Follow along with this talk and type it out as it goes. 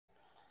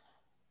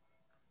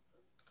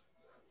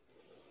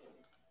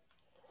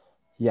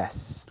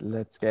Yes,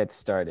 let's get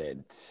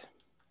started.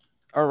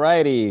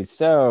 Alrighty,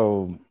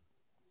 so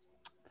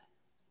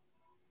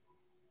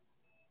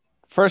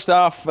first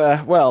off,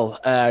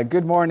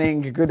 good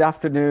morning, good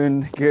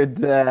afternoon,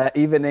 good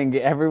evening,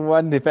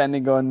 everyone,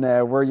 depending on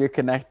where you're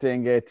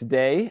connecting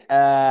today.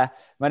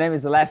 My name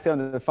is Alessio.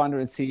 I'm the founder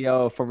and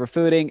CEO of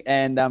FoodTech,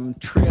 and I'm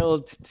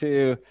thrilled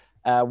to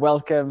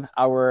welcome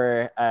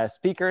our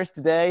speakers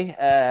today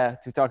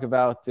to talk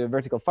about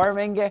vertical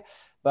farming.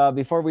 But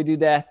before we do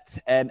that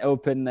and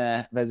open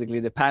basically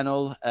the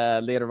panel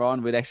later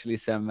on with actually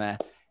some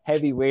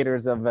heavy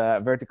weighters of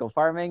vertical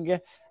farming,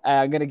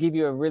 I'm going to give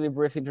you a really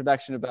brief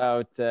introduction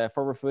about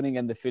forward fooding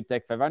and the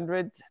FoodTech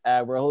 500.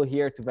 We're all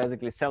here to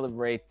basically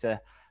celebrate the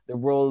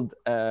world's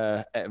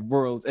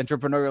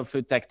entrepreneurial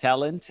food tech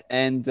talent.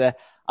 And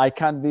I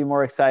can't be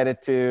more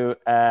excited to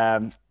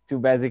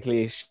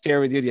basically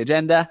share with you the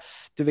agenda.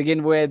 To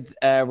begin with,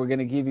 we're going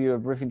to give you a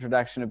brief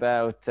introduction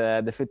about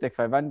the FoodTech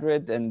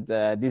 500 and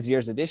this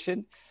year's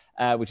edition,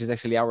 which is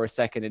actually our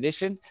second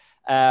edition.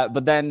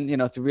 But then,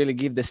 to really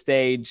give the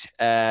stage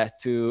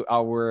to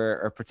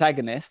our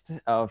protagonist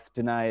of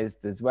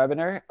tonight's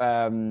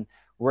webinar,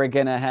 we're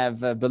going to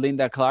have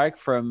Belinda Clark,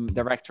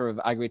 Director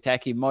of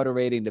Agri-Techie,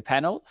 moderating the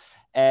panel.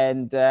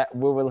 And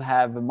we will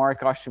have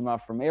Mark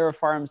Oshima from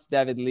AeroFarms,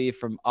 David Lee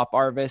from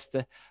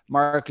UpHarvest,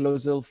 Mark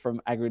Lozel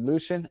from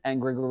AgriLution,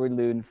 and Gregory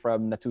Loon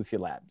from Natufi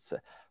Labs.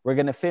 We're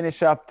going to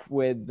finish up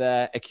with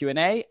a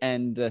Q&A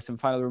and some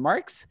final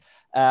remarks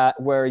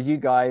where you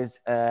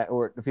guys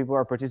or the people who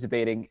are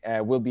participating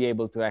will be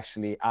able to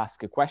actually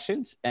ask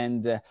questions.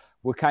 And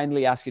we'll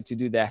kindly ask you to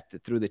do that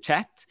through the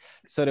chat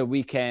so that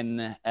we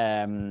can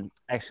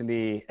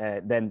actually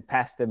then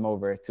pass them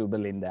over to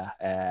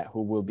Belinda,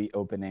 who will be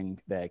opening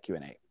the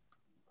Q&A.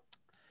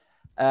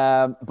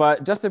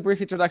 But just a brief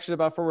introduction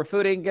about Forward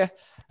Fooding.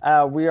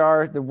 We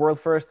are the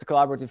world's first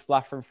collaborative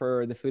platform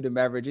for the food and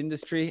beverage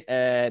industry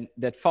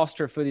that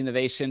foster food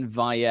innovation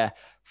via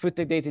food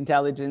tech data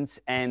intelligence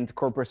and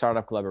corporate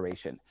startup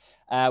collaboration.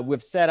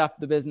 We've set up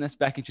the business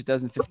back in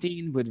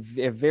 2015 with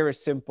a very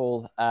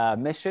simple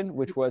mission,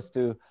 which was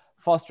to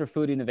foster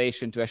food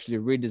innovation to actually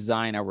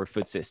redesign our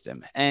food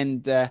system.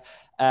 And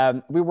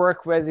we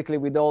work basically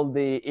with all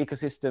the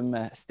ecosystem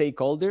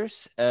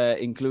stakeholders,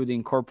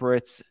 including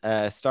corporates,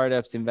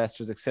 startups,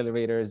 investors,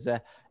 accelerators,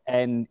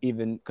 and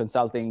even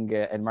consulting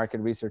and market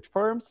research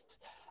firms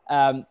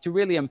to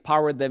really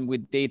empower them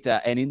with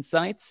data and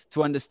insights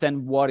to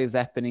understand what is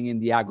happening in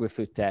the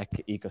agri-food tech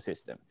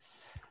ecosystem.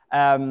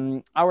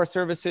 Our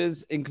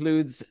services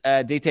includes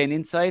data and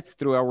insights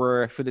through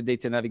our Food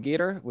Data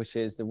Navigator, which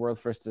is the world's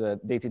first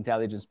data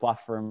intelligence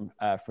platform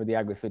for the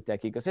agri-food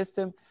tech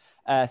ecosystem.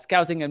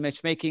 Scouting and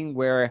matchmaking,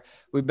 where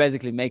we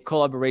basically make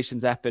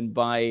collaborations happen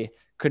by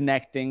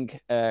connecting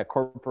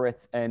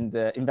corporates and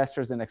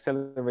investors and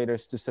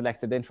accelerators to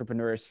selected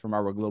entrepreneurs from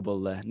our global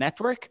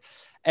network.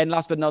 And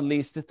last but not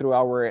least, through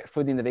our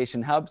food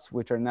innovation hubs,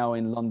 which are now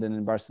in London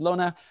and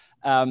Barcelona,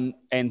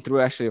 and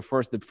through actually, of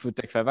course, the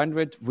FoodTech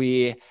 500,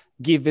 we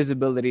give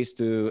visibilities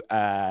to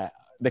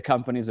the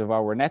companies of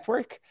our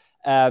network,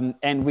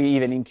 and we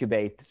even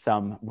incubate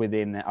some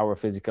within our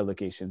physical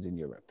locations in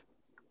Europe.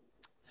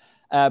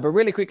 But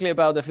really quickly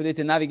about the Food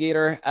Data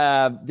Navigator,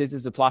 this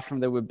is a platform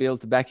that we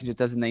built back in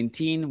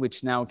 2019,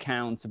 which now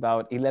counts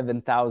about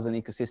 11,000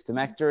 ecosystem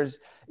actors,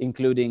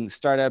 including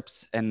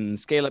startups and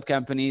scale-up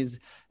companies,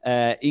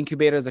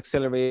 incubators,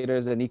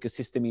 accelerators, and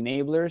ecosystem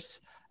enablers.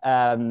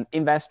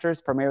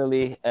 Investors,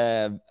 primarily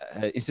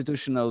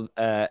institutional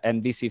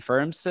and VC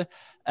firms,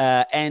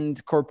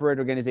 and corporate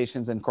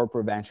organizations and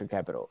corporate venture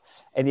capital.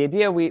 And the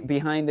idea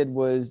behind it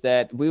was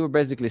that we were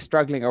basically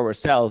struggling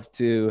ourselves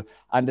to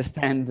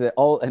understand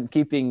all and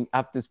keeping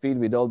up to speed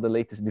with all the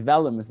latest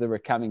developments that were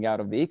coming out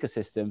of the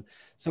ecosystem.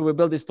 So we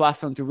built this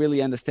platform to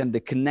really understand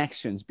the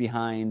connections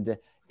behind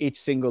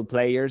each single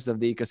players of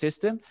the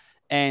ecosystem.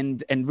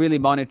 And really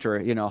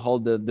monitor, all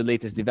the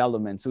latest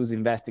developments, who's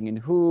investing in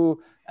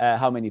who,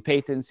 how many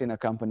patents,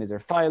 companies are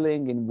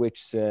filing, in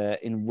which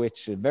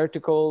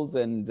verticals,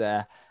 and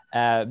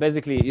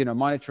basically,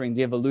 monitoring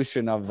the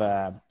evolution of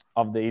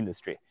the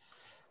industry.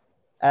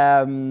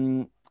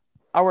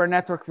 Our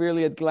network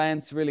really at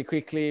glance, really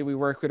quickly, we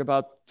work with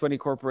about 20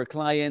 corporate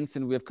clients,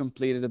 and we have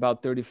completed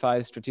about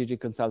 35 strategic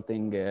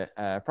consulting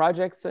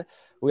projects.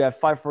 We have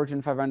 5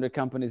 Fortune 500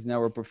 companies in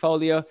our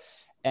portfolio,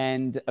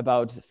 and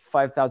about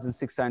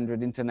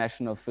 5,600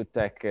 international food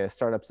tech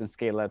startups and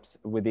scale-ups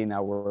within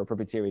our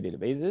proprietary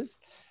databases.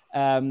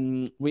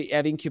 We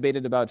have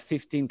incubated about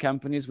 15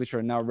 companies, which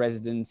are now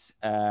residents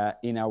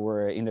in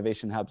our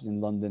innovation hubs in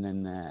London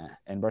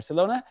and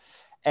Barcelona.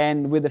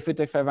 And with the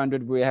FoodTech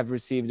 500, we have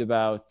received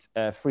about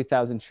over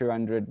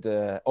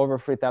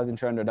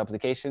 3,200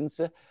 applications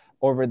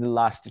over the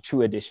last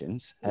 2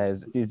 editions,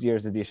 as this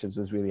year's editions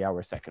was really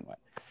our second one.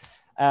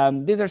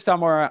 These are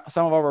some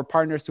of our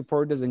partners,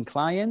 supporters, and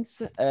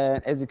clients.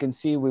 As you can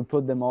see, we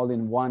put them all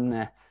in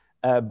one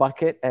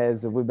bucket,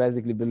 as we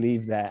basically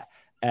believe that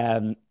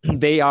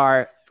they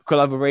are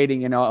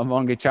collaborating,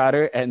 among each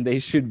other, and they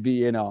should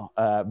be,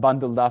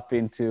 bundled up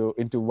into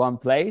one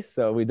place.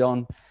 So we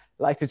don't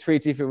like to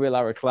treat, if you will,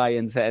 our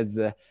clients as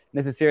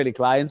necessarily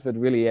clients, but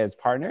really as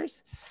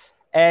partners.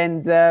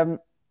 And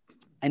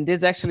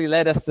this actually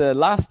led us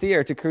last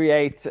year to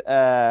create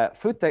the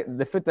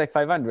FoodTech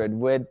 500,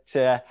 which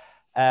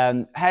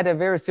had a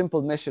very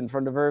simple mission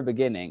from the very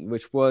beginning,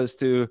 which was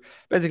to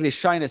basically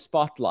shine a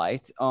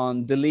spotlight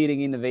on the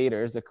leading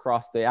innovators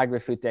across the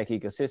agri-food tech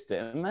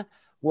ecosystem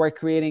who are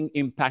creating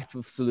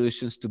impactful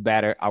solutions to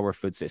better our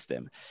food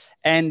system.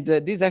 And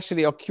this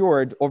actually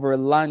occurred over a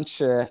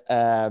lunch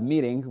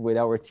meeting with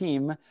our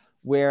team,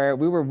 where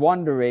we were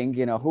wondering,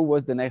 who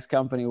was the next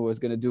company who was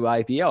going to do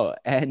IPO.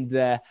 And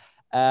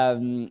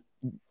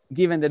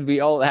given that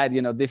we all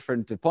had,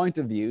 different point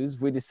of views,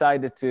 we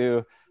decided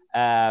to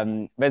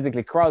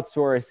basically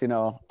crowdsource,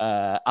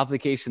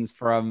 applications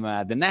from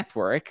the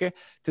network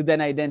to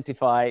then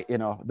identify,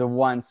 the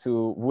ones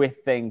who we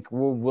think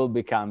will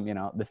become,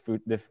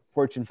 the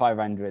Fortune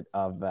 500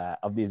 of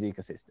this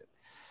ecosystem.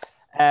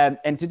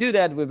 And to do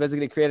that, we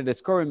basically created a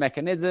scoring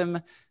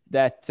mechanism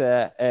that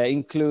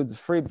includes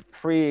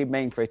three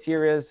main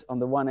criteria. On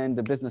the one end,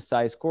 the business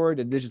size score,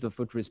 the digital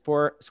footprint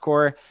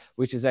score,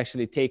 which is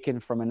actually taken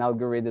from an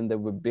algorithm that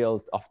we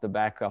built off the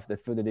back of the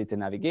Food Data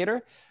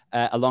Navigator,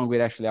 along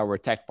with actually our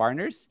tech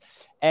partners.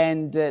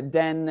 And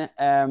then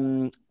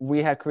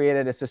we have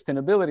created a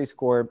sustainability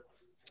score,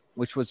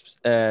 which was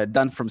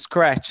done from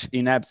scratch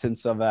in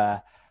absence of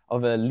a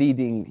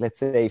leading, let's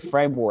say,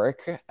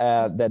 framework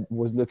that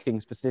was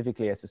looking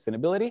specifically at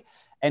sustainability.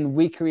 And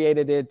we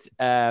created it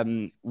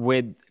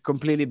with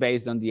completely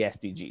based on the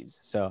SDGs.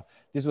 So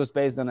this was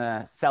based on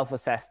a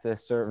self-assessed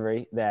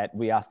survey that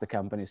we asked the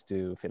companies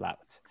to fill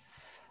out.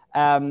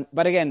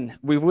 But again,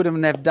 we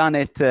wouldn't have done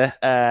it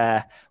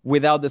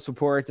without the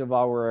support of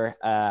our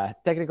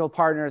technical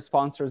partners,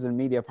 sponsors, and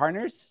media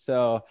partners.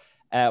 So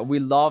we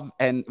love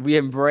and we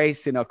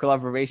embrace,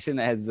 collaboration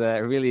as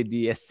really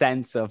the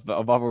essence of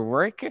our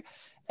work.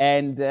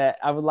 And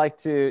I would like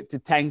to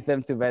thank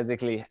them to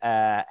basically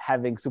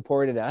having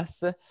supported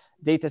us.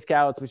 Data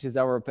Scouts, which is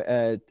our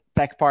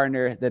tech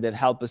partner that had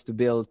helped us to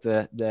build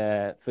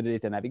the Food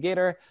Data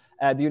Navigator.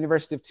 The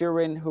University of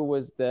Turin, who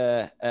was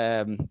the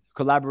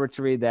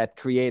collaboratory that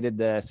created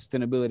the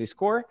sustainability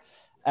score.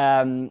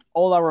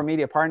 All our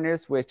media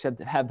partners, which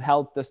have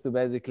helped us to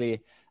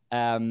basically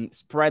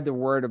spread the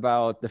word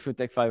about the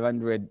FoodTech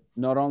 500,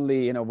 not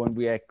only when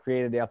we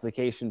created the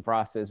application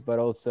process, but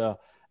also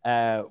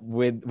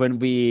when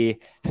we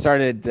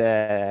started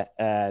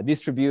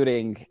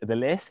distributing the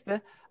list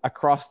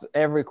across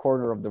every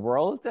corner of the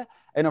world.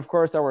 And of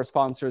course, our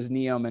sponsors,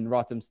 Neom and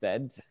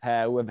Rothamsted,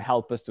 who have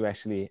helped us to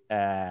actually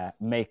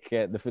make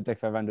the FoodTech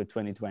 500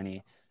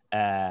 2020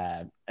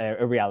 a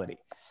reality.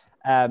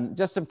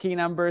 Just some key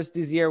numbers.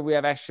 This year, we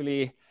have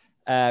actually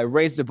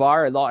raised the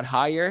bar a lot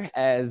higher,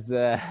 as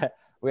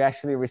we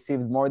actually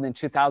received more than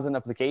 2,000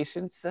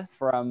 applications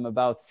from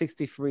about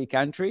 63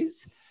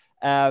 countries.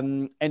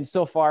 And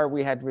so far,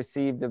 we had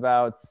received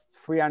about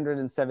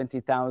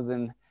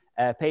 370,000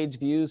 page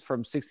views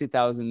from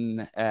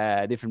 60,000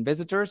 different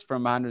visitors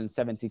from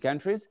 170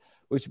 countries,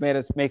 which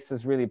makes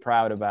us really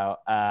proud about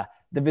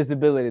the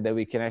visibility that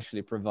we can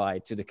actually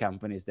provide to the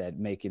companies that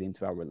make it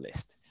into our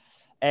list.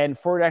 And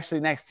for actually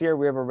next year,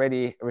 we have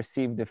already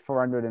received the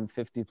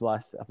 450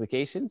 plus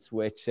applications,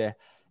 which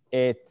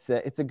it's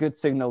a good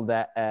signal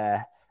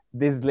that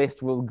this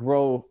list will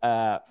grow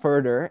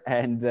further,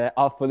 and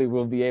hopefully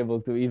we'll be able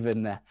to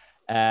even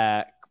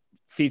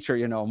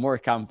feature more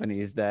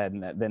companies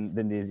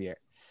than this year.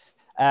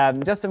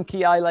 Just some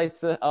key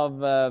highlights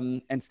of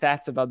and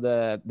stats about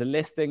the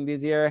listing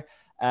this year.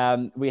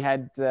 We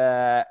had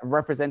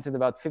represented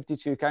about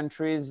 52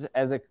 countries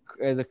as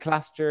a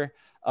cluster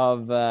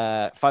of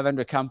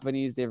 500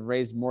 companies. They've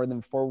raised more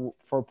than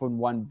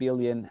 4.1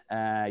 billion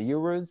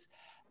euros.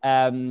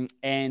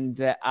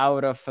 And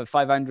out of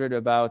 500,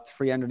 about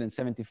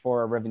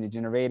 374 are revenue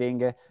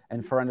generating,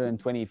 and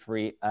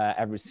 423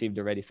 have received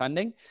already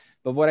funding.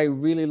 But what I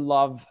really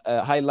love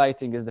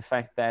highlighting is the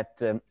fact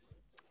that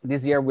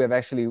this year we have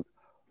actually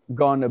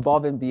gone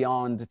above and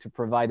beyond to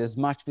provide as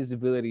much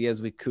visibility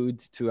as we could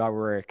to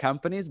our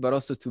companies, but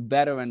also to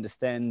better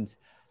understand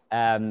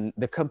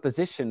the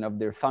composition of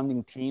their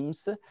founding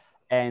teams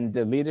and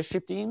the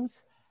leadership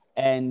teams.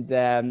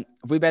 And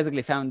we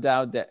basically found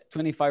out that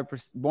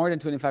more than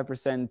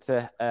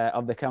 25%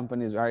 of the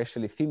companies are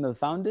actually female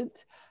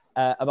founded.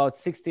 About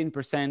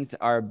 16%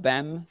 are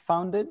BAM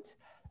founded.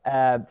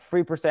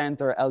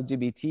 3% are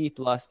LGBT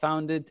plus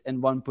founded,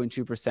 and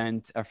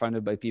 1.2% are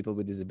founded by people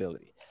with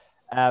disability.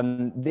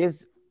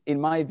 This, in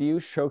my view,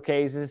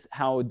 showcases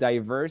how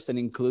diverse and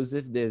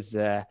inclusive this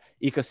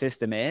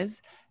ecosystem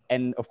is.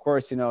 And of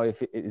course,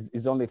 if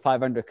it's only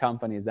 500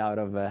 companies out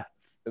of a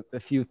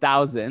few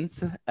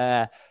thousands,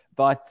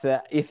 but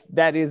if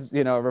that is,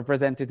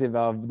 representative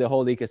of the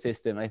whole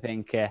ecosystem, I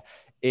think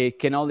it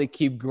can only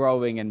keep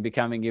growing and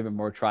becoming even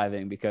more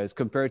thriving, because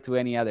compared to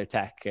any other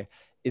tech,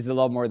 is a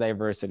lot more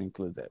diverse and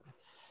inclusive.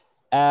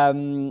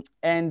 And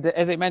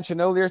as I mentioned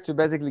earlier, to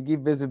basically give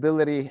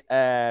visibility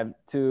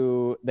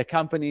to the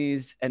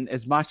companies and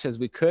as much as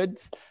we could,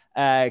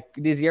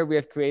 this year we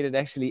have created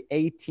actually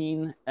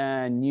 18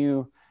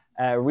 new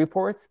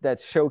reports that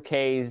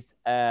showcased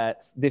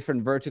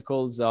different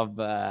verticals of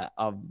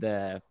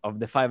the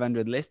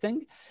 500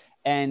 listing.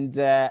 And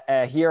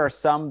here are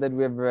some that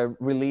we have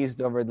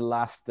released over the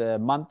last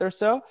month or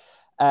so.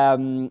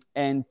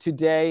 And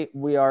today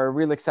we are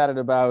really excited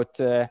about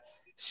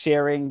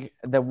sharing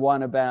the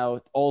one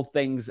about all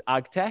things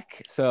agtech.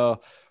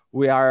 So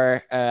we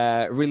are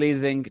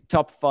releasing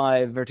top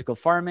 5 vertical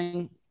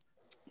farming,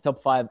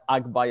 top 5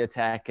 ag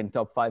biotech, and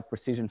top 5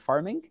 precision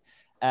farming,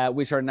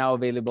 which are now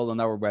available on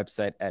our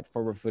website at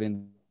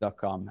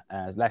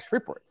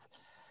forwardfooding.com/reports.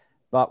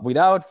 But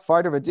without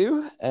further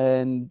ado,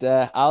 and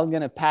I'm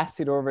going to pass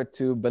it over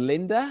to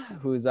Belinda,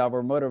 who's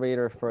our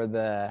moderator for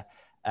the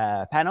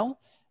panel,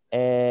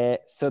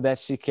 so that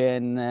she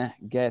can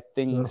get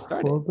things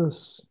started.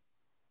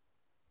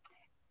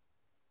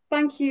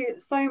 Thank you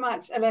so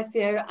much,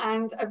 Alessio,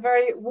 and a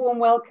very warm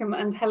welcome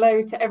and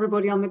hello to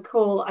everybody on the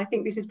call. I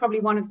think this is probably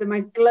one of the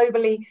most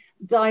globally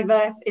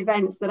diverse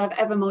events that I've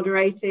ever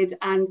moderated,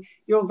 and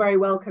you're very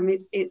welcome.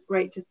 It's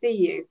great to see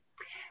you.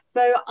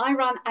 So I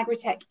run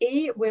Agritech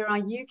E. We're a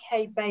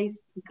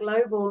UK-based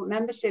global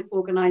membership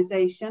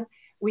organisation.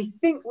 We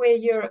think we're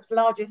Europe's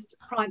largest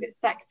private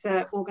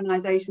sector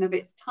organisation of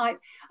its type.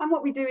 And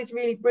what we do is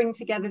really bring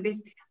together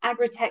this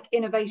agritech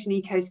innovation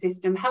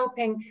ecosystem,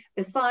 helping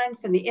the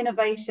science and the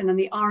innovation and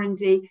the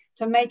R&D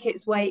to make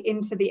its way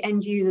into the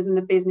end users and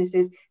the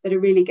businesses that are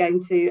really going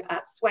to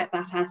sweat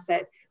that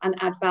asset and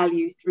add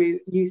value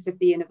through use of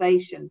the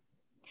innovation.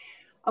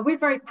 And we're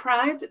very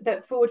proud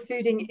that Forward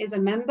Fooding is a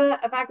member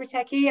of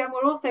Agritech E, and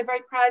we're also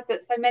very proud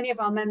that so many of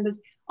our members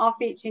are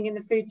featuring in the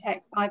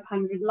FoodTech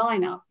 500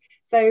 lineup.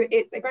 So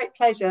it's a great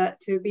pleasure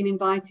to have been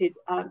invited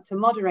to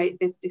moderate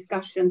this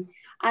discussion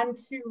and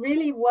to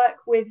really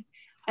work with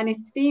an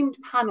esteemed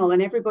panel,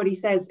 and everybody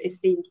says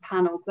esteemed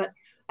panel, but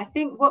I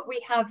think what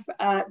we have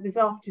this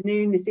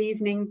afternoon, this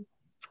evening,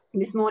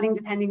 this morning,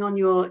 depending on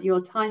your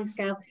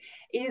timescale,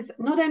 is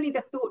not only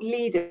the thought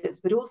leaders,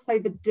 but also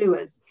the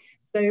doers.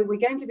 So we're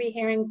going to be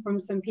hearing from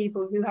some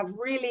people who have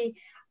really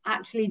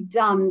actually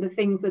done the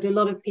things that a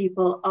lot of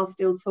people are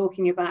still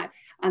talking about,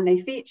 and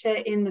they feature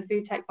in the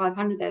FoodTech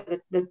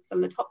 500. They're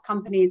some of the top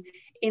companies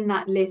in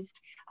that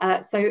list.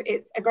 So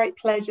it's a great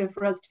pleasure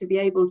for us to be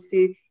able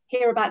to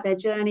hear about their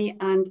journey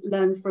and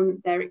learn from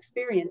their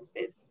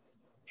experiences.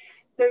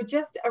 So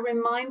just a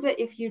reminder,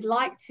 if you'd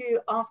like to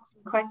ask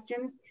some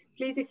questions,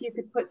 please, if you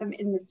could put them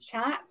in the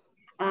chat.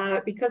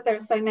 Because there are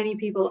so many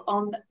people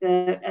on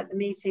at the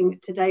meeting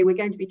today, we're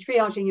going to be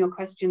triaging your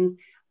questions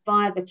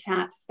via the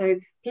chat. So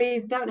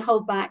please don't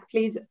hold back,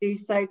 please do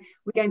so.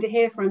 We're going to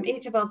hear from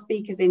each of our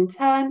speakers in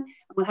turn, and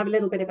we'll have a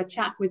little bit of a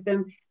chat with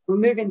them. We'll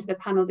move into the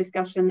panel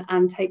discussion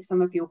and take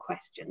some of your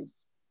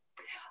questions.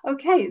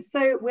 Okay,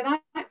 so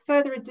without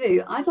further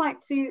ado, I'd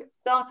like to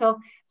start off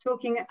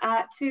talking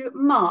to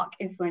Mark,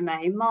 if we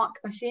may.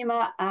 Mark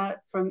Oshima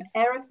from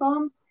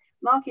AeroFarms.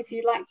 Mark, if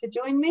you'd like to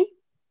join me.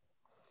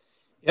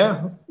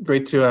 Yeah,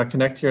 great to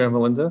connect here,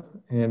 Melinda.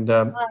 And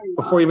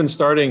before even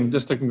starting,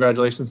 just a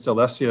congratulations to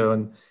Alessio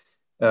and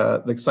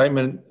the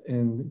excitement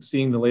in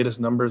seeing the latest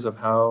numbers of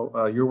how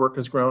your work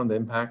has grown, the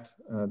impact.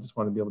 Just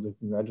want to be able to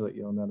congratulate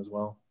you on that as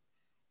well.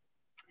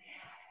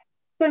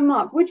 So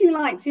Mark, would you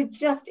like to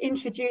just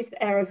introduce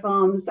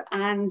AeroFarms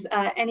and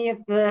any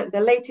of the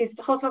latest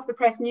hot off the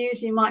press news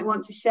you might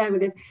want to share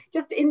with us?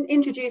 Just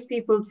introduce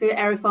people to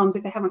AeroFarms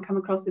if they haven't come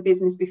across the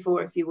business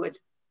before, if you would.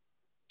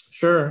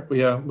 Sure.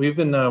 Yeah, we've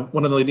been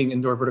one of the leading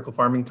indoor vertical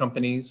farming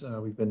companies.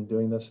 We've been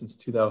doing this since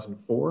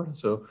 2004.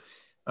 So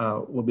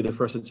we'll be the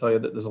first to tell you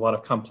that there's a lot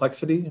of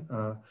complexity.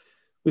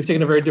 We've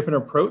taken a very different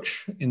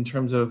approach in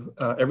terms of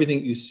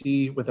everything you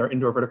see with our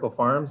indoor vertical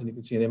farms. And you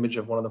can see an image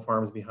of one of the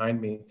farms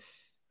behind me.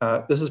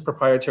 This is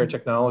proprietary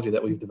technology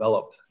that we've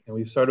developed. And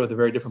we've started with a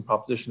very different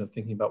proposition of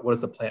thinking about what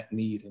does the plant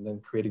need and then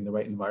creating the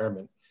right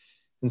environment.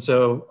 And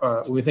so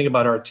when we think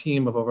about our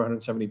team of over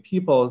 170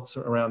 people, it's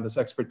around this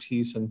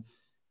expertise, and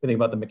we think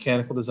about the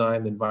mechanical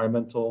design, the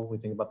environmental, we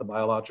think about the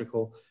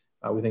biological,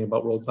 we think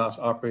about world-class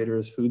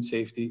operators, food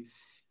safety,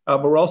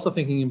 but we're also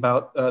thinking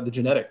about the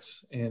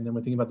genetics, and then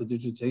we're thinking about the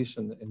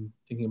digitization and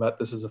thinking about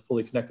this as a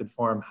fully connected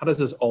farm. How does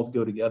this all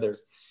go together?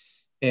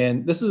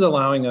 And this is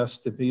allowing us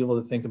to be able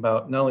to think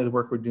about not only the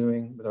work we're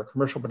doing with our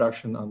commercial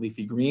production on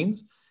leafy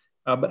greens,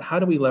 but how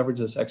do we leverage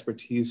this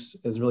expertise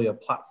as really a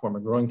platform, a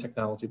growing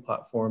technology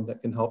platform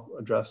that can help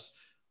address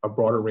a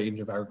broader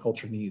range of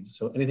agriculture needs.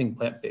 So anything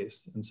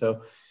plant-based. And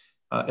so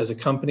as a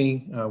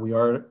company, we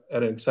are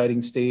at an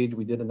exciting stage.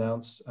 We did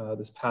announce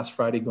this past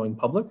Friday going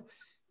public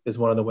is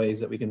one of the ways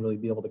that we can really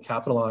be able to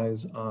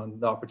capitalize on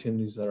the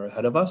opportunities that are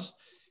ahead of us.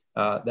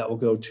 That will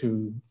go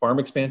to farm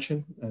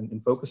expansion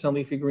and focus on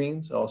leafy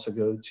greens. Also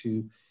go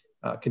to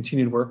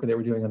continued work that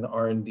we're doing on the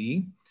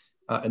R&D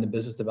and the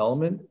business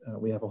development.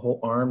 We have a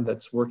whole arm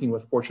that's working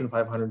with Fortune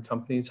 500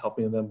 companies,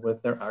 helping them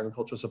with their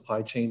agricultural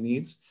supply chain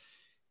needs.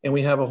 And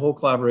we have a whole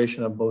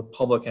collaboration of both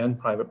public and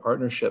private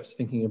partnerships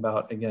thinking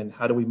about, again,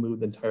 how do we move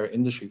the entire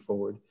industry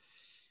forward?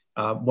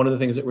 One of the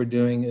things that we're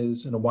doing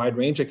is in a wide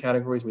range of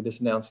categories. We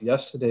just announced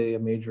yesterday a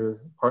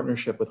major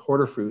partnership with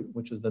Hortifruit,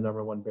 which is the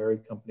 #1 berry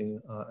company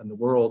in the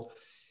world.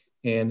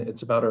 And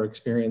it's about our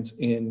experience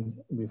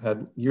we've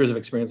had years of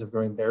experience of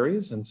growing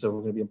berries. And so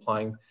we're going to be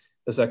applying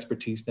this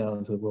expertise now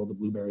into the world of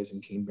blueberries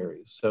and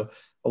caneberries. So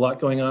a lot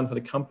going on for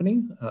the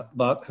company. A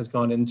lot has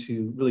gone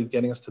into really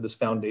getting us to this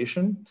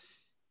foundation.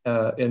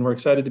 And we're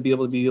excited to be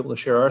able to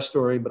share our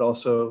story, but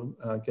also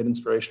get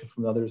inspiration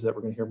from others that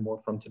we're going to hear more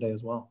from today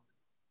as well.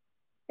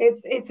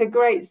 It's a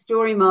great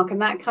story, Mark,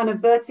 and that kind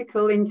of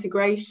vertical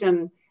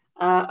integration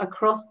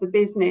across the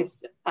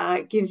business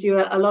gives you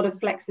a lot of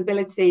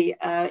flexibility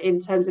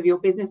in terms of your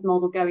business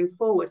model going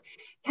forward.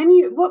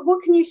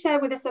 What can you share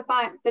with us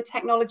about the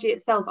technology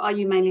itself? Are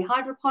you mainly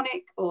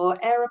hydroponic or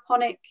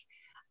aeroponic?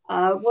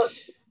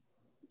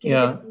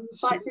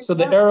 So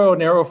the Aero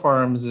and Aero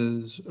Farms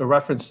is a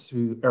reference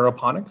to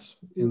aeroponics.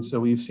 And so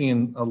we've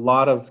seen a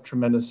lot of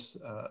tremendous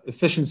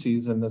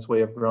efficiencies in this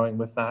way of growing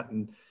with that,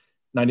 and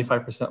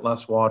 95%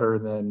 less water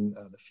than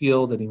the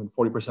field, and even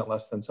 40%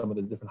 less than some of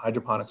the different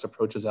hydroponics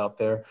approaches out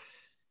there.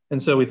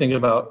 And so we think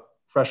about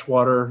fresh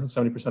water.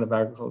 70% of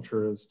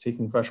agriculture is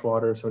taking fresh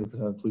water,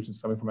 70% of pollution is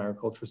coming from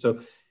agriculture. So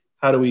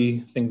how do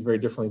we think very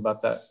differently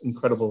about that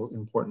incredible,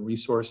 important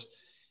resource?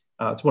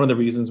 It's one of the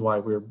reasons why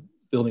we're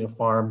building a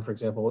farm, for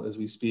example, as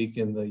we speak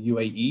in the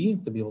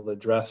UAE, to be able to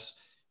address,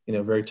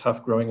 very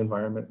tough growing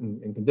environment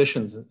and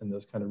conditions in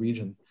those kind of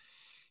regions.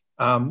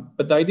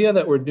 But the idea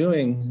that we're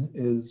doing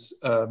is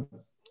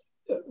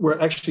we're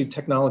actually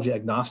technology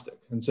agnostic.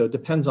 And so it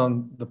depends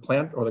on the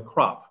plant or the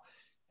crop.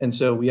 And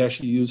so we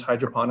actually use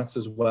hydroponics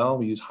as well.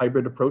 We use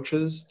hybrid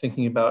approaches,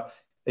 thinking about,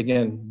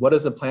 again, what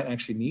does the plant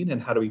actually need and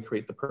how do we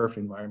create the perfect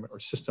environment or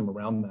system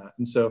around that?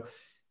 And so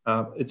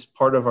it's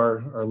part of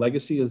our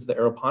legacy is the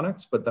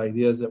aeroponics, but the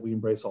idea is that we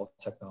embrace all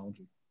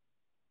technology.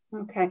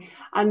 Okay,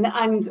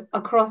 and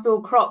across all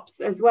crops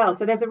as well.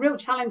 So there's a real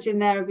challenge in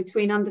there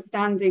between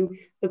understanding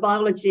the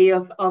biology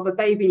of a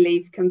baby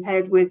leaf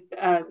compared with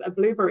a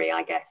blueberry,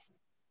 I guess.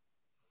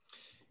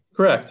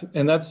 Correct,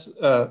 and that's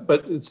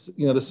but it's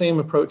the same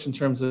approach in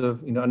terms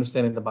of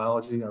understanding the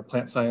biology. Our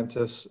plant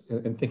scientists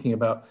and thinking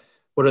about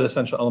what are the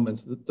essential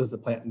elements that does the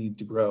plant need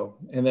to grow,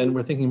 and then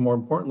we're thinking more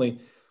importantly,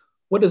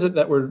 what is it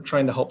that we're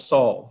trying to help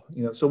solve?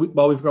 So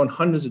while we've grown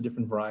hundreds of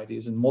different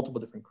varieties and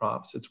multiple different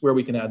crops, it's where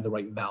we can add the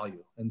right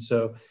value. And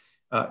so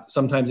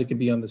sometimes it could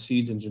be on the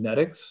seeds and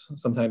genetics.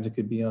 Sometimes it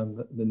could be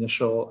on the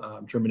initial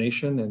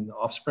germination and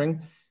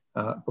offspring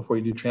before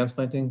you do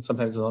transplanting.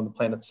 Sometimes it's on the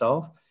plant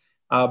itself.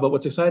 But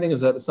what's exciting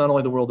is that it's not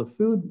only the world of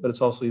food, but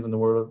it's also even the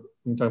world of,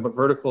 when you talk about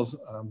verticals, it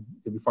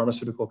could be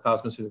pharmaceutical,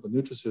 cosmeceutical,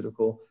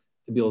 nutraceutical,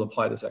 to be able to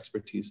apply this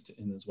expertise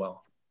in as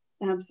well.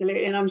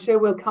 Absolutely, and I'm sure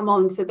we'll come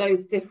on to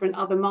those different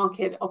other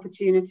market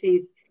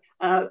opportunities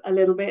a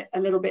little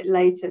bit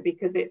later,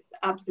 because it's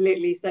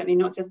absolutely certainly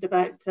not just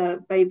about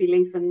baby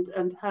leaf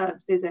and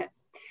herbs, is it?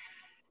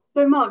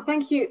 So Mark,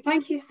 thank you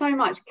so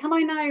much. Can I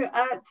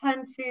now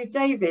turn to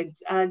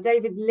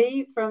David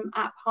Lee from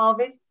App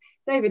Harvest?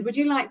 David, would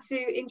you like to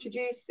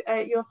introduce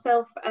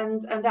yourself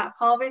and App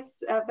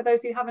Harvest for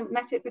those who haven't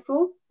met it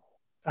before?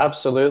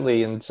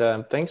 Absolutely, and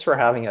thanks for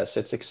having us.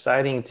 It's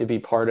exciting to be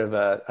part of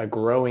a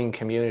growing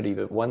community,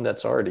 but one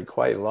that's already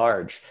quite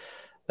large,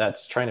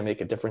 that's trying to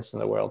make a difference in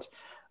the world.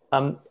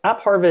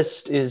 App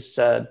Harvest is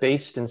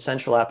based in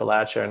Central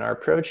Appalachia, and our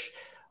approach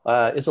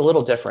is a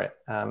little different.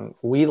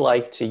 We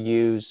like to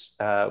use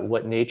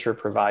what nature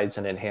provides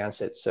and enhance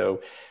it.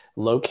 So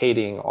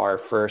locating our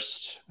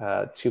first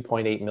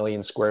 2.8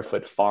 million square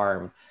foot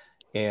farm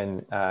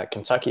in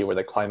Kentucky, where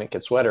the climate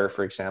gets wetter,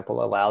 for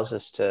example, allows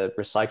us to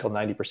recycle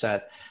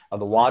 90% of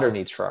the water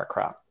needs for our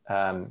crop.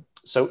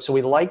 So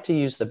we like to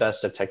use the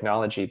best of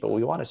technology, but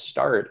we want to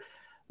start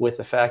with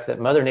the fact that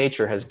Mother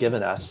Nature has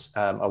given us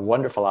a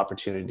wonderful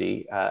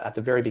opportunity at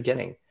the very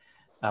beginning.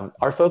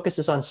 Our focus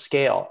is on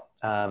scale.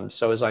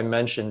 So as I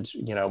mentioned,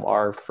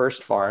 our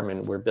first farm,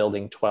 and we're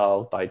building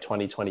 12 by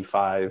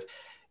 2025,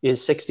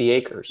 is 60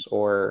 acres,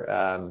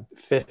 or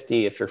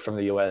 50 if you're from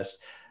the US.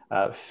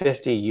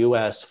 50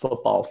 US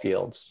football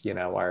fields.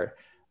 Our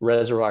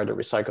reservoir that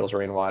recycles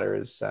rainwater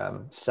is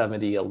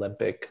 70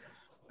 Olympic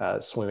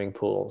swimming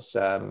pools.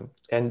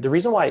 And the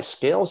reason why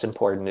scale is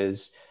important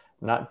is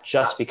not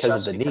just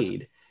because of the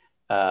need,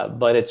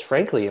 but it's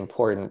frankly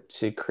important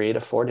to create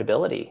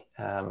affordability.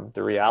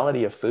 The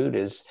reality of food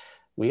is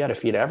we got to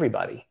feed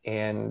everybody,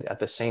 and at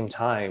the same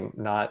time,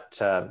 not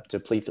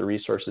deplete the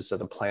resources of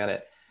the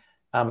planet.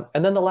 And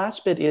then the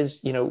last bit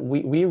is,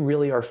 we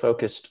really are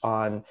focused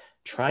on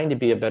trying to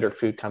be a better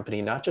food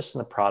company, not just in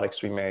the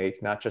products we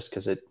make, not just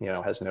because it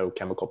has no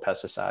chemical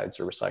pesticides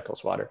or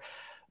recycles water,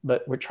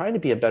 but we're trying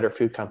to be a better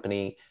food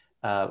company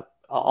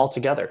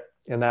altogether.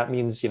 And that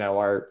means,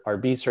 our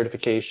B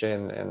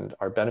certification and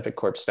our Benefit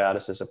Corp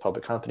status as a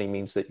public company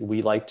means that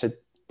we like to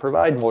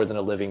provide more than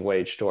a living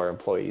wage to our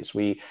employees.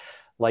 We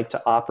like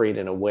to operate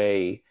in a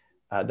way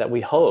that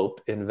we hope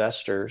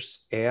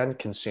investors and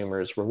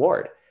consumers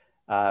reward.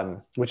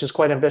 which is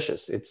quite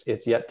ambitious.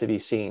 It's yet to be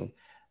seen.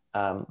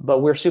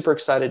 But we're super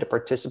excited to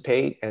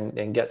participate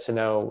and get to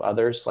know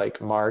others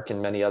like Mark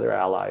and many other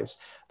allies.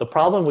 The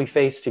problem we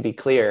face, to be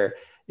clear,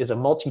 is a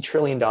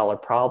multi-trillion-dollar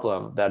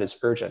problem that is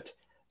urgent.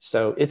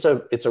 So it's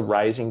a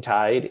rising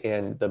tide,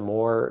 and the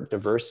more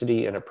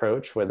diversity in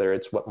approach, whether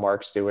it's what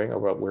Mark's doing or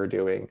what we're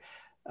doing,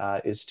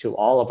 is to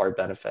all of our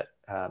benefit.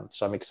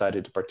 So I'm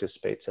excited to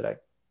participate today.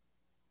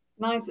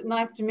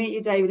 Nice to meet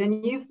you, David.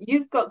 And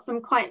you've got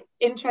some quite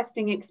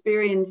interesting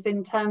experience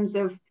in terms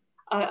of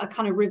a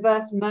kind of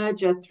reverse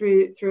merger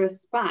through a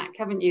SPAC,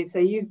 haven't you? So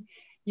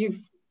you've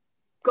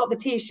got the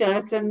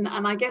T-shirt and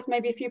I guess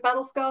maybe a few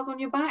battle scars on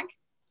your back.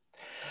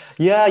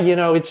 Yeah,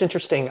 it's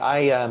interesting.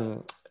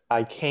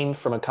 I came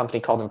from a company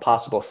called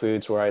Impossible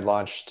Foods, where I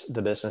launched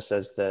the business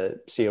as the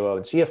COO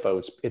and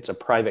CFO. It's a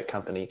private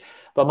company,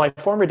 but my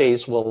former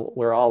days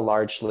were all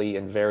largely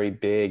in very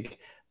big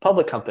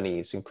public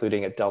companies,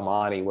 including at Del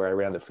Monte, where I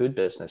ran the food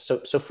business.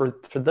 So for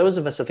those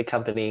of us at the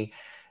company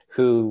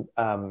who,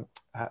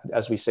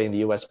 as we say in the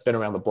US, been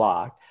around the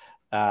block,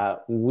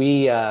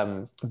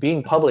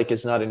 being public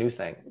is not a new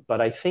thing.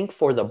 But I think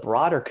for the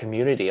broader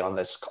community on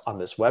this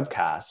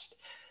webcast,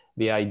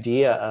 the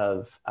idea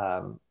of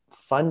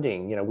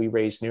funding, we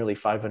raised nearly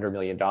 $500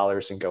 million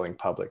in going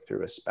public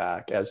through a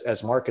SPAC,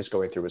 as Mark is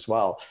going through as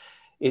well.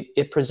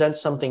 It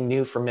presents something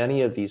new for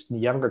many of these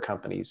younger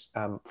companies.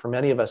 For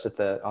many of us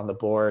on the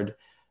board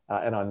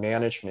and on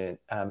management,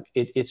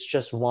 it's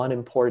just one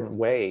important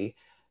way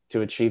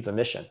to achieve the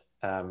mission.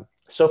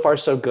 So far,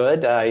 so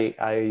good.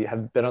 I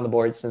have been on the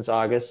board since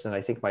August, and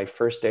I think my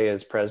first day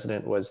as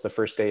president was the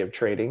first day of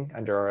trading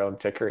under our own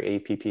ticker,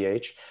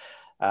 APPH.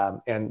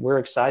 And we're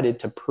excited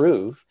to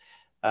prove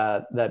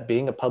that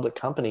being a public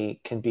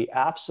company can be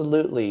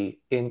absolutely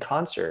in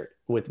concert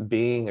with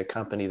being a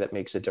company that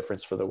makes a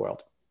difference for the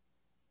world.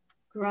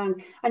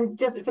 Grand. And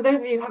just for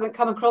those of you who haven't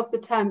come across the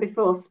term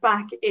before,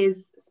 SPAC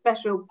is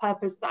special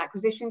purpose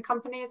acquisition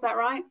company, is that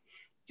right?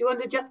 Do you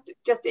want to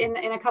just in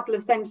a couple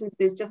of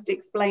sentences, just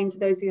explain to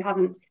those who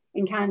haven't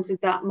encountered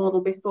that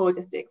model before,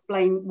 just to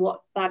explain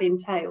what that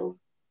entails?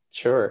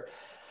 Sure.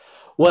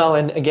 Well,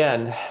 and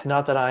again,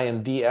 not that I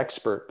am the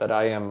expert, but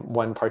I am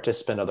one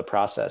participant of the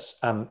process.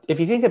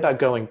 If you think about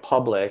going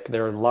public,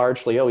 there have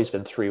largely always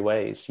been three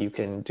ways. You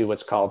can do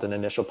what's called an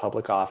initial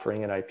public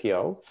offering, an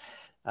IPO.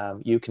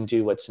 You can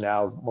do what's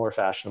now more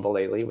fashionable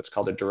lately, what's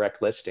called a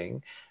direct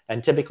listing.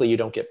 And typically you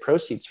don't get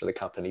proceeds for the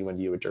company when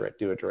you would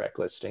do a direct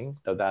listing,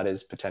 though that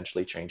is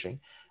potentially changing.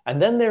 And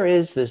then there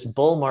is this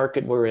bull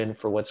market we're in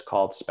for what's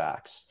called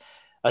SPACs.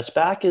 A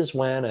SPAC is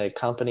when a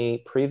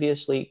company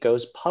previously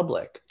goes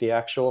public. The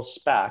actual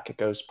SPAC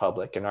goes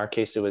public. In our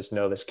case, it was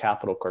Novus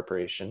Capital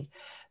Corporation.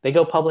 They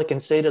go public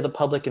and say to the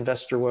public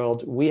investor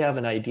world, we have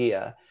an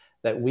idea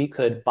that we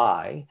could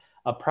buy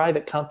a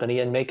private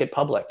company and make it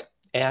public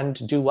and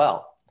do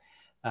well.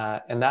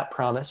 And that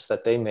promise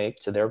that they make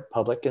to their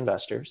public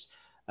investors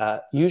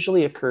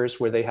usually occurs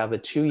where they have a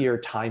 2-year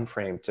time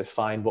frame to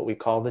find what we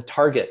call the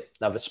target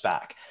of a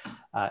SPAC.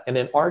 And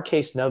in our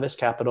case, Novus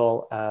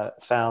Capital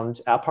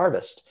found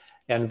AppHarvest,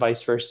 and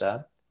vice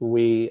versa.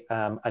 We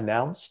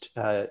announced,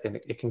 and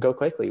it can go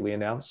quickly, we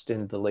announced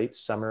in the late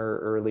summer,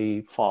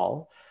 early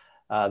fall,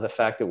 the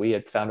fact that we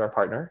had found our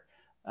partner.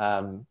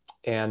 And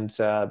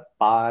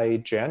by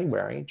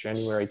January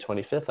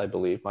 25th, I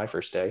believe, my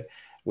first day,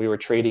 we were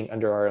trading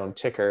under our own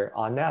ticker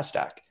on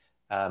NASDAQ.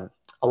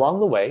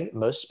 Along the way,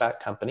 most SPAC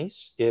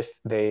companies, if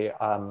they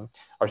are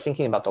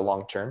thinking about the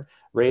long term,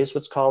 raise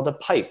what's called a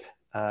PIPE.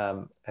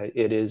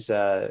 It's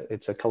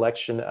a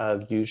collection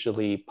of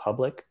usually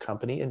public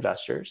company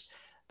investors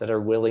that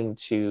are willing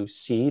to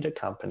seed a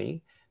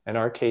company. In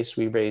our case,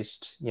 we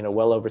raised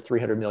well over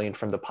 300 million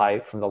from the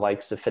PIPE, from the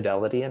likes of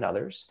Fidelity and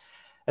others.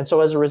 And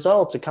so as a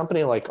result, a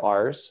company like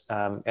ours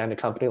and a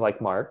company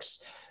like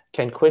Mark's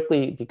can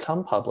quickly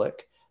become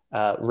public,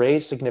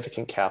 raise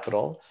significant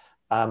capital,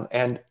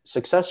 and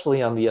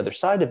successfully on the other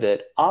side of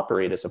it,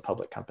 operate as a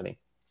public company.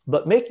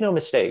 But make no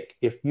mistake,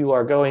 if you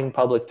are going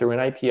public through an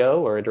IPO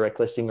or a direct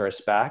listing or a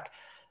SPAC,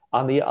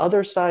 on the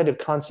other side of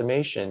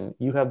consummation,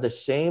 you have the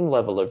same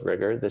level of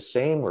rigor, the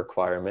same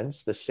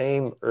requirements, the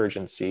same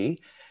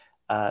urgency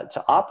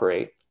to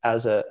operate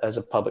as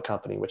a public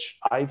company, which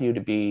I view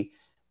to be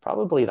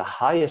probably the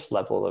highest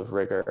level of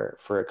rigor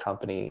for a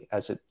company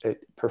as it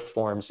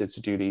performs its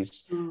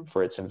duties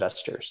for its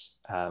investors.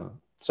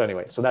 So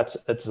anyway, so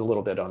that's a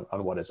little bit on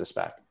what is a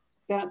SPAC.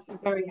 That's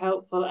very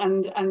helpful,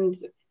 and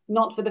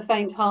not for the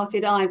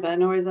faint-hearted either,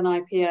 nor is an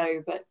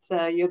IPO, but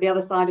you're the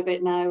other side of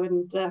it now,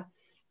 and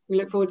we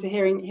look forward to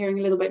hearing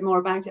a little bit more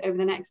about it over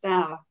the next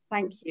hour.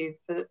 Thank you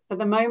for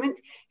the moment.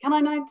 Can I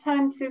now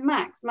turn to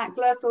Max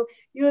Lersel?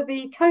 You're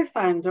the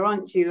co-founder,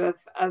 aren't you,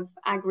 of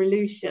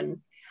Agrilution?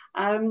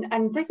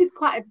 And this is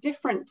quite a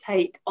different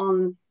take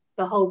on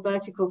the whole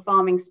vertical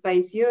farming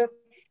space.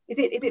 Is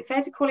it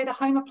fair to call it a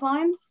home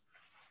appliance?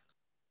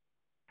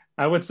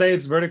 I would say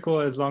it's vertical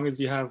as long as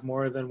you have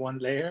more than one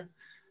layer.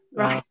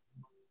 Right.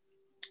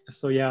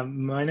 So yeah,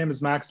 my name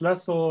is Max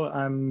Lessel.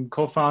 I'm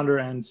co-founder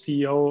and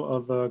CEO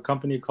of a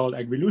company called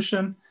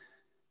Agrilution.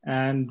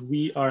 And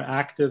we are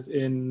active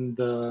in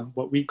the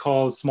what we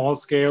call small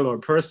scale or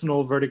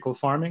personal vertical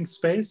farming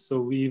space. So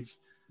we've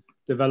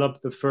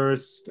developed the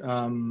first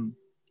home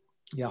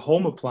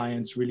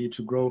appliance really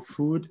to grow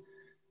food.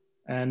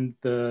 And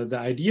the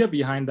idea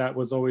behind that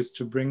was always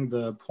to bring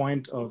the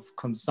point of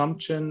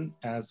consumption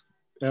as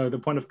the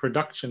point of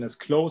production as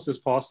close as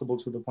possible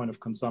to the point of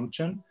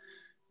consumption,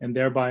 and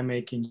thereby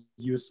making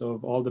use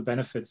of all the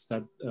benefits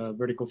that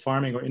vertical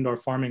farming or indoor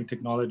farming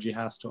technology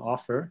has to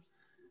offer.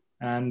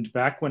 And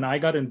back when I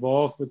got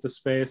involved with the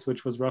space,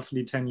 which was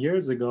roughly 10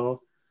 years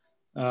ago,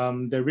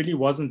 there really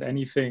wasn't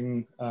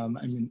anything. I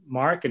mean,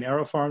 Mark and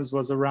AeroFarms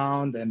was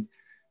around, and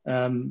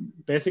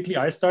basically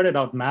I started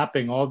out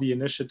mapping all the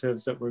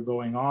initiatives that were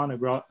going on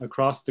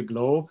across the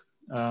globe,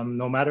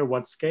 no matter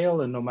what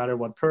scale and no matter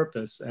what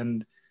purpose.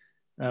 And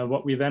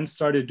what we then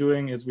started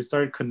doing is we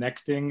started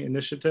connecting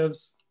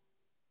initiatives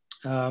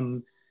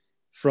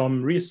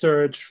from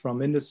research,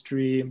 from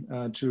industry,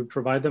 to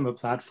provide them a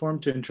platform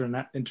to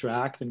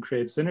interact and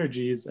create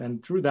synergies.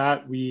 And through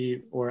that,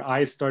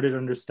 I started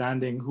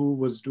understanding who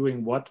was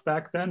doing what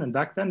back then. And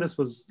back then, this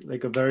was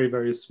like a very,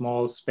 very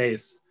small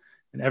space,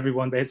 and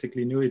everyone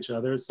basically knew each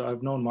other. So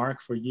I've known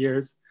Mark for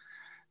years.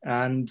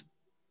 And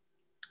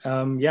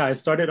I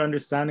started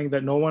understanding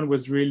that no one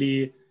was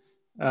really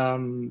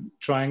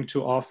trying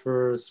to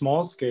offer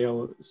small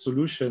scale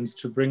solutions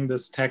to bring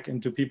this tech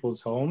into people's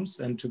homes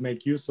and to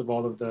make use of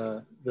all of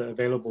the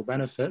available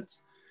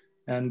benefits.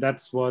 And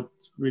that's what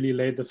really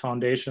laid the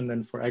foundation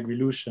then for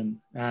Agrilution.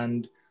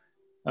 And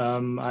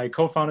I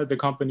co-founded the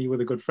company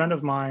with a good friend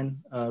of mine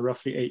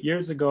roughly 8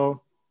 years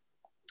ago.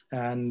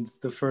 And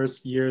the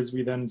first years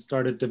we then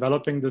started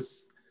developing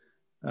this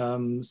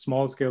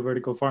small scale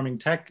vertical farming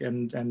tech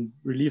and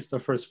released our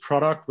first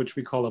product, which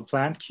we call a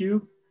plant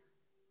cube.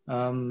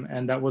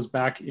 And that was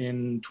back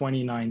in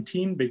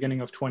 2019,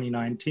 beginning of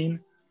 2019.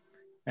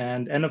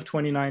 And end of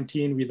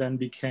 2019, we then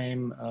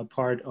became a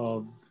part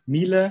of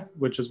Miele,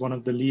 which is one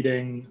of the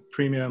leading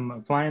premium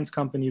appliance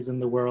companies in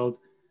the world.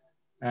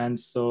 And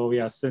so,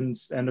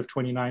 since end of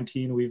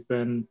 2019, we've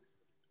been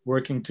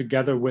working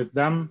together with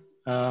them.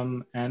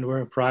 And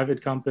we're a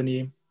private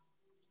company.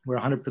 We're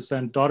a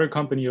 100% daughter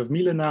company of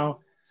Miele now.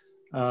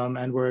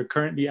 And we're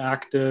currently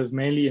active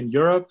mainly in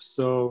Europe.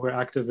 So we're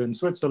active in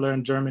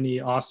Switzerland, Germany,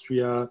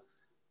 Austria,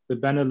 the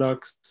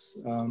Benelux,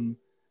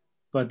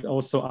 but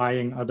also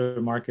eyeing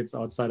other markets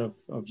outside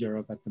of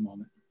Europe at the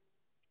moment.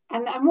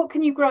 And what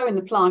can you grow in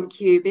the plant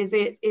cube? Is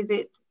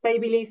it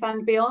baby leaf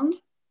and beyond?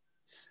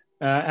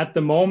 At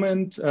the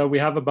moment, we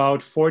have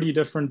about 40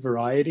 different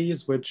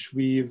varieties, which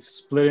we've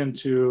split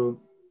into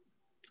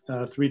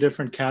 3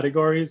 different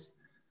categories.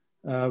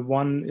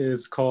 One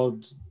is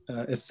called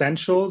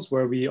essentials,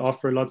 where we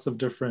offer lots of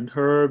different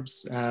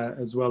herbs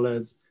as well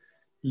as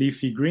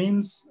leafy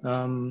greens.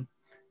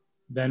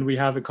 Then we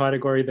have a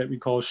category that we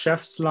call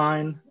chef's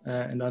line.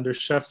 And under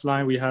chef's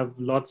line, we have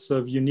lots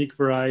of unique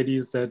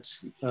varieties that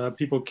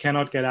people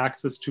cannot get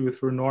access to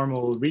through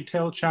normal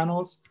retail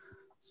channels.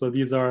 So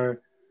these are,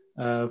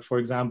 for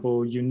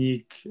example,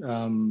 unique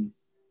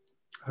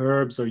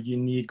herbs or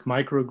unique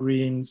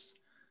microgreens.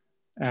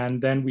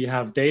 And then we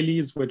have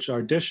dailies, which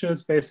are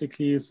dishes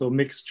basically. So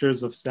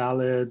mixtures of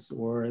salads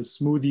or a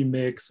smoothie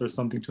mix or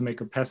something to make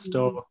a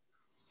pesto.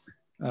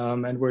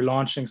 And we're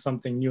launching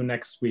something new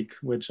next week,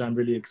 which I'm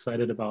really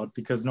excited about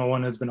because no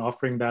one has been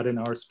offering that in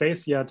our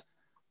space yet,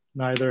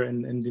 neither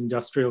in the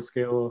industrial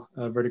scale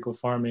vertical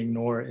farming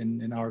nor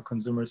in our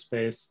consumer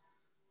space.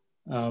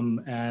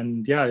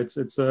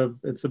 It's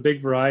a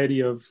big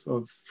variety of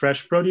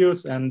fresh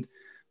produce. And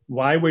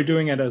why we're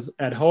doing it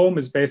at home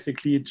is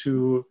basically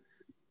to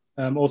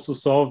also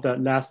solve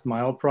that last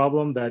mile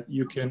problem that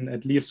you can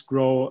at least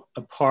grow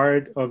a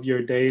part of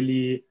your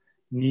daily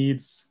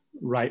needs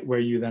right where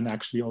you then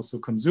actually also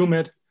consume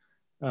it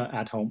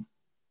at home.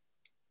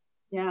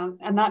 Yeah,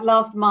 and that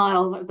last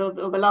mile, or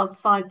the last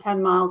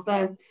 5-10 miles,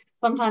 they're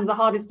sometimes the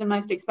hardest and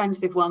most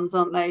expensive ones,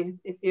 aren't they?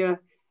 If you're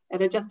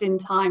at a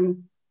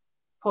just-in-time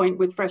point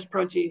with fresh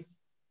produce,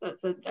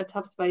 that's a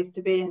tough space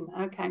to be in.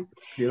 Okay.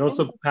 It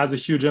also has a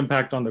huge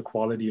impact on the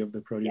quality of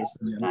the produce.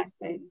 Yeah,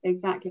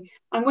 exactly.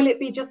 And will it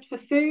be just for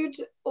food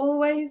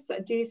always?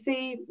 Do you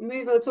see,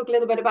 we'll talk a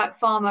little bit about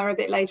pharma a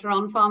bit later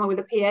on, pharma with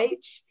a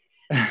PH?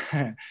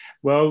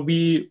 Well,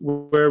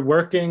 we're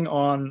working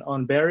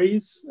on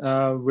berries.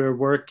 We're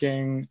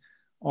working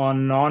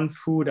on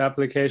non-food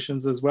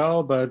applications as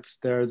well, but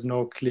there's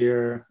no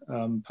clear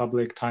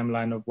public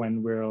timeline of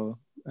when we'll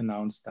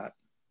announce that.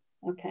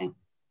 Okay,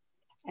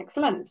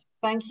 excellent.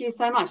 Thank you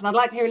so much. And I'd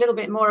like to hear a little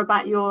bit more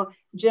about your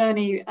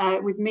journey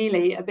with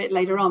Miele a bit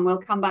later on. We'll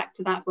come back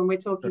to that when we're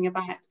talking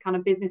about kind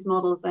of business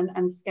models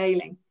and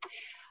scaling.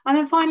 And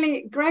then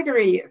finally,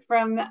 Gregory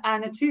from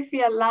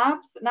Natufia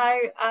Labs. Now,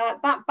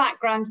 that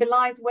background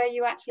belies where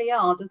you actually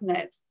are, doesn't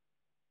it?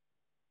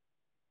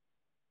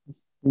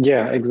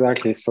 Yeah,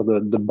 exactly. So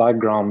the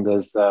background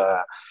is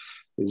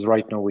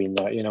right now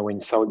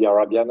in Saudi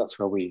Arabia. That's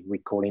where we're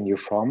calling you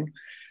from.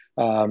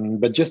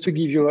 But just to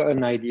give you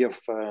an idea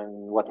of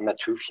what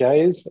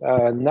Natufia is,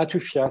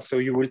 Natufia. So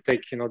you will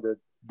take the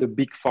the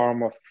big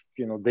farm of,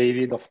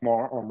 David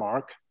or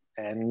Mark,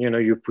 and,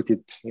 you put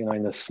it,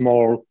 in a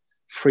small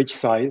fridge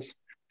size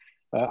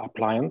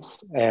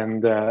appliance.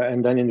 And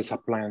then in this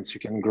appliance, you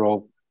can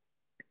grow,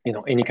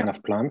 any kind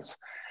of plants.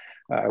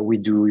 We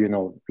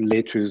do,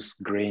 lettuce,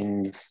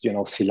 greens,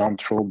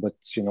 cilantro, but,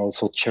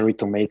 also cherry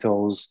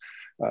tomatoes,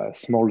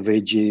 small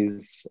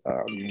veggies,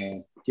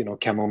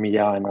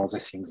 chamomile and other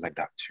things like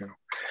that.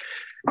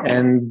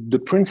 And the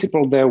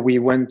principle there, we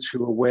went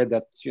to a way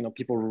that,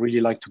 people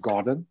really like to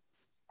garden,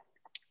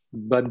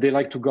 but they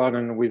like to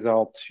garden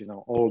without,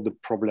 all the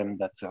problem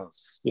that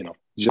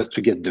just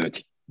to get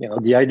dirty.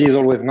 The idea is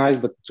always nice,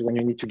 but when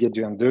you need to get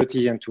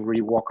dirty and to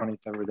really work on it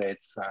every day,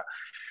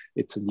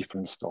 it's a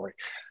different story.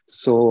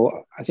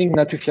 So I think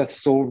Natufia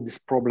solved this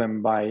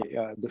problem by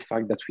the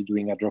fact that we're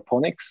doing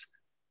hydroponics.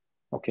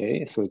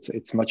 Okay, so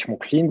it's much more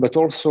clean, but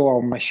also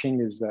our machine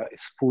is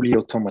fully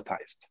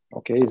automatized.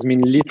 Okay, it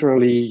means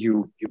literally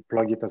you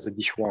plug it as a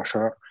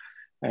dishwasher,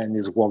 and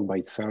it's work by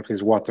itself.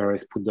 It's water,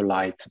 it's put the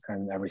light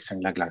and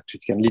everything like that.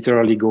 It can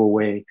literally go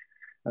away,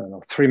 I don't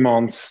know, 3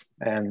 months,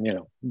 and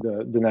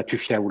the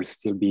Natufia will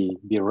still be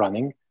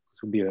running. It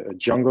will be a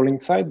jungle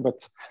inside,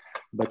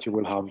 but you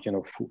will have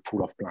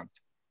full of plant.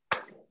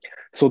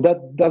 So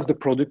that's the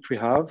product we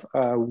have.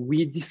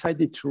 We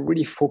decided to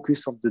really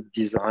focus on the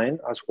design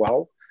as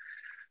well.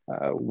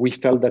 We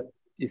felt that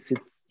it's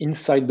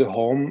inside the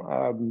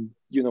home.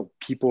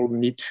 People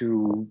need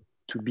to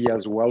be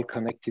as well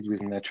connected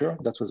with nature.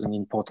 That was an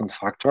important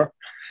factor.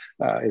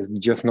 It's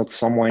just not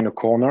somewhere in a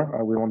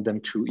corner. We want them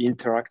to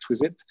interact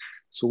with it.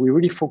 So we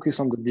really focus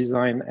on the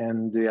design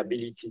and the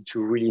ability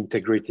to really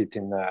integrate it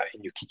in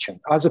your kitchen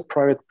as a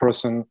private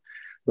person.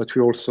 But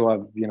we also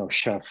have,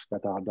 chefs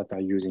that are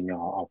using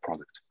our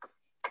product.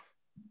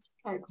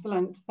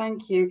 Excellent,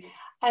 thank you.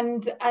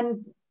 And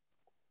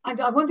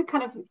I want to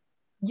kind of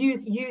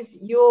use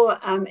your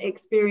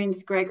experience,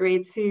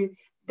 Gregory, to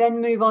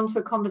then move on to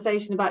a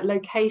conversation about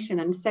location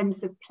and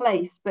sense of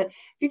place. But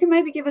if you can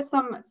maybe give us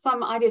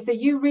some idea. So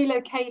you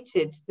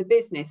relocated the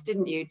business,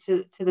 didn't you,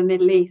 to the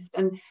Middle East,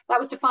 and that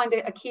was to find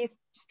a key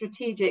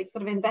strategic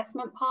sort of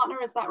investment partner.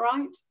 Is that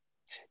right?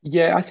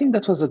 Yeah, I think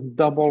that was a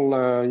double,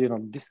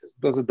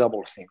 those are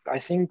double things. I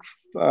think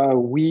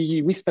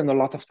we spent a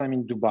lot of time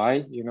in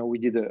Dubai. We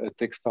did a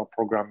textile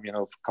program,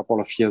 a couple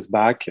of years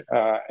back,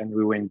 and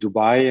we were in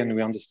Dubai, and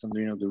we understand,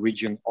 the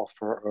region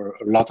offer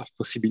a lot of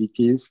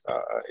possibilities.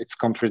 It's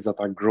countries that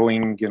are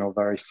growing,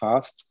 very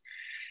fast,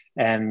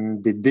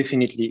 and they're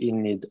definitely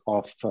in need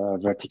of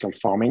vertical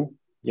farming.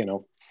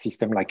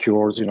 System like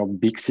yours,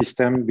 big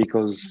system,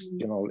 because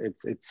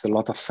it's a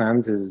lot of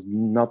sands, is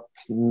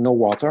no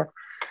water.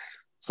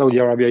 Saudi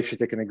Arabia, if you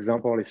take an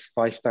example, is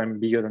 5 times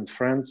bigger than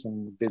France,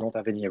 and they don't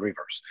have any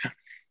rivers.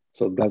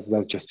 So that's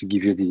just to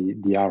give you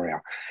the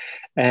area,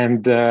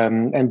 and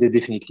they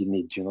definitely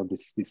need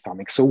this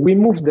farming. So we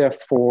moved there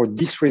for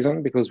this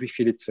reason, because we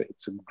feel it's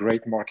a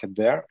great market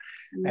there,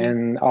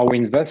 and our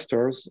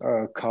investors,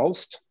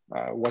 KAUST,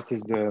 what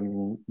is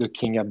the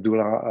King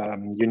Abdullah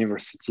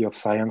University of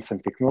Science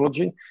and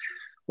Technology,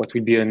 what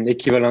would be an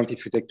equivalent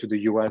if you take to the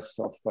US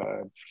of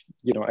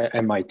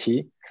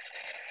MIT.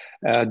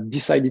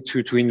 Decided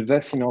to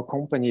invest in our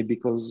company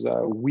because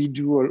we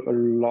do a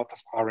lot of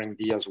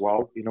R&D as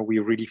well. We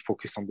really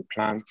focus on the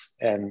plants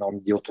and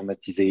on the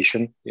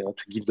automatization,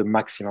 to give the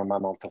maximum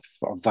amount of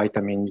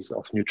vitamins,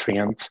 of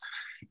nutrients,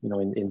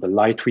 in the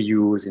light we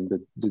use, in the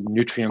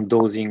nutrient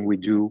dosing we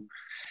do.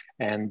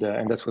 And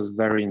that was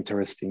very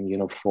interesting,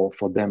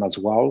 for them as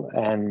well.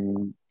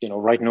 And,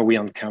 right now we're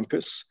on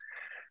campus.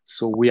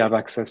 So we have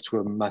access to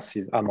a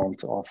massive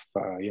amount of,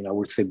 I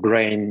would say,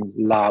 brain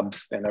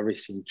labs and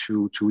everything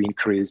to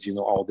increase,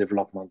 our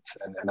development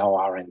and our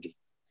R&D.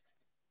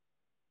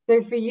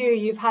 So for you,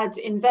 you've had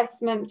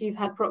investment, you've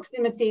had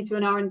proximity to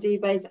an R&D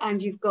base, and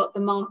you've got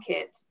the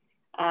market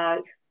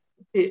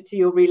to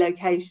your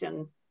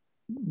relocation.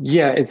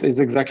 Yeah, it's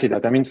exactly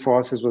that. I mean, for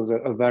us, it was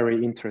a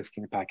very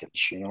interesting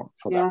package,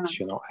 for that,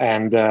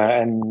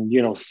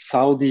 and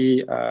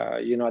Saudi,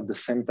 at the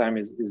same time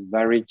is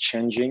very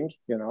changing,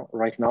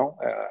 right now.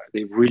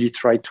 They really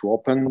try to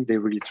open, they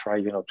really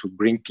try, to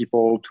bring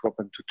people, to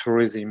open to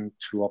tourism,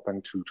 to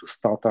open to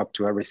startup,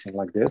 to everything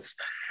like this.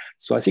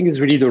 So I think it's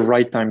really the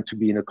right time to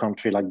be in a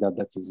country like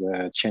that is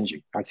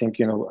changing. I think,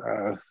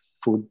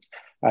 food.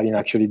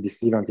 Actually,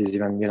 this event is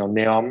even,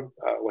 Neom,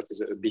 what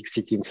is a big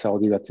city in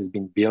Saudi that has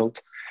been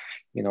built,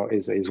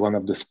 is one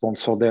of the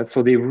sponsors there.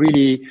 So they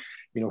really,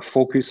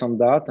 focus on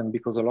that. And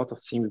because a lot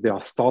of things they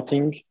are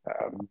starting,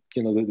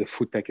 the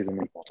food tech is an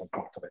important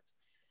part of it.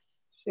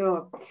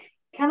 Sure.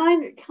 Can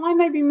I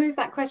maybe move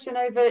that question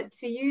over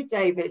to you,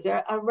 David,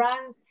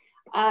 around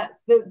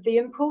the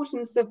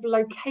importance of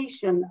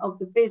location of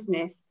the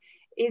business?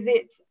 Is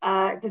it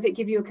does it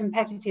give you a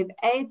competitive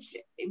edge?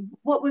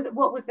 What was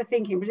the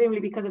thinking? Presumably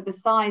because of the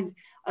size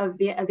of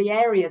the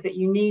area that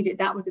you needed,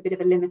 that was a bit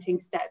of a limiting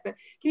step. But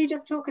can you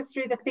just talk us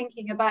through the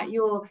thinking about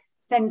your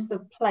sense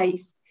of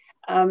place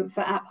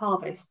for App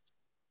Harvest?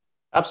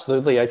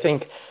 Absolutely. I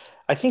think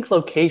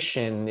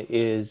location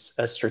is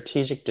a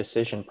strategic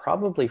decision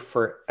probably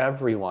for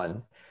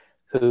everyone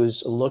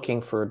who's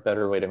looking for a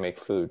better way to make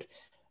food.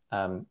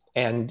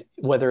 And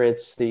whether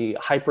it's the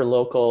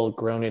hyper-local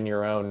grown in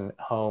your own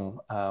home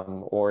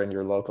or in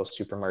your local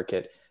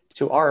supermarket,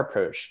 to our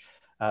approach,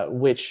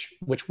 which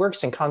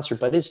works in concert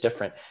but is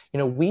different. You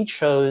know, we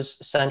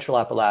chose Central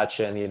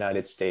Appalachia in the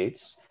United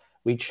States.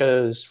 We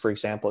chose, for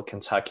example,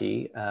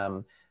 Kentucky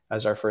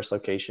as our first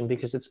location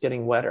because it's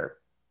getting wetter.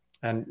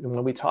 And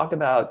when we talk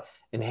about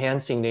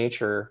enhancing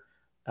nature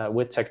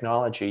with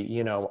technology,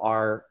 you know,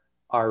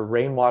 our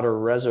rainwater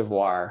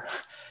reservoir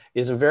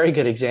is a very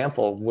good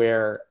example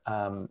where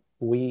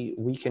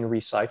we can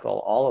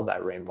recycle all of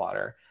that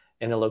rainwater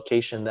in a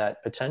location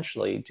that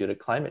potentially, due to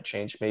climate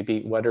change, may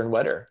be wetter and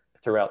wetter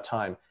throughout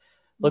time.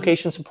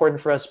 Location's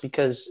important for us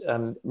because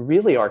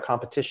really our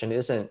competition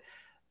isn't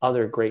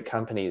other great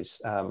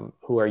companies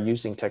who are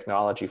using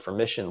technology for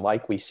mission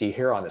like we see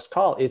here on this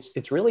call.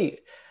 It's really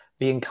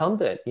the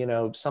incumbent. You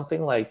know,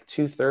 something like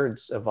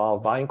 2/3 of all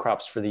vine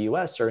crops for the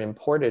US are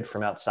imported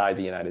from outside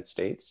the United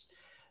States.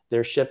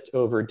 They're shipped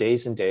over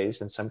days and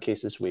days, in some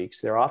cases weeks.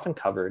 They're often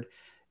covered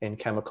in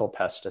chemical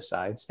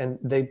pesticides, and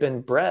they've been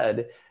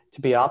bred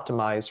to be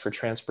optimized for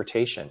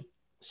transportation.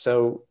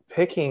 So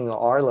picking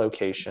our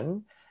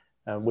location,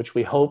 which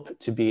we hope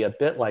to be a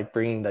bit like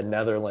bringing the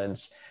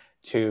Netherlands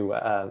to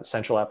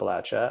Central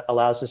Appalachia,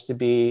 allows us to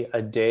be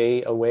a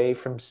day away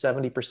from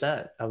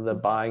 70% of the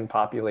buying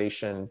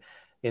population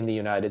in the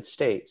United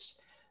States.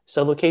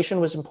 So location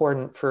was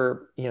important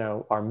for, you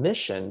know, our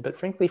mission, but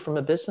frankly, from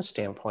a business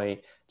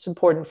standpoint, it's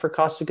important for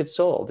cost of goods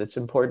sold. It's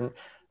important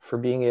for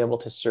being able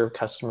to serve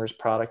customers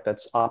product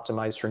that's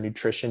optimized for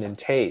nutrition and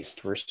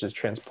taste versus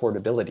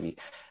transportability.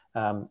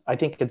 I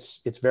think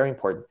it's very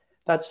important.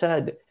 That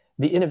said,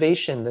 the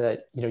innovation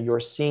that, you know, you're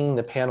seeing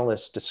the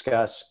panelists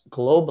discuss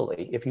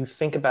globally, if you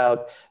think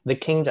about the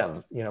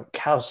kingdom, you know,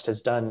 KAUST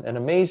has done an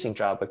amazing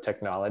job with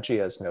technology,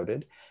 as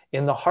noted,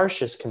 in the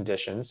harshest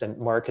conditions, and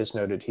Mark has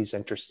noted he's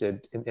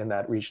interested in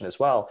that region as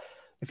well.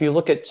 If you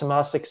look at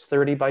Temasik's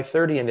 30 by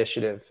 30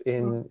 initiative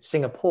in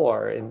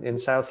Singapore, in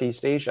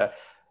Southeast Asia,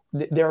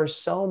 there are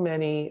so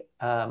many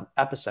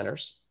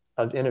epicenters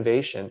of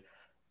innovation.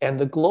 And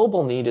the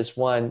global need is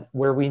one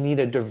where we need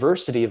a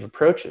diversity of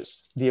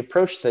approaches. The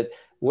approach that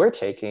we're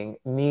taking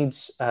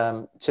needs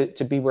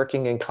to be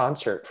working in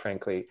concert,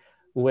 frankly,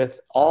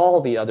 with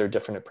all the other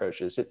different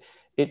approaches.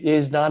 It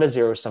is not a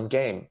zero-sum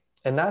game.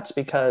 And that's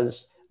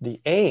because the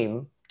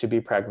aim, to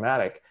be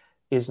pragmatic,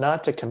 is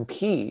not to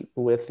compete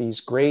with these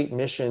great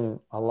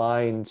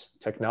mission-aligned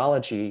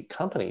technology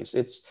companies.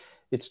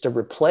 It's to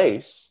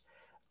replace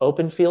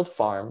open field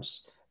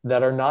farms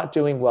that are not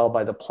doing well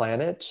by the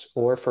planet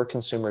or for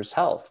consumers'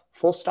 health,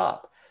 full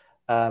stop.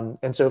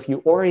 And so if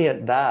you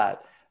orient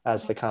that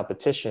as the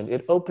competition,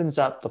 it opens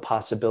up the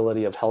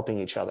possibility of helping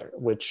each other,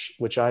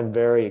 which I'm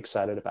very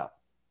excited about.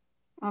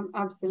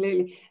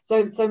 Absolutely.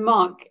 So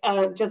Mark,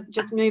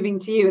 just moving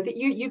to you. I think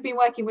you've been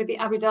working with the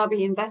Abu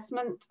Dhabi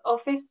Investment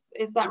Office.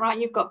 Is that right?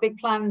 You've got big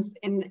plans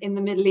in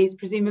the Middle East,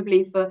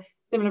 presumably for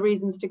similar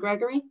reasons to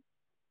Gregory.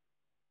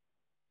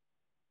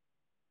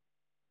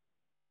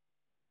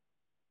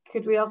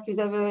 Could we ask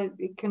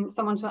can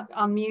someone to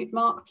unmute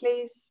Mark,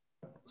 please?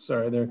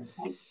 Sorry there.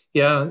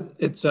 Yeah,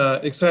 it's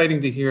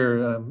exciting to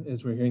hear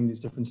as we're hearing these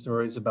different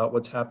stories about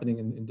what's happening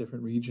in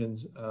different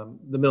regions.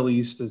 The Middle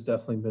East has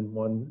definitely been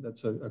one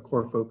that's a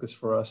core focus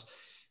for us.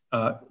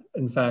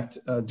 In fact,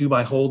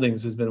 Dubai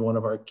Holdings has been one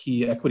of our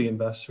key equity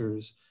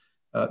investors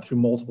through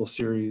multiple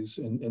series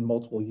in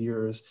multiple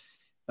years.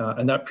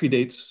 And that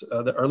predates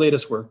our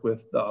latest work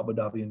with the Abu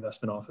Dhabi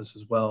Investment Office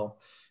as well.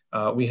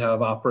 We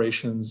have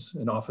operations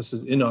and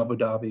offices in Abu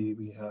Dhabi.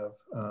 We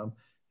have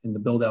in the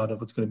build out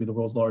of what's going to be the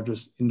world's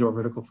largest indoor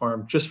vertical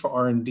farm just for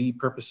R&D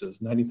purposes,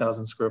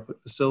 90,000 square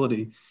foot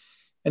facility.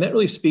 And that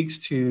really speaks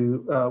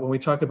to when we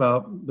talk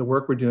about the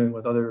work we're doing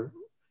with other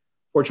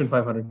Fortune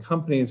 500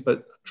 companies,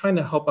 but trying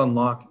to help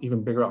unlock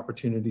even bigger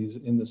opportunities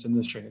in this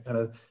industry. And kind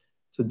of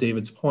to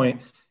David's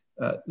point,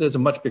 there's a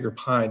much bigger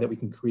pie that we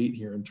can create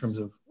here in terms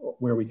of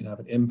where we can have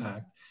an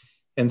impact.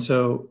 And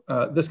so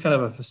this kind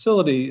of a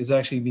facility is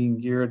actually being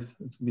geared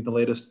to be the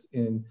latest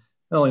in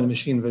not only the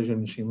machine vision,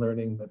 machine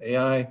learning, but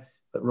AI,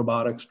 but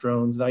robotics,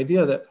 drones, the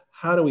idea that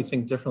how do we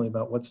think differently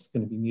about what's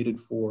going to be needed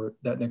for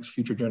that next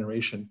future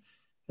generation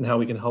and how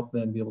we can help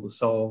them be able to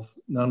solve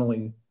not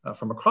only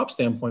from a crop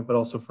standpoint, but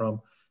also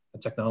from a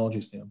technology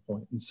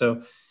standpoint. And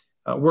so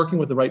working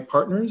with the right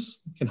partners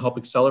can help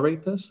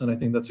accelerate this. And I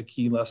think that's a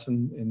key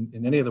lesson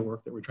in any of the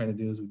work that we're trying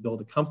to do as we build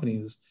a company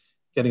is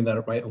getting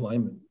that right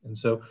alignment. And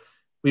so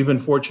we've been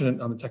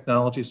fortunate on the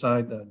technology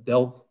side.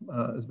 Dell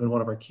has been one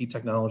of our key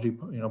technology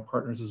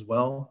partners as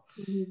well.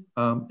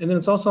 Mm-hmm. And then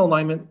it's also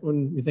alignment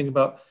when we think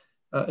about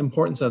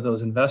importance of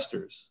those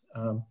investors.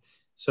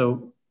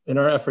 So in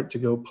our effort to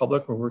go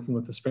public, we're working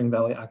with the Spring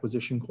Valley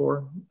Acquisition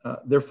Corps.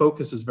 Their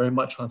focus is very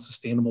much on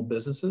sustainable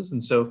businesses.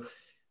 And so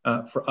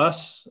for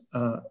us,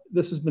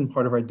 this has been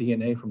part of our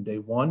DNA from day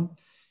one.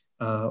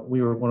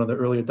 We were one of the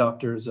early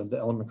adopters of the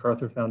Ellen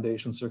MacArthur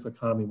Foundation Circular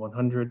Economy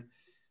 100.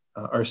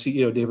 Our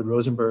CEO, David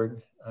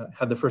Rosenberg,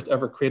 had the first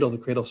ever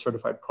cradle-to-cradle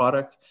certified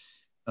product.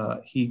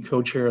 He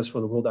co-chairs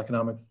for the World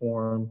Economic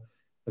Forum,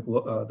 the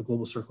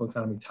Global Circular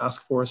Economy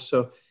Task Force.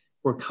 So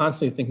we're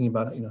constantly thinking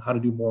about how to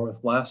do more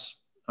with less.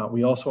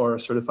 We also are a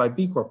certified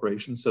B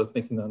Corporation, so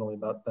thinking not only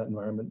about that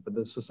environment, but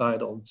the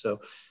societal. And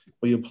so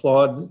we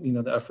applaud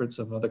the efforts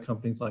of other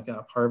companies like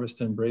App Harvest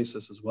to embrace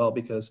this as well,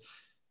 because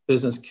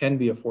business can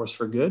be a force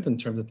for good in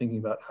terms of thinking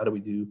about how do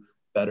we do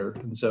better.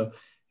 And so,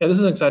 yeah, this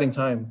is an exciting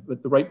time,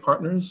 but the right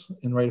partners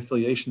and right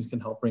affiliations can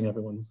help bring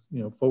everyone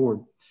forward.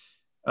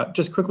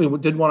 Just quickly, we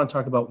did want to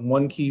talk about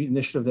one key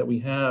initiative that we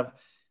have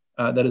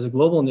that is a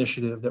global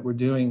initiative that we're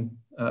doing.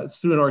 It's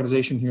through an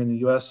organization here in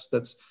the US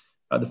that's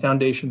the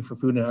Foundation for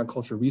Food and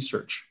Agriculture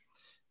Research.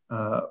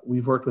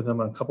 We've worked with them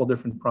on a couple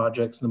different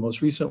projects. The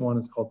most recent one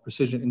is called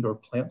Precision Indoor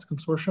Plants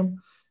Consortium.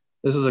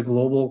 This is a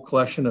global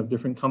collection of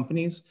different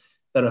companies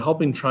that are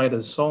helping try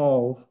to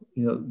solve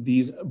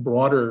these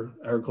broader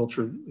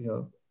agriculture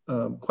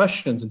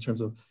questions in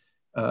terms of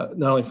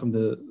not only from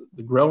the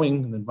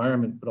growing and the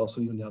environment, but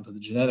also even down to the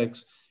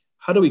genetics.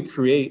 How do we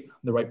create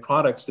the right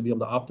products to be able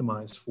to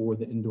optimize for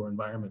the indoor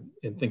environment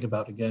and think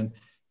about, again,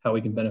 how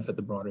we can benefit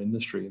the broader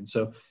industry? And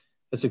so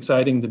it's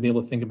exciting to be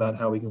able to think about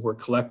how we can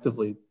work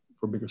collectively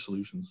for bigger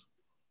solutions.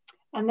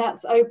 And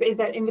that's open, is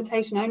that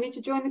invitation only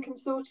to join the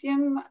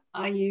consortium?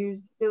 Are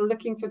you still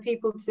looking for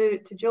people to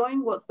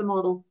join? What's the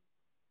model?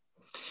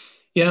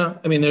 Yeah,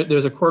 I mean,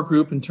 there's a core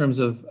group in terms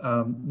of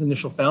the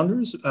initial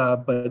founders,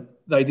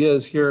 but the idea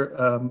is here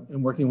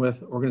in working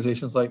with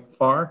organizations like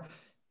FAR,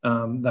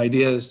 the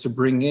idea is to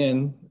bring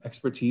in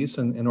expertise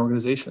and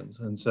organizations.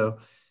 And so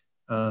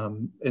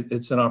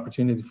it's an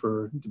opportunity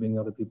to bring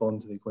other people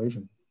into the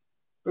equation.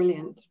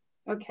 Brilliant.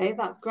 Okay,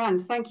 that's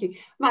grand. Thank you.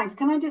 Max,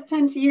 can I just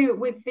turn to you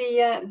with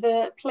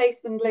the place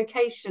and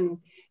location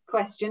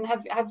question?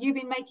 Have you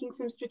been making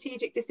some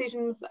strategic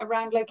decisions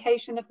around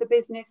location of the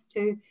business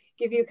to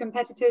give you a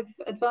competitive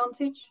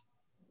advantage?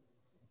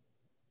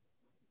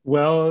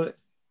 Well,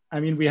 I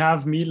mean, we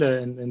have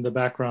Miele in the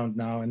background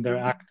now, and they're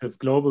active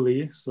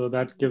globally. So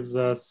that gives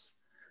us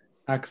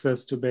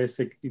access to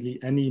basically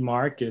any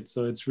market.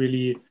 So it's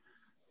really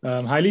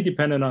highly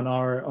dependent on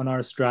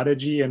our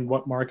strategy and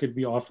what market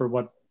we offer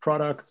what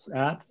products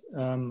at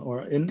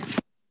or in.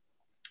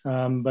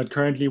 But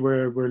currently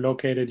we're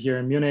located here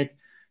in Munich.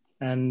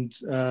 And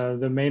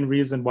the main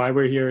reason why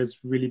we're here is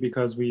really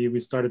because we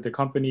started the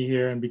company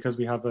here and because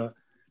we have a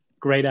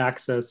great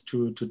access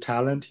to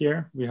talent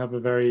here. We have a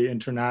very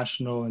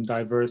international and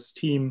diverse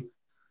team.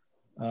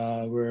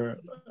 We're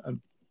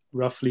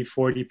roughly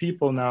 40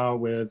 people now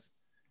with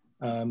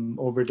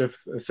over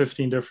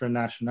 15 different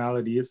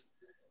nationalities.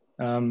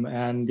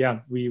 And yeah,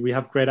 we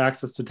have great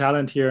access to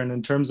talent here. And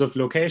in terms of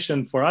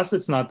location, for us,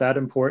 it's not that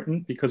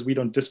important because we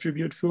don't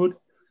distribute food.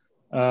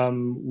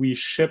 We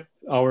ship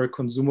our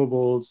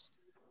consumables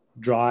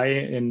dry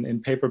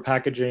in paper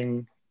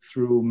packaging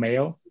through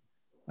mail.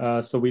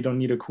 So we don't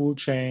need a cool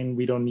chain.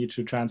 We don't need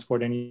to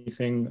transport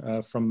anything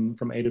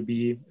from A to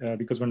B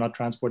because we're not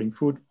transporting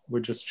food.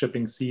 We're just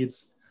shipping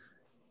seeds.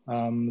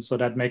 So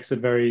that makes it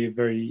very,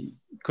 very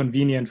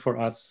convenient for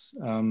us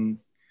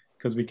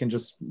because we can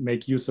just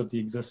make use of the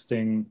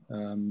existing,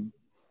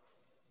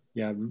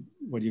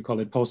 what do you call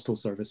it, postal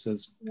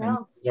services. Yeah.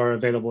 And they are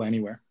available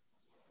anywhere.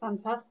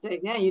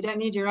 Fantastic. Yeah, you don't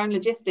need your own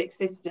logistics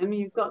system.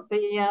 You've got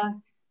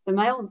the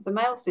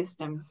mail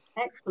system.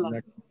 Excellent.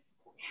 Exactly.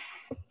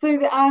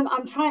 So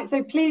I'm trying,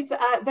 so please,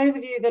 those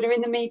of you that are in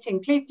the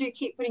meeting, please do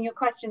keep putting your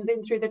questions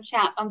in through the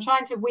chat. I'm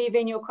trying to weave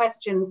in your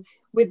questions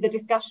with the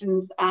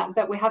discussions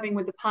that we're having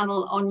with the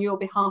panel on your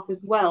behalf as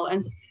well.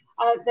 And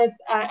there's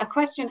a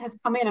question has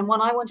come in, and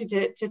one I wanted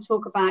to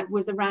talk about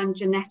was around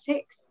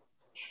genetics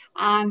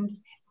and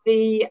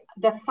the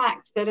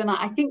fact that, and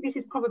I think this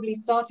is probably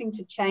starting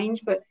to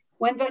change, but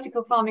when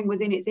vertical farming was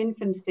in its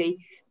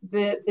infancy,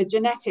 the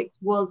genetics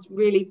was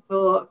really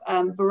for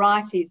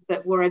varieties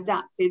that were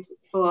adapted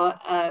for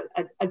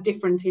a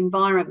different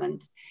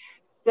environment.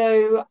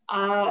 So,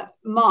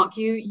 Mark,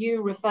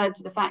 you referred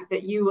to the fact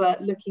that you were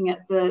looking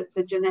at the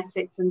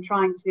genetics and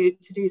trying to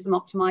do some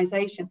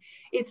optimization.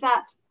 Is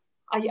that,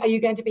 are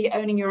you going to be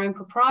owning your own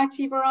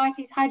proprietary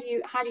varieties? How do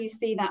you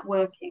see that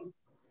working?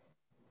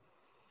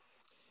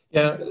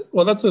 Yeah,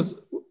 well, that's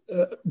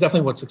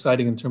definitely what's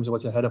exciting in terms of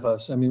what's ahead of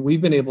us. I mean, we've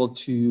been able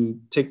to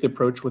take the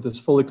approach with this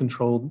fully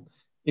controlled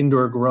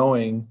indoor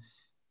growing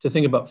to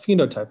think about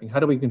phenotyping. How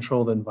do we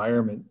control the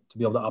environment to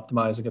be able to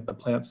optimize and get the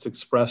plants to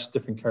express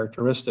different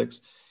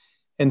characteristics?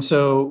 And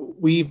so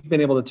we've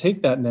been able to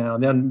take that now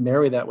and then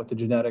marry that with the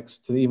genetics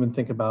to even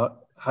think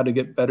about how to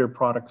get better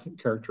product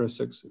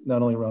characteristics,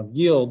 not only around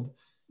yield,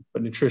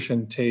 but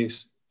nutrition,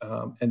 taste,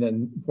 and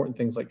then important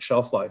things like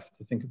shelf life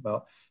to think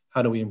about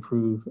how do we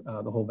improve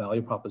the whole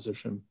value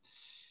proposition.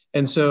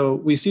 And so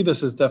we see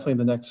this as definitely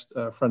the next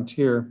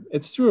frontier.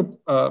 It's through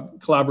a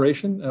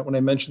collaboration. When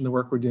I mentioned the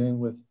work we're doing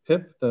with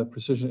PIP, the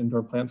Precision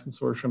Indoor Plants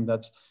Consortium,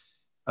 that's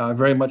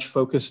very much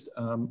focused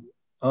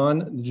on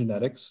the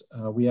genetics.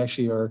 We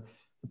actually are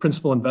the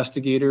principal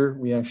investigator.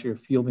 We actually are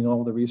fielding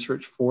all the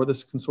research for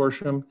this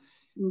consortium.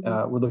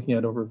 Mm-hmm. We're looking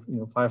at over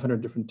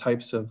 500 different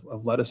types of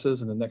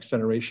lettuces and the next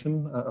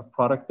generation of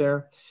product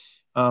there.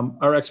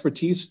 Our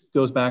expertise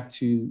goes back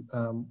to,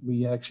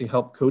 we actually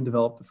helped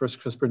co-develop the first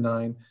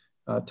CRISPR-9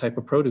 type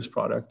of produce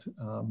product.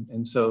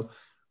 And so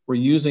we're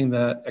using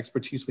that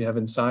expertise we have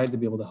inside to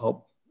be able to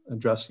help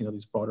address,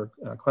 these broader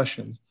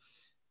questions.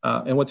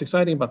 And what's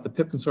exciting about the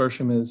PIP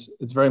consortium is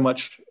it's very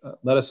much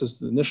lettuce is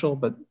the initial,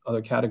 but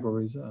other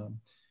categories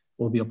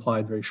will be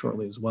applied very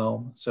shortly as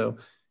well. So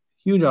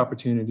huge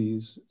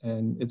opportunities.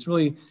 And it's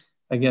really,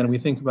 again, we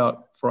think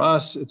about, for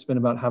us, it's been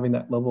about having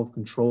that level of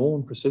control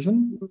and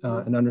precision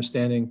and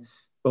understanding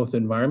both the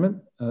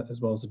environment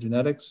as well as the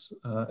genetics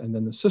and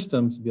then the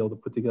systems to be able to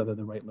put together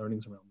the right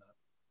learnings around that.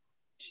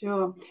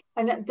 Sure.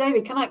 And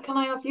David, can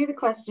I ask you the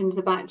questions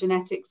about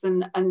genetics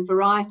and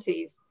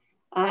varieties?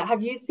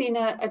 Have you seen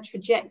a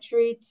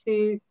trajectory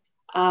to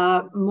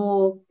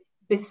more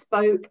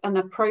bespoke and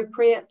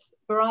appropriate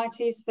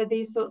varieties for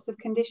these sorts of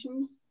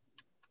conditions?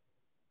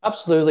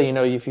 Absolutely.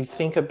 If you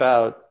think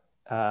about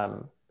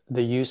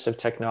the use of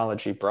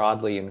technology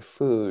broadly in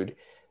food,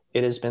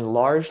 it has been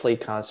largely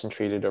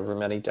concentrated over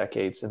many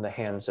decades in the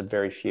hands of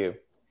very few.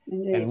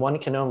 Indeed. And one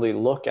can only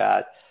look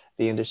at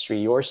the industry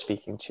you're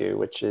speaking to,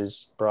 which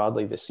is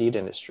broadly the seed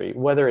industry,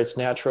 whether it's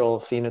natural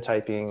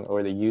phenotyping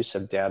or the use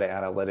of data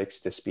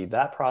analytics to speed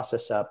that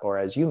process up, or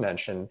as you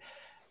mentioned,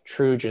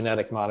 true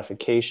genetic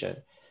modification.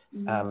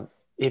 Mm-hmm.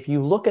 If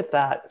you look at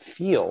that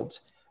field,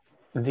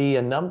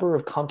 the number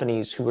of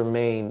companies who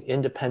remain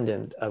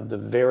independent of the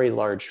very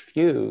large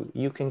few,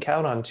 you can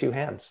count on two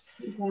hands.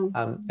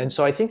 Mm-hmm. And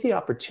so I think the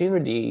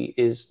opportunity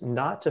is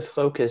not to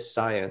focus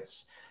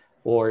science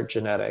or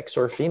genetics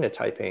or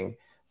phenotyping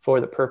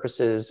for the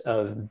purposes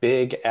of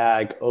big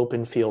ag,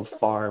 open field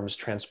farms,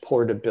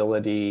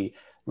 transportability,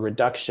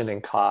 reduction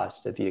in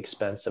cost at the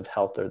expense of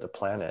health or the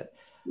planet.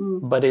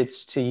 Mm. But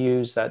it's to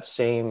use that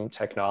same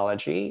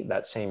technology,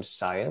 that same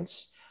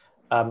science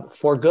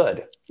for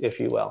good, if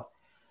you will.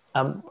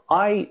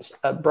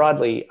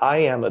 Broadly, I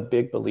am a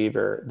big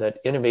believer that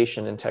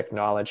innovation and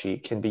technology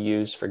can be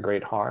used for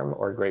great harm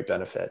or great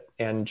benefit.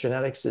 And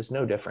genetics is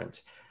no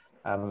different.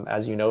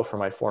 As you know from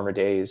my former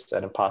days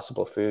at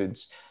Impossible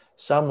Foods,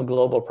 some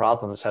global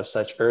problems have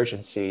such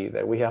urgency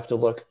that we have to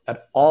look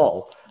at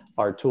all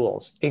our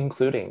tools,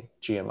 including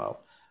GMO,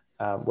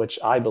 which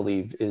I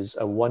believe is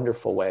a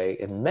wonderful way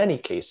in many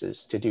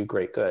cases to do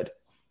great good,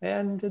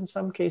 and in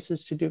some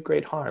cases to do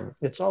great harm.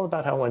 It's all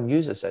about how one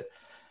uses it.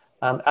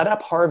 At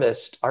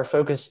AppHarvest, our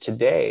focus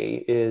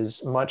today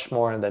is much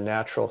more on the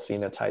natural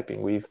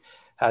phenotyping. We've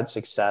had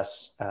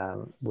success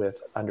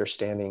with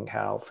understanding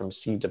how from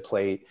seed to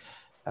plate,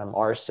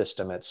 our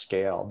system at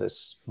scale,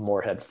 this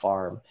Moorhead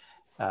farm,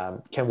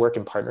 can work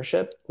in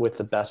partnership with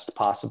the best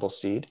possible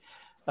seed.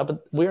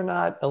 But we're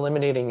not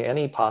eliminating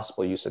any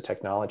possible use of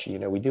technology.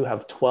 We do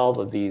have 12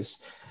 of these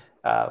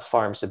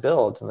farms to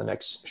build in the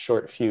next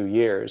short few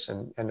years,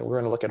 and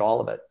we're going to look at all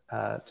of it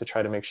to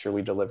try to make sure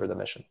we deliver the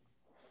mission.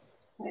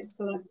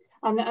 Excellent.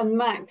 And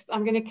Max,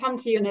 I'm going to come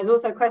to you, and there's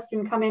also a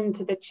question come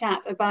into the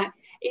chat about,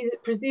 is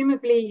it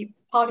presumably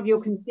part of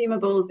your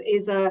consumables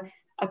is a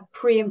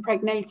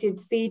pre-impregnated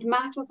seed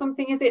mat or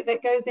something, is it,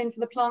 that goes into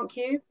the plant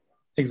cube?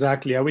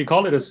 Exactly. We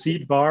call it a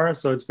seed bar.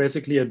 So it's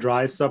basically a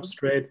dry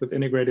substrate with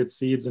integrated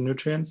seeds and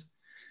nutrients.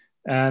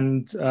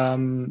 And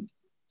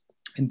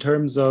in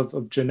terms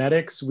of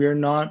genetics, we're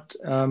not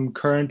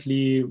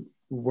currently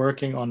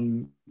working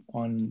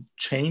on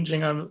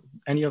changing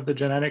any of the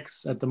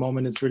genetics at the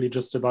moment. It's really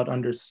just about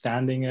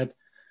understanding it,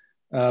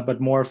 but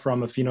more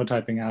from a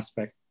phenotyping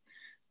aspect.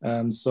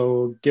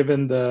 So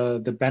given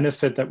the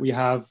benefit that we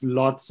have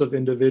lots of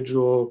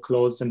individual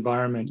closed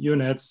environment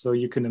units, so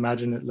you can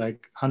imagine it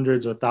like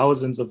hundreds or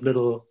thousands of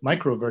little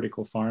micro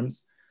vertical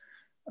farms,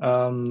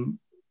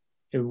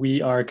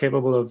 we are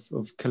capable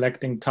of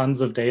collecting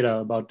tons of data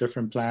about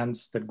different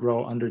plants that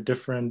grow under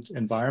different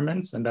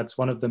environments. And that's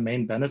one of the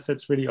main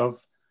benefits really of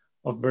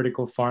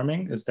vertical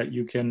farming, is that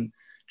you can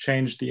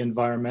change the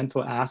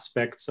environmental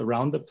aspects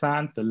around the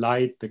plant, the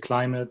light, the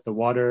climate, the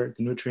water,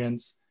 the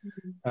nutrients,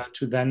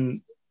 to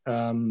then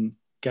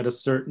get a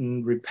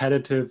certain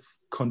repetitive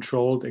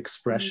controlled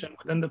expression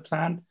within the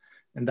plant.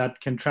 And that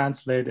can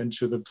translate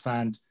into the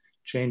plant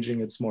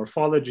changing its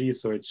morphology,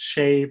 so its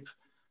shape,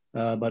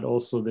 but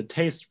also the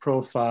taste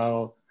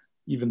profile,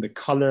 even the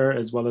color,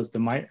 as well as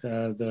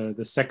the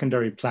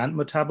secondary plant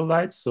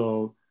metabolites.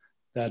 So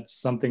that's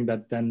something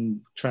that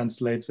then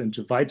translates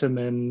into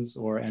vitamins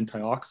or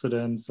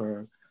antioxidants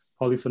or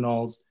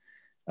polyphenols.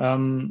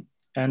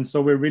 And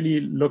so we're really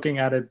looking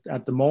at it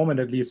at the moment,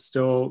 at least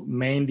still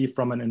mainly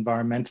from an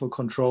environmental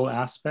control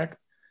aspect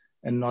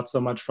and not so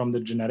much from the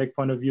genetic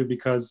point of view,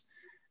 because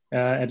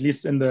at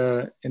least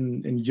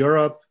in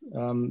Europe,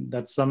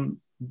 that some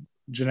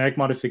genetic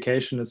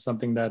modification is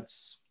something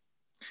that's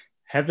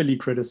heavily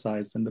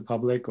criticized in the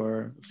public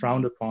or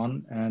frowned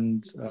upon.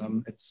 And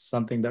it's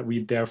something that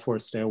we therefore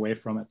stay away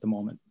from at the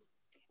moment.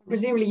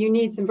 Presumably you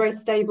need some very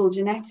stable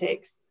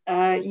genetics.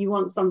 You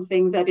want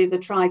something that is a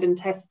tried and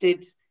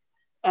tested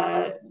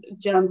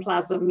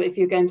germplasm if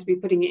you're going to be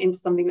putting it into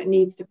something that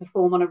needs to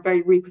perform on a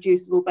very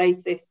reproducible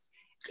basis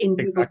in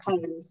people's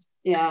homes.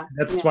 Yeah,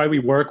 that's why we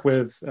work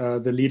with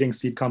the leading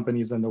seed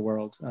companies in the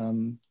world.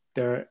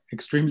 they're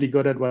extremely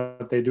good at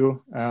what they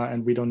do,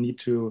 and we don't need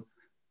to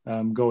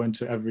go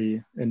into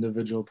every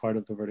individual part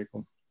of the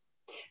vertical.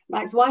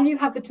 Max, while you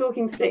have the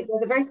talking stick,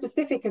 there's a very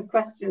specific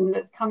question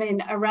that's come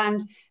in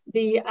around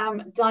the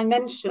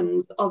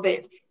dimensions of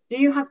it. Do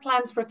you have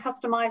plans for a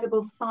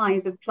customizable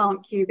size of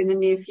plant cube in the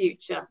near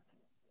future?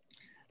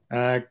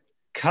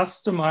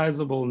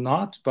 Customizable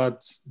not,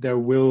 but there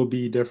will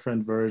be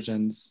different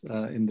versions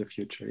in the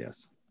future,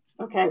 yes.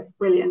 Okay,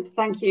 brilliant.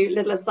 Thank you.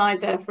 Little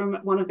aside there from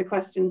one of the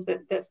questions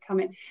that's come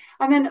in.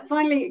 And then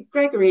finally,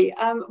 Gregory,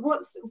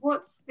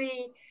 what's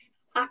the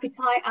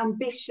appetite,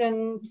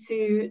 ambition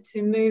to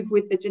move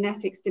with the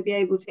genetics to be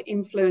able to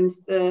influence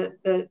the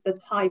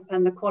type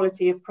and the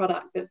quality of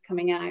product that's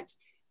coming out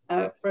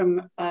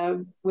from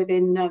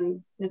within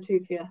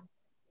Natufia?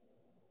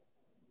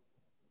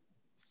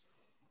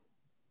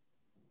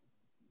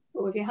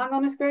 Oh, have you hung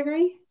on us,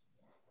 Gregory?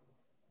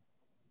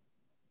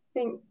 I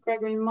think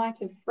Gregory might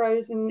have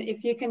frozen.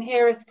 If you can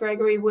hear us,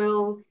 Gregory,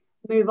 we'll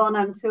move on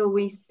until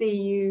we see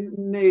you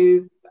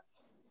move.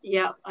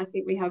 Yeah, I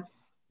think we have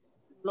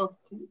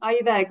lost him. Are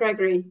you there,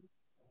 Gregory? If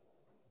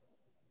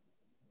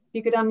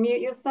you could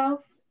unmute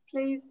yourself,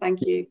 please.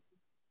 Thank you.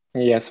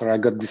 Yeah, sorry, I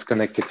got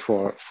disconnected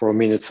for a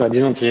minute. So I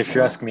didn't hear if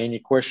you asked me any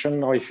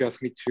question or if you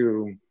asked me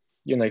to,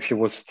 if you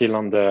was still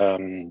on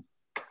the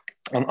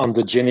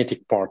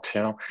genetic part,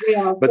 Yeah,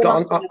 but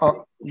on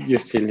you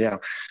still, yeah.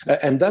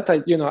 And that,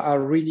 I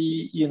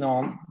really,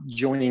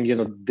 joining,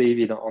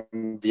 David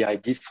on the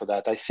idea for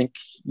that. I think,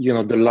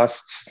 the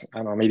last,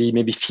 I don't know,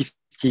 maybe 50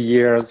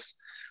 years,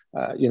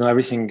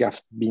 everything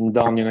has been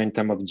done, in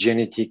terms of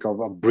genetic,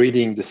 of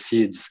breeding the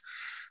seeds,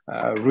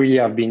 really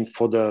have been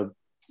for the,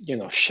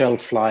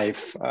 shelf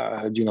life,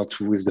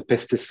 with the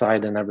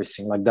pesticide and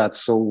everything like that.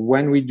 So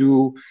when we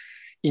do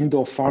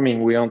indoor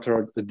farming, we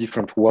enter a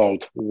different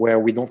world where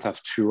we don't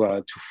have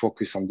to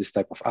focus on this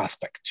type of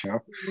aspect,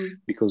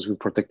 because we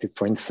protect it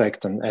for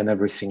insect and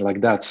everything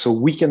like that. So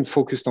we can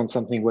focus on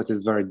something what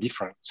is very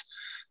different,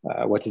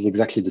 what is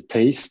exactly the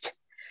taste.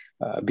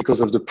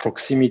 Because of the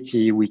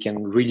proximity, we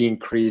can really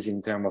increase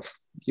in terms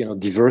of,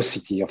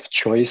 diversity of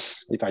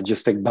choice. If I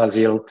just take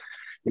basil,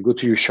 you go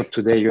to your shop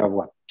today, you have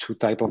 2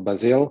 types of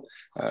basil.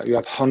 You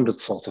have 100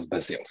 sorts of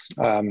basils.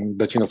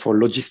 But, for a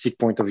logistic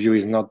point of view,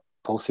 it's not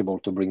possible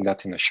to bring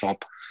that in a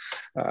shop.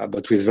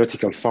 But with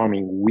vertical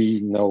farming, we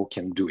know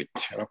can do it,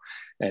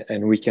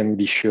 and we can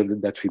be sure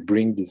that we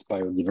bring this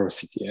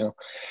biodiversity,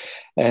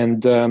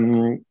 And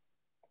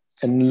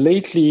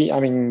lately,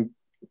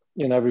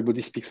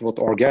 everybody speaks about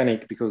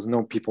organic because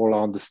now people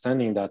are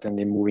understanding that and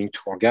they're moving to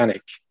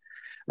organic.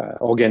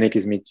 Organic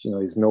is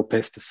no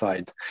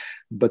pesticide.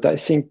 But I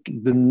think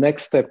the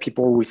next step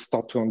people will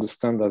start to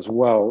understand as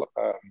well,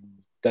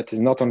 that is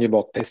not only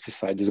about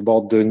pesticide, it's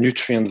about the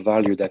nutrient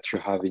value that you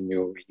have in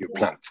your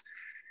plant,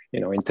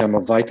 in terms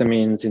of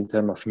vitamins, in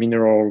terms of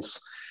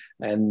minerals.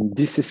 And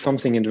this is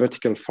something in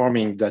vertical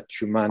farming that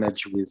you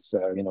manage with,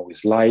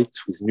 with light,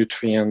 with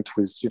nutrient,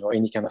 with,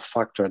 any kind of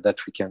factor that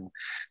we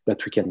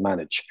can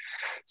manage.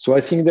 So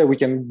I think that we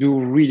can do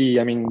really,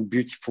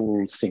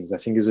 beautiful things. I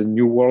think it's a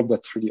new world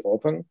that's really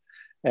open,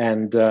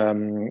 and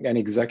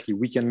exactly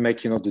we can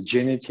make, the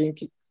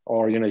genetic,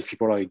 or if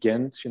people are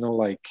against,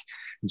 like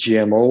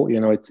GMO,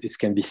 it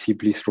can be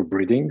simply through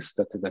breedings.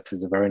 That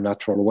is a very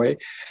natural way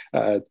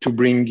to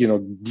bring,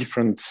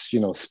 different,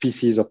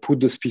 species, or put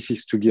the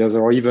species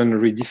together, or even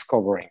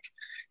rediscovering,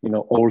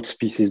 old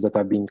species that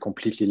have been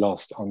completely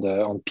lost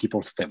on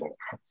people's table.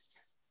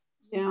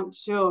 Yeah,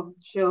 sure.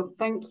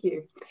 Thank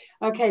you.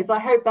 Okay, so I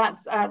hope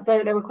that's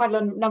there were quite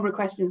a number of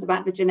questions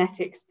about the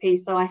genetics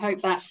piece, so I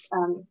hope that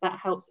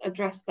helps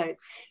address those.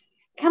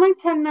 Can I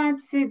turn now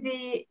to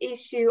the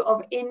issue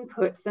of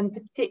inputs and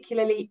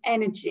particularly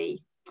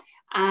energy?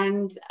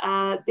 And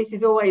this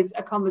is always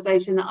a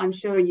conversation that I'm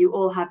sure you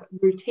all have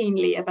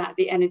routinely about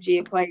the energy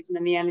equation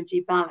and the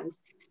energy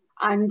balance.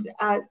 And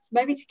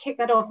maybe to kick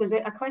that off, there's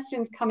a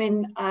question's come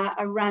in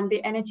around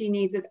the energy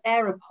needs of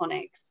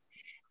aeroponics.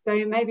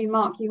 So maybe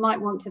Mark, you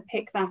might want to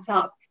pick that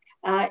up.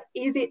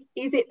 Is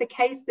it the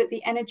case that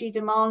the energy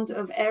demand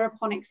of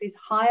aeroponics is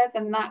higher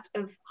than that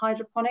of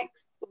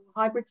hydroponics or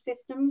hybrid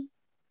systems?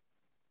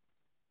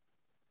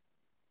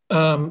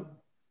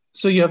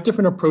 So you have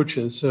different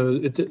approaches. So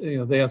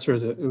the answer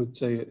is it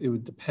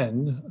would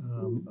depend.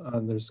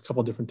 There's a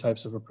couple of different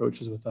types of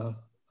approaches with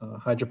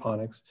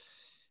hydroponics.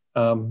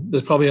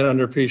 There's probably an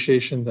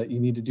underappreciation that you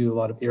need to do a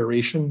lot of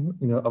aeration,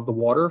 of the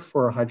water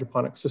for a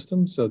hydroponic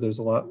system. So there's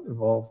a lot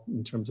involved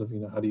in terms of,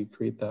 how do you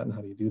create that and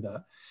how do you do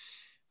that?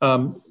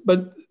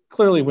 But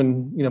clearly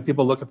when,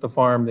 people look at the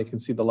farm, they can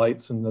see the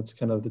lights, and that's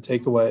kind of the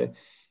takeaway.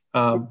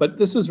 But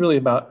this is really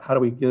about how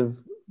do we give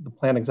the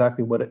plant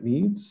exactly what it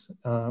needs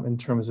in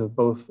terms of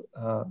both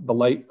the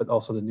light, but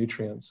also the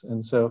nutrients.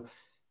 And so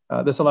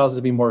this allows us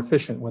to be more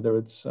efficient, whether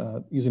it's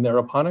using the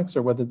aeroponics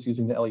or whether it's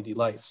using the LED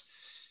lights.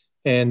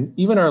 And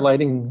even our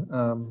lighting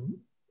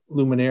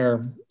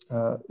luminaire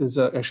is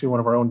actually one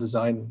of our own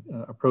design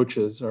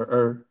approaches.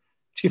 Our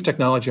chief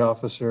technology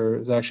officer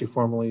is actually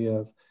formerly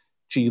of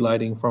GE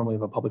Lighting, formerly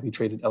of a publicly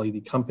traded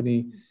LED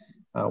company.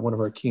 One of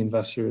our key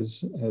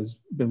investors has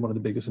been one of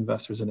the biggest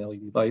investors in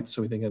LED lights.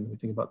 So we think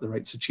about the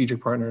right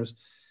strategic partners.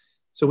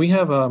 So we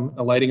have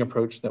a lighting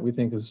approach that we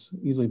think is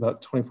easily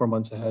about 24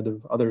 months ahead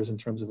of others in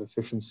terms of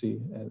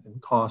efficiency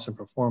and cost and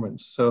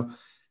performance. So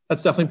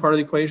that's definitely part of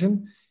the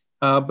equation.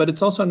 But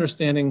it's also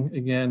understanding,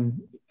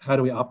 again, how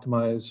do we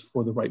optimize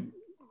for the right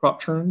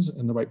crop turns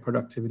and the right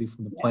productivity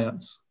from the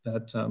plants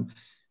that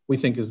we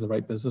think is the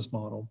right business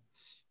model.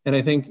 And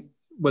I think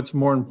what's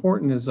more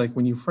important is, like,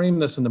 when you frame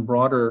this in the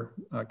broader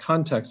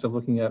context of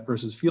looking at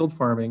versus field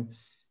farming,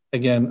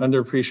 again,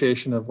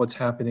 underappreciation of what's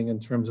happening in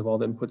terms of all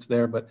the inputs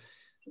there. But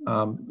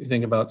you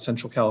think about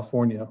Central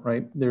California,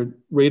 right? Their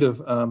rate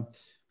of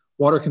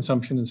water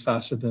consumption is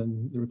faster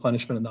than the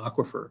replenishment in the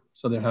aquifer.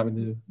 So they're having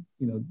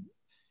to,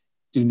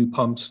 do new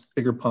pumps,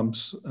 bigger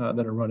pumps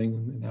that are running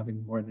and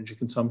having more energy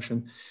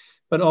consumption.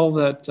 But all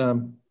that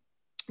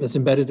that's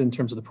embedded in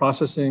terms of the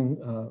processing,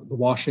 the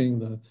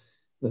washing,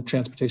 the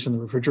transportation, the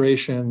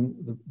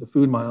refrigeration, the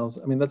food miles.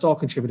 I mean, that's all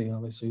contributing,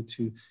 obviously,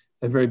 to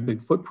a very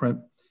big footprint.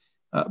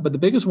 But the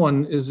biggest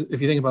one is if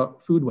you think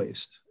about food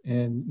waste.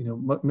 And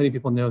many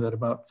people know that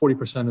about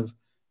 40% of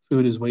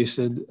food is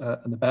wasted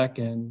on the back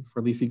end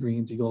for leafy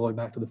greens. You go all the way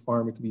back to the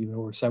farm, it could be even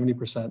over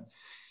 70%.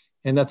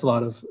 And that's a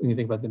lot of, when you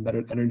think about the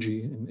embedded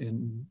energy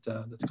and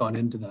that's gone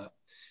into that.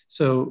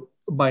 So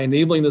by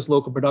enabling this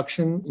local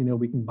production,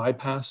 we can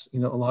bypass, a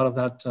lot of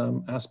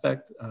that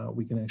aspect.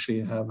 We can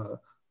actually have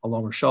a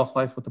longer shelf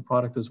life with the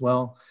product as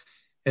well.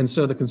 And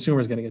so the consumer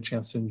is getting a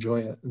chance to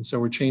enjoy it. And so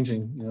we're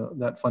changing,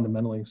 that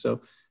fundamentally.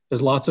 So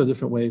there's lots of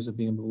different ways of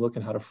being able to look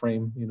at how to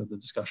frame, the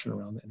discussion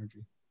around the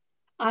energy.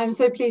 I'm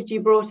so pleased you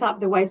brought up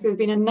the waste. There's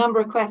been a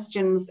number of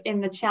questions in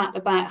the chat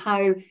about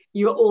how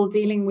you're all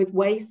dealing with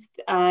waste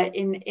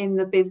in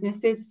the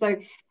businesses. So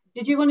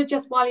did you want to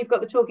just, while you've got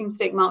the talking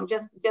stick, Mark,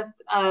 just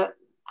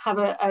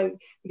have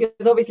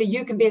because obviously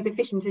you can be as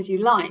efficient as you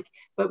like,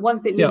 but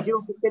once it leaves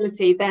your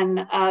facility,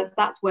 then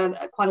that's where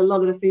quite a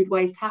lot of the food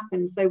waste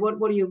happens. So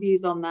what are your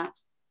views on that?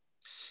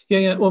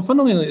 Yeah. Well,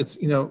 fundamentally, it's,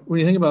 when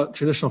you think about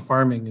traditional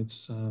farming,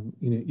 it's,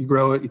 you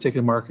grow it, you take it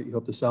to market, you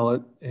hope to sell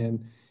it.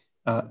 And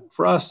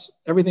for us,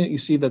 everything that you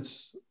see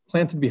that's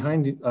planted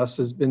behind us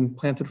has been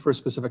planted for a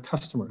specific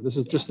customer. This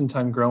is just in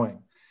time growing.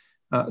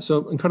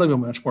 So incredibly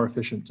much more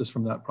efficient just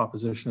from that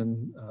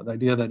proposition. The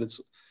idea that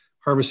it's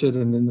harvested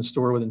and in the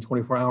store within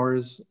 24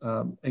 hours,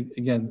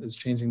 again, is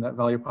changing that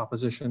value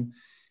proposition.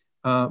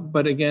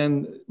 But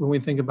again, when we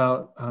think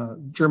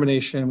about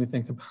germination, we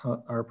think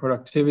about our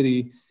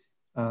productivity,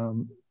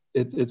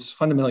 it's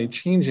fundamentally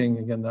changing,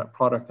 again, that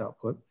product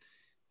output.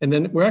 And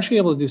then we're actually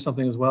able to do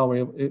something as well.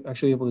 We're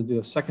actually able to do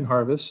a second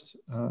harvest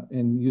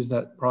and use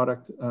that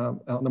product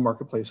out in the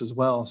marketplace as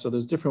well. So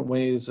there's different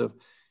ways of,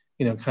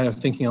 kind of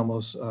thinking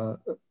almost a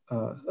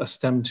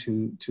stem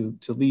to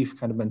leaf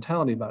kind of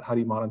mentality about how do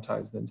you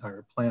monetize the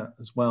entire plant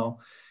as well,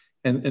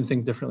 and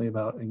think differently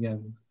about,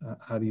 again,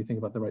 how do you think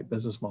about the right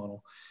business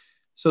model.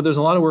 So there's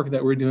a lot of work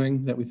that we're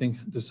doing that we think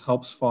this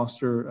helps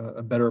foster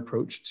a better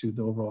approach to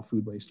the overall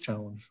food waste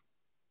challenge.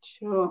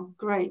 Sure,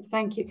 great,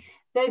 thank you.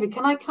 David,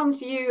 can I come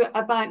to you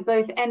about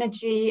both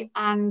energy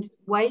and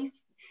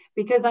waste?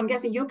 Because I'm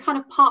guessing you're kind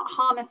of part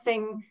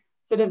harnessing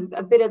sort of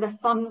a bit of the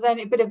sun's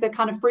energy, a bit of the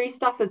kind of free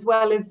stuff, as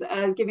well as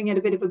giving it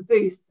a bit of a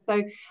boost.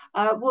 So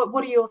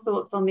what are your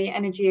thoughts on the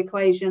energy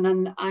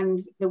equation and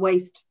the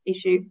waste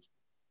issue?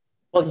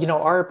 Well,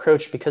 our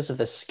approach, because of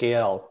the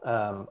scale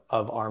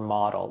of our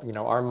model,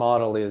 our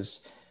model is,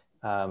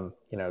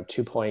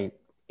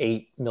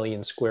 2.8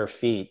 million square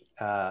feet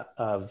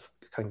of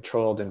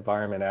controlled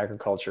environment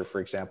agriculture,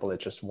 for example, at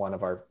just one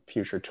of our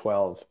future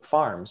 12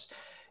 farms,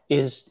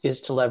 is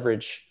to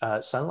leverage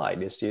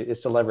sunlight, is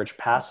to leverage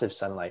passive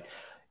sunlight.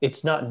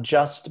 It's not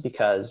just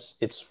because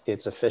it's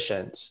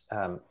efficient.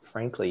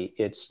 Frankly,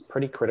 it's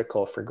pretty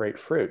critical for great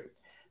fruit,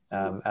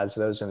 as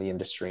those in the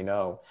industry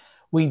know.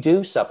 We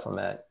do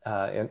supplement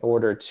in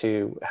order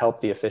to help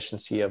the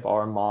efficiency of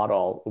our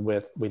model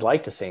with, we'd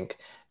like to think,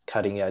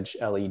 cutting edge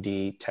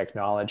LED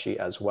technology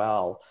as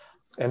well.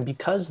 And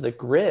because the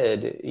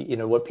grid,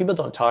 what people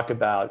don't talk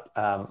about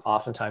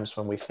oftentimes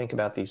when we think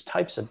about these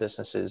types of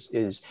businesses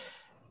is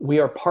we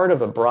are part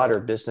of a broader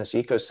business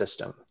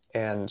ecosystem.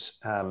 And,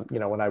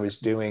 when I was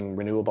doing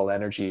renewable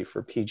energy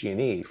for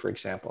PG&E, for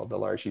example, the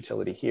large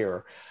utility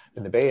here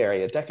in the Bay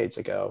Area decades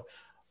ago,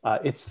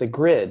 it's the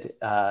grid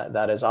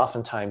that is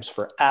oftentimes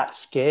for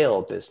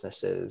at-scale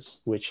businesses,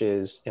 which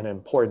is an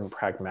important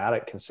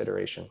pragmatic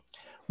consideration.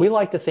 We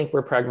like to think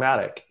we're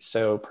pragmatic,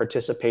 so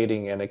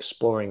participating and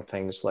exploring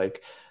things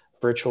like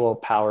virtual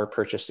power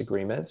purchase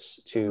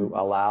agreements to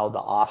allow the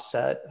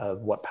offset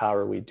of what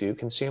power we do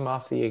consume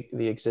off the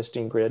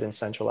existing grid in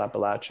Central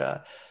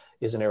Appalachia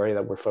is an area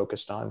that we're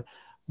focused on.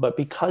 But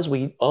because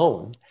we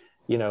own,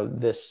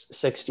 this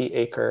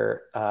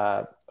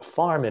 60-acre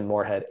farm in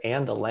Moorhead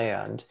and the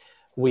land,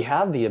 we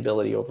have the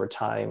ability over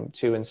time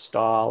to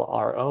install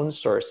our own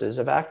sources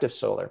of active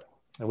solar.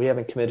 And we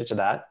haven't committed to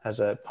that as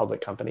a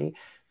public company,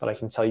 but I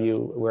can tell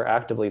you we're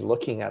actively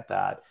looking at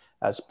that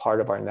as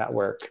part of our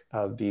network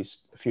of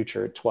these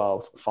future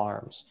 12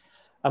 farms.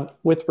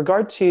 With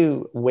regard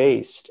to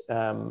waste,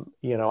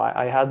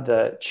 I had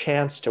the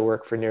chance to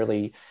work for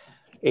nearly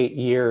 8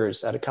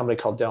 years at a company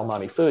called Del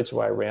Monte Foods,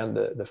 where I ran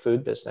the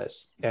food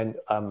business. And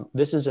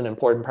this is an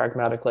important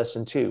pragmatic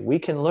lesson too. We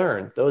can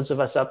learn, those of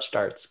us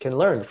upstarts can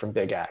learn from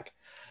Big Ag.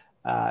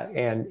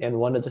 And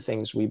one of the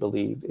things we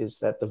believe is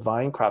that the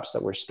vine crops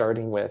that we're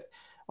starting with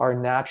are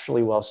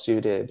naturally well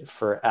suited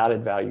for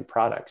added value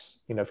products.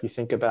 If you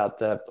think about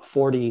the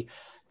 40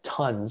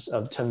 tons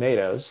of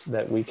tomatoes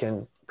that we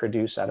can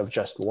produce out of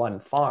just one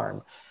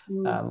farm,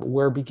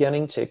 we're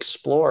beginning to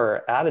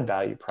explore added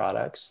value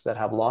products that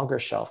have longer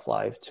shelf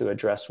life to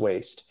address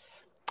waste.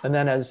 And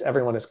then, as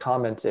everyone has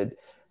commented,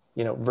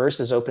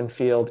 versus open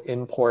field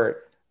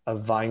import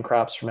of vine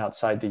crops from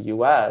outside the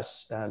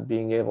US,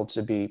 being able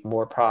to be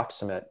more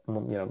proximate,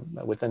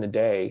 within a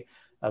day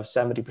of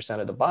 70%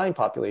 of the buying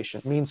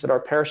population, means that our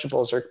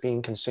perishables are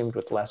being consumed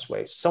with less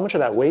waste. So much of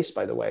that waste,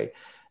 by the way,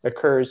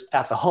 occurs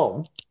at the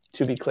home,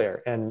 to be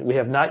clear. And we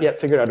have not yet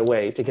figured out a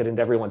way to get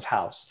into everyone's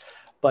house.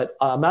 But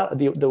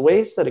the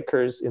waste that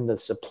occurs in the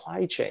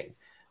supply chain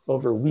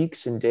over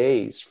weeks and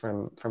days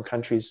from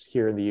countries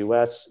here in the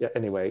US,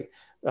 anyway,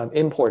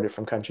 imported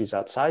from countries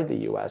outside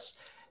the US,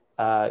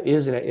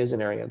 is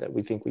an area that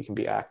we think we can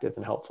be active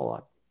and helpful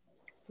on.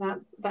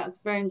 That's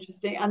very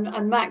interesting.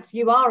 And Max,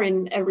 you are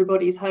in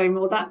everybody's home,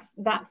 or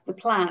that's the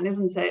plan,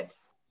 isn't it?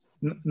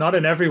 Not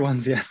in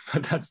everyone's yet,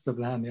 but that's the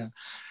plan. Yeah.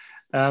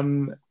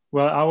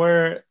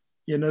 Well,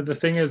 the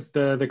thing is,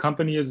 the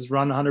company is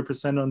run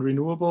 100% on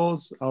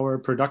renewables. Our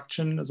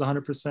production is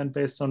 100%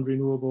 based on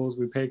renewables.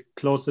 We pay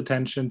close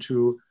attention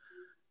to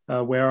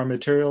where our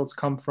materials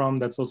come from.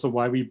 That's also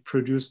why we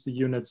produce the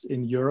units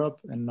in Europe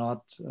and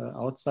not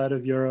outside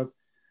of Europe.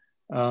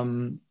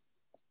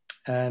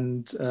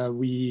 And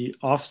we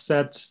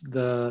offset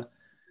the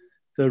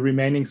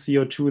remaining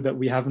CO2 that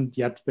we haven't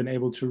yet been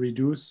able to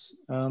reduce.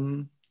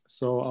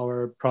 So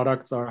our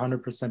products are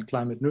 100%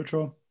 climate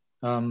neutral.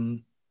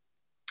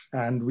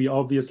 And we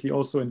obviously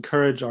also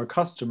encourage our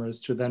customers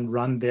to then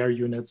run their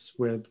units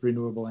with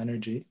renewable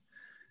energy.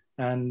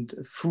 And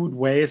food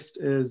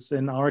waste is,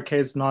 in our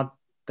case, not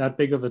that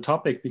big of a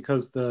topic,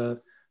 because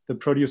the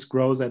produce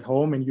grows at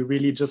home and you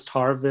really just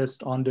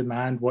harvest on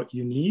demand what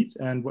you need,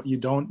 and what you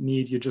don't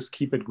need, you just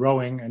keep it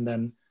growing and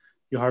then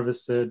you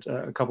harvest it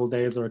a couple of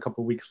days or a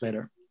couple of weeks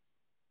later.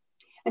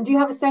 And do you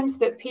have a sense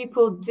that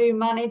people do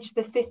manage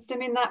the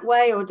system in that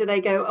way, or do they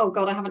go, oh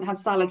God, I haven't had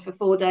salad for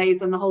 4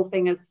 days and the whole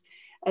thing has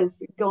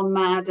gone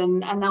mad, and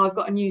now I've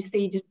got a new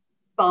seed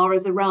bar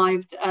has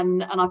arrived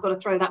and I've got to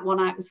throw that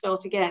one out and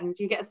start again?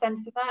 Do you get a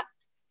sense of that?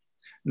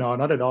 No,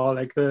 not at all.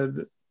 Like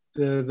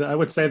I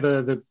would say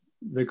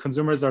the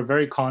consumers are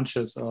very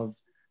conscious of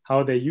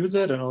how they use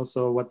it and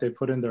also what they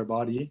put in their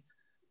body.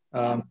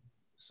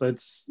 So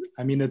it's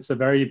a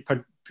very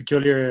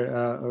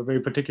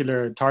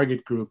particular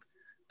target group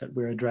that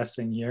we're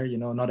addressing here.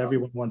 Not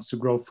everyone wants to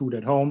grow food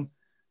at home,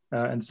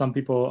 and some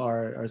people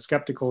are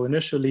skeptical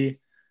initially,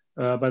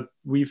 but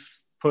we've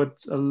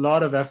put a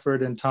lot of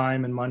effort and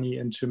time and money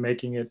into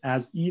making it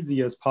as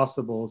easy as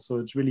possible. So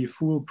it's really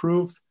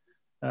foolproof.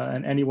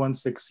 And anyone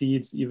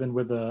succeeds, even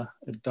with a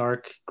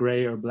dark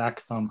gray or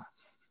black thumb.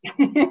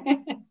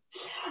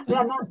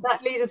 That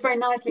leads us very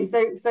nicely.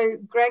 So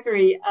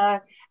Gregory,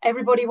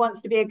 everybody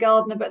wants to be a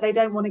gardener, but they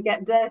don't want to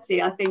get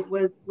dirty, I think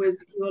was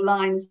your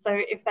line. So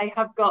if they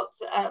have got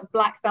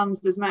black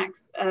thumbs, as Max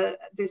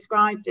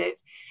described it,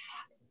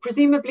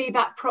 presumably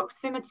that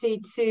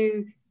proximity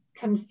to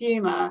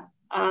consumer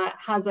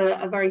has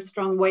a very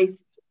strong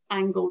waste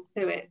angle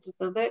to it,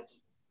 does it?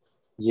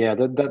 Yeah,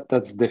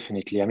 that's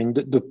definitely. I mean,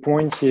 the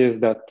point is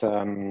that,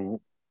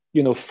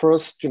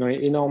 first,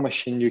 in our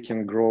machine, you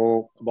can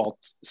grow about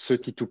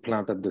 32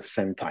 plants at the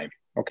same time.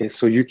 Okay,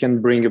 so you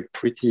can bring a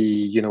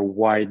pretty,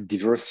 wide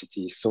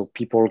diversity, so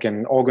people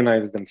can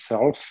organize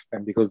themselves,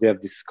 and because they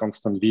have this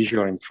constant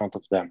visual in front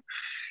of them,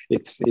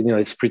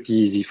 it's pretty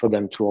easy for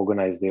them to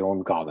organize their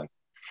own garden.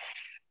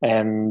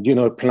 And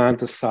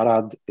plant a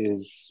salad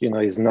is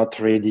not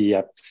ready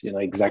at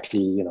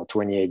exactly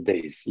 28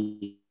 days.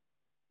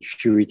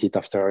 If you eat it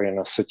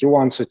after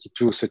 31,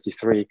 32,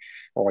 33,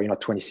 or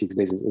 26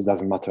 days, it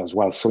doesn't matter as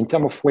well. So in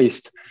terms of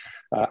waste,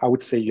 I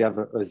would say you have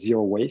a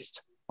zero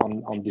waste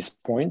on this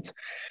point.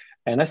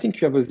 And I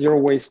think you have a zero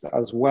waste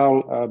as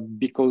well,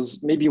 because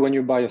maybe when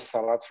you buy a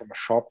salad from a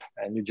shop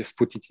and you just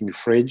put it in the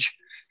fridge,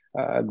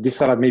 this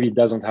salad maybe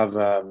doesn't have,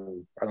 I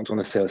don't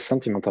want to say a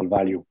sentimental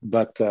value,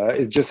 but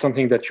it's just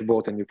something that you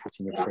bought and you put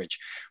in your fridge.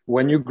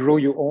 When you grow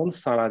your own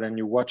salad and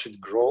you watch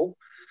it grow,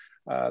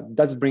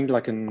 that's bring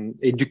like an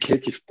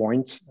educative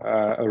point,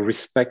 a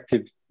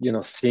respective,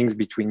 things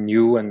between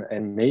you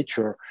and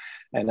nature.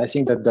 And I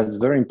think that's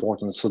very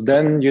important. So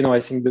then, I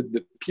think that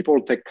the people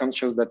take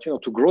conscious that,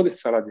 to grow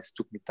this salad, this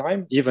took me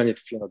time, even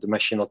if, the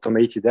machine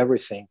automated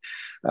everything.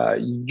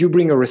 You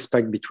bring a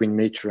respect between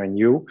nature and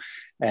you.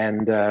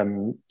 And,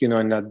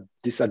 and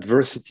this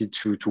adversity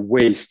to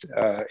waste,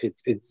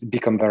 it's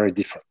become very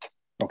different.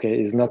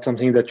 Okay, it's not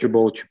something that you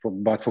bought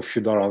for a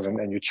few dollars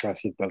and you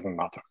trash it, doesn't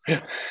matter.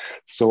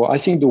 So I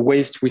think the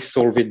waste, we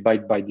solve it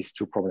by these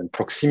two problems: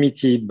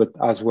 proximity, but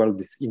as well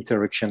this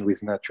interaction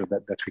with nature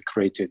that we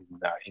created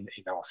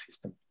in our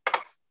system.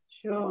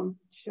 Sure,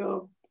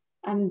 sure.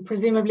 And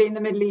presumably in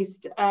the Middle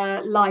East,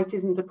 light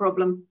isn't a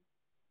problem.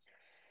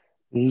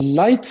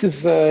 Light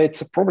is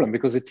it's a problem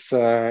because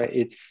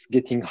it's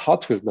getting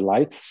hot with the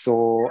light.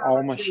 So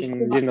our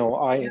machine,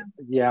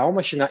 our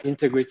machine are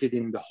integrated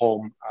in the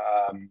home,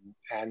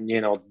 and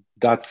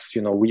that's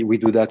we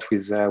do that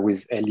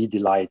with LED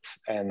light,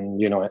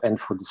 and and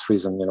for this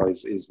reason,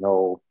 is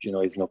no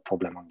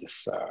problem on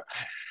this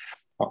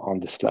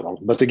level.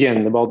 But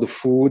again, about the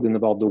food and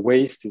about the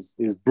waste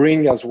is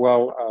bring as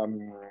well.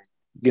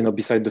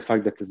 Beside the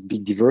fact that there's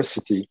big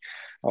diversity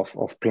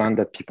of plant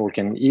that people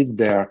can eat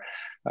there,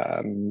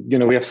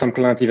 we have some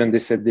plant, even they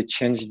said they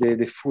change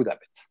the food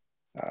habits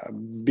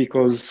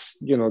because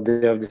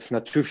they have this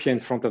natufia in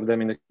front of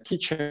them in the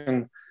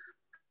kitchen.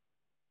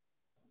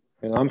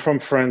 I'm from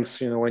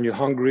France. When you're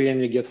hungry and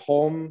you get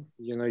home,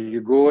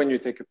 you go and you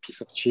take a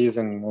piece of cheese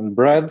and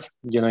bread.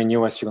 In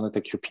US, you're gonna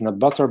take your peanut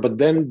butter. But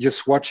then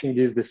just watching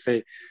this, they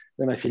say,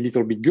 then I feel a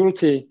little bit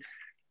guilty.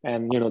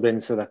 And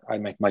then so that I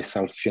make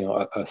myself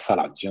a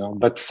salad.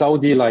 But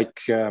Saudi, like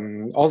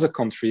other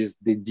countries,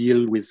 they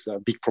deal with a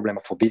big problem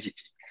of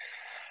obesity.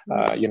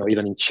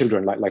 Even in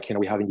children, like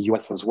we have in the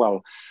US as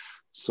well.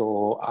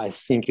 So I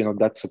think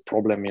that's a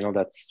problem.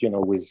 That's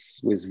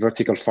with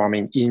vertical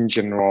farming in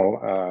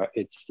general.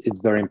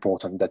 It's very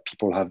important that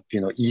people have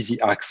easy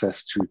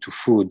access to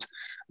food,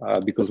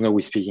 because now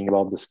we're speaking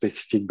about the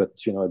specific, but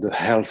the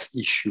health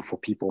issue for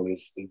people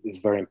is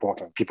very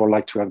important. People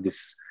like to have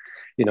this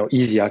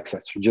easy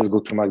access. You just go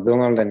to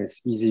McDonald's and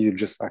it's easy, you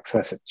just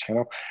access it,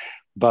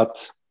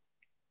 But,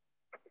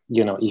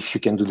 if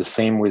you can do the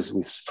same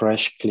with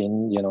fresh,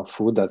 clean,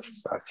 food, I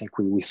think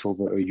we solve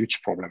a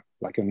huge problem,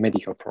 like a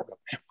medical problem.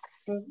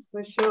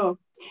 For sure.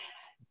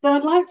 So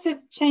I'd like to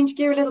change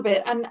gear a little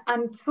bit and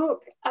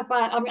talk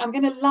about, I'm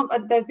going to lump,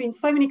 there's been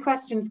so many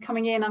questions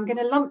coming in, I'm going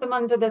to lump them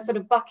under the sort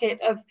of bucket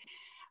of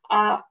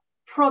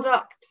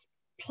product,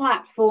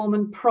 platform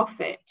and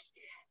profit.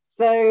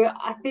 So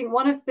I think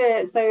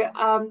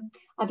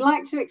I'd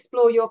like to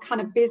explore your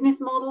kind of business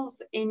models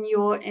in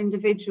your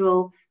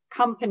individual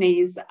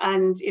companies.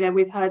 And,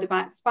 we've heard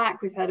about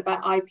SPAC, we've heard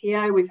about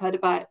IPO, we've heard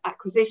about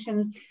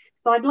acquisitions.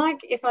 So I'd like,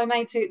 if I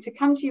may, to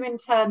come to you in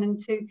turn and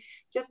to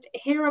just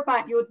hear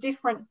about your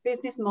different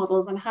business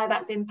models and how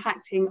that's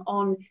impacting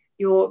on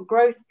your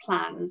growth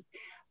plans,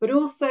 but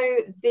also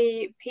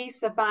the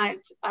piece about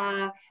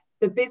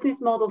the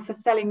business model for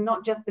selling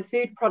not just the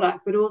food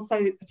product, but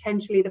also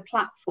potentially the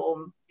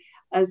platform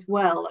as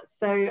well.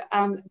 So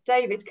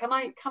David, can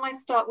I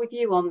start with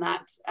you on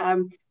that?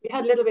 We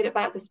heard a little bit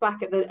about the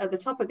SPAC at the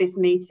top of this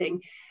meeting.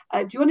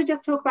 Do you want to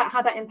just talk about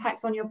how that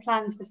impacts on your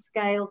plans for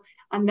scale,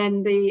 and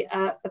then the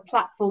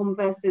platform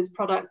versus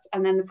product,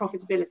 and then the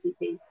profitability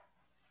piece?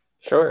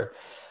 Sure.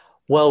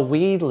 Well,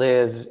 we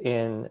live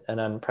in an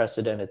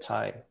unprecedented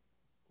time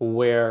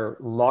where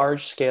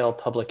large-scale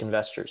public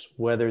investors,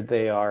 whether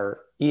they are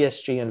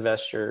ESG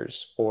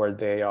investors or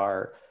they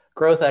are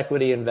growth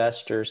equity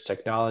investors,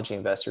 technology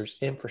investors,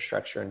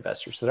 infrastructure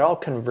investors, they're all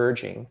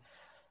converging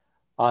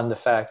on the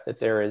fact that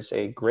there is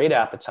a great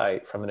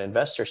appetite from an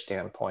investor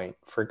standpoint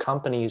for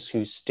companies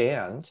who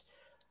stand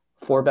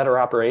for better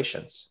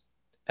operations.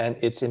 And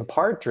it's in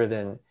part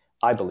driven,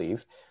 I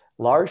believe,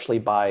 largely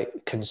by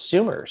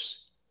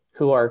consumers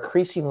who are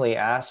increasingly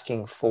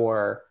asking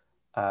for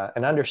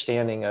an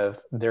understanding of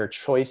their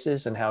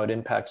choices and how it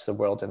impacts the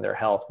world and their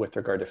health with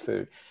regard to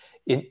food.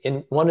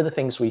 In one of the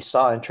things we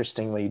saw,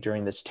 interestingly,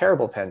 during this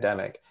terrible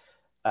pandemic,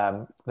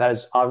 that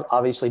has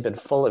obviously been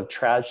full of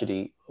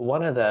tragedy,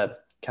 one of the,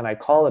 can I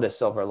call it a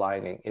silver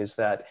lining, is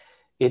that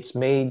it's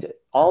made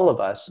all of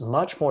us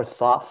much more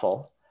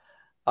thoughtful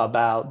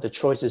about the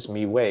choices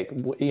we make.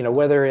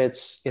 Whether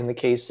it's in the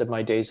case of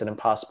my days at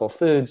Impossible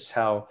Foods,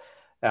 how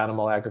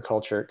animal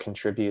agriculture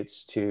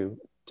contributes to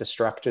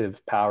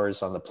destructive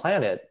powers on the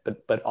planet,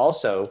 but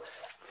also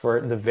for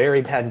the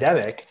very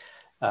pandemic,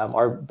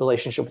 our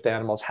relationship with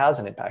animals has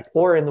an impact.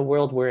 Or in the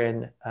world we're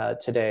in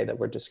today that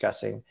we're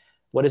discussing,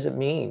 what does it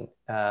mean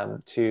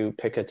to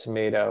pick a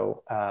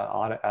tomato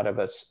out of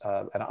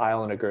an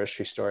aisle in a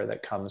grocery store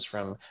that comes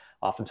from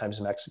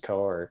oftentimes Mexico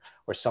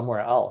or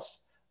somewhere else?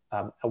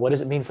 What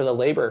does it mean for the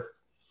labor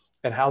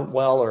and how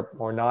well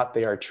or not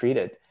they are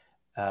treated,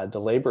 the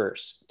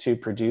laborers, to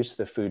produce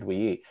the food we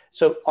eat?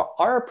 So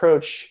our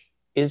approach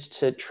is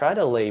to try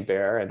to lay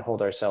bare and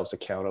hold ourselves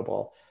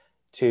accountable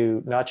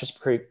to not just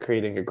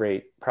creating a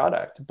great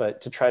product,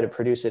 but to try to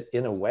produce it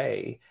in a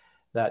way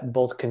that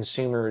both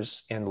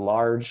consumers and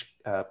large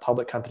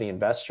public company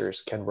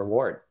investors can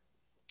reward.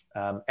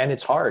 And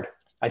it's hard.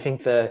 I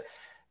think the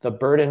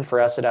burden for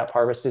us at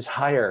AppHarvest is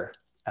higher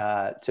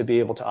to be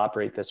able to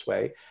operate this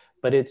way,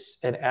 but it's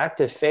an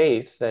act of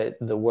faith that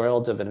the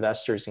world of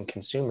investors and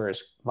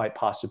consumers might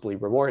possibly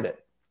reward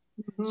it.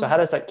 Mm-hmm. So how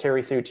does that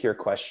carry through to your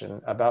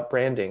question about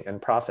branding and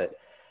profit?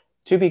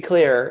 To be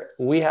clear,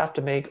 we have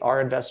to make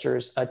our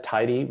investors a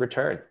tidy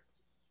return.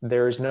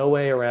 There is no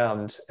way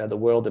around the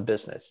world of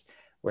business.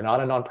 We're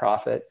not a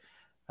nonprofit.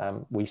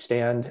 We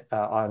stand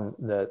on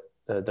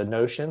the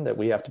notion that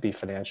we have to be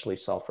financially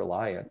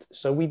self-reliant.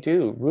 So we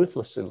do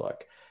ruthlessly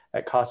look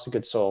at cost of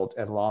goods sold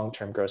and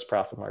long-term gross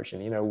profit margin.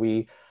 You know,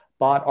 we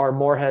bought our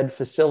Moorhead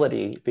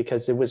facility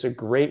because it was a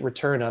great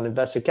return on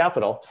invested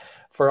capital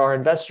for our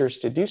investors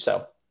to do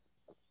so.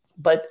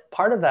 But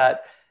part of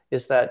that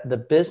is that the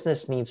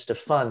business needs to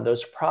fund,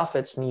 those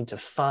profits need to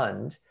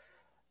fund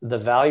the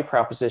value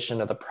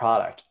proposition of the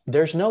product.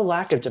 There's no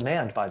lack of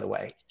demand, by the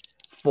way,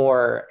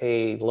 for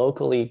a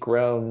locally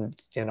grown,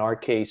 in our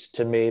case,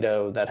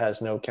 tomato that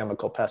has no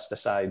chemical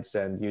pesticides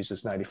and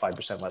uses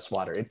 95% less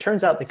water. It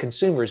turns out the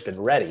consumer has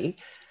been ready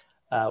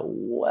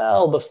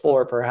well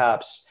before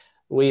perhaps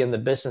we in the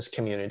business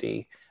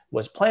community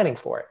was planning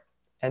for it.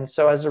 And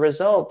so as a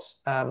result,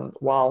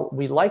 while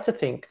we like to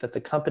think that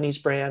the company's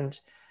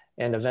brand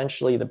and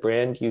eventually the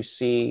brand you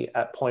see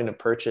at point of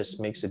purchase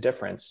makes a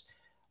difference,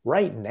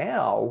 right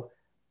now,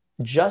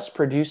 just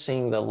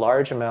producing the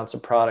large amounts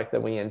of product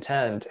that we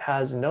intend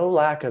has no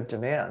lack of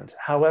demand,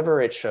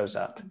 however it shows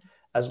up,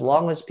 as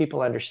long as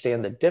people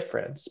understand the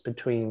difference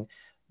between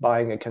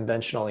buying a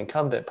conventional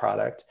incumbent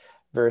product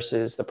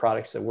versus the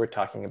products that we're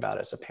talking about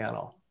as a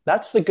panel.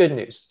 That's the good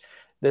news.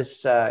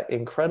 This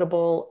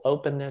incredible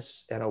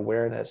openness and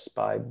awareness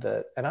by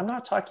and I'm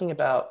not talking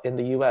about in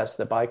the US,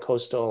 the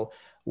bi-coastal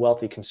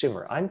wealthy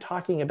consumer. I'm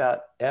talking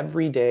about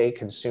everyday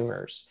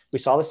consumers. We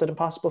saw this at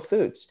Impossible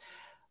Foods.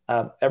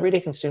 Everyday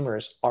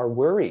consumers are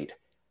worried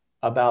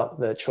about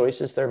the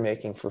choices they're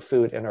making for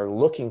food and are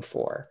looking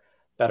for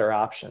better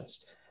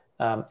options.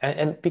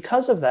 And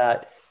because of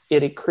that,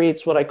 it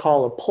creates what I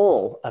call a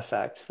pull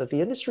effect that the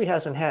industry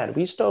hasn't had.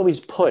 We used to always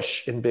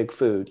push in big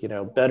food, you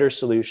know, better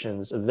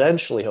solutions,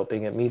 eventually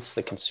hoping it meets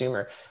the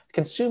consumer. The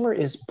consumer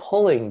is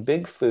pulling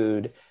big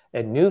food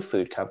and new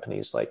food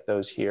companies like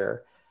those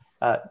here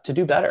to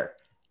do better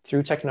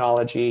through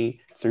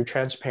technology, through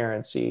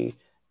transparency,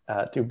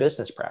 through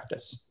business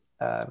practice.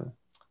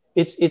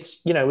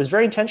 It's you know, it was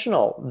very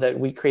intentional that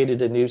we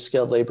created a new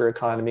skilled labor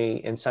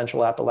economy in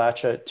Central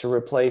Appalachia to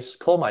replace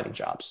coal mining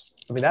jobs.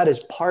 I mean, that is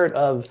part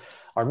of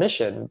our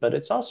mission, but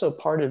it's also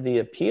part of the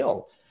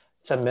appeal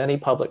to many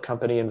public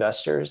company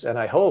investors, and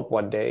I hope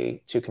one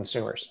day to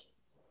consumers.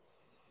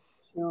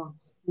 Sure,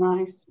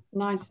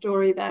 nice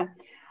story there.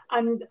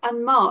 And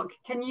Mark,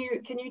 can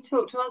you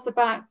talk to us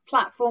about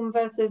platform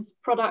versus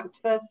product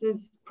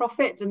versus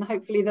profit, and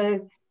hopefully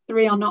the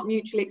three are not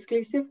mutually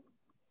exclusive?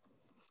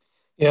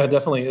 Yeah,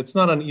 definitely. It's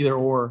not an either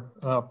or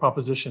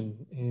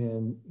proposition,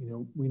 and you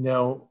know, we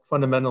know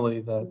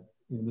fundamentally that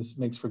this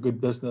makes for good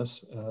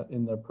business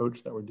in the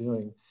approach that we're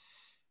doing.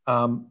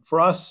 For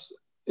us,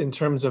 in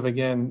terms of,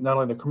 again, not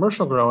only the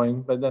commercial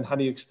growing, but then how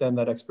do you extend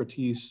that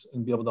expertise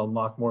and be able to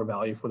unlock more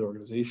value for the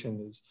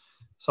organization is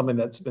something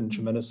that's been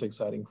tremendously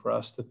exciting for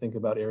us to think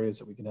about areas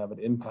that we can have an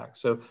impact.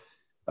 So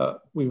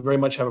we very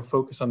much have a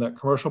focus on that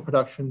commercial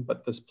production,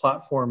 but this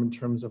platform in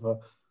terms of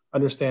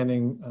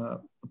understanding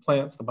the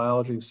plants, the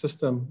biology, the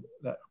system,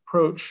 that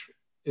approach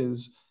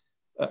is,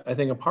 I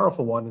think, a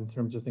powerful one in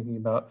terms of thinking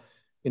about,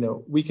 you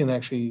know, we can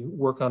actually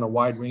work on a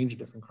wide range of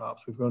different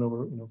crops. We've gone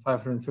over,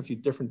 550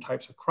 different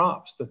types of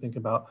crops to think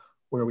about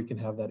where we can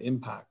have that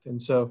impact. And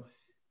so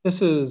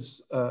this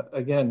is,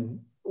 again,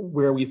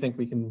 where we think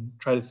we can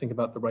try to think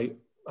about the right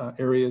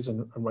areas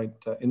and right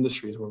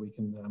industries where we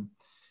can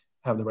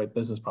have the right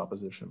business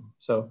proposition.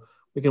 So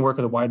we can work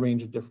with a wide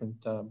range of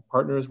different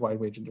partners,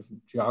 wide range of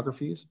different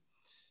geographies,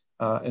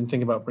 and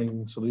think about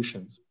bringing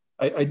solutions.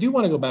 I do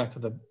want to go back to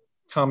the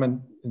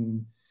comment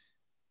and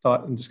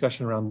thought and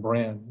discussion around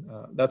brand.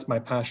 That's my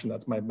passion.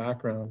 That's my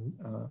background,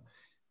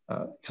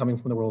 coming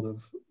from the world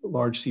of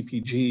large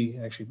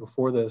CPG, actually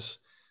before this,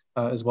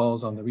 as well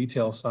as on the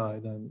retail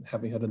side and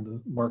having headed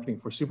the marketing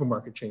for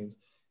supermarket chains.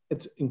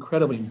 It's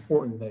incredibly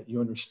important that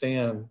you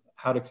understand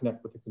how to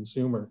connect with the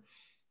consumer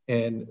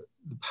and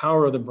the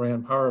power of the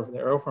brand, power of the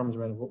AeroFarms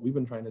brand, what we've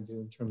been trying to do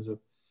in terms of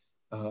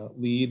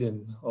lead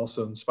and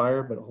also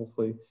inspire, but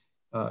hopefully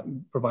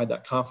provide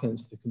that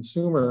confidence to the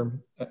consumer,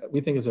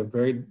 we think is a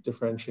very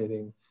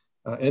differentiating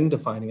and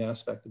defining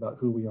aspect about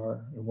who we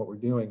are and what we're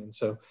doing. And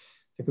so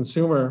the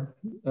consumer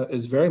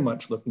is very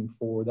much looking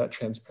for that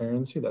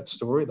transparency, that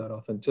story, that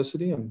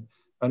authenticity, and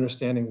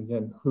understanding,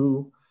 again,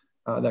 who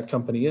that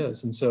company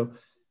is. And so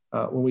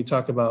when we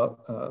talk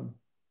about,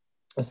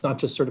 it's not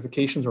just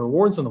certifications or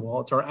awards on the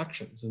wall, it's our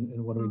actions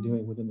and what are we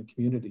doing within the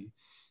community.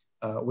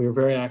 We are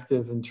very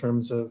active in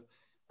terms of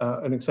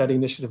an exciting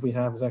initiative we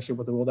have is actually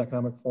with the World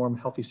Economic Forum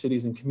Healthy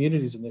Cities and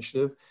Communities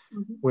Initiative,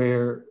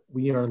 where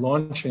we are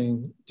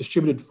launching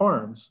distributed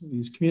farms.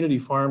 These community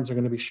farms are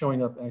going to be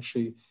showing up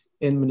actually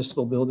in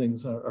municipal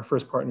buildings. Our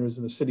first partner is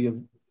in the city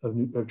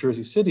of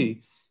Jersey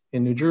City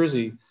in New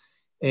Jersey.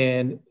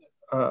 And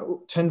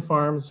 10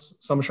 farms,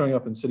 some showing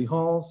up in City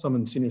Hall, some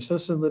in senior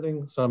citizen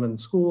living, some in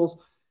schools.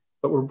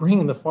 But we're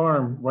bringing the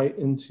farm right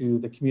into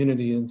the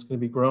community, and it's going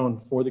to be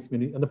grown for the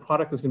community, and the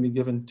product is going to be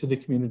given to the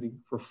community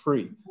for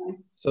free.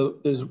 So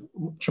there's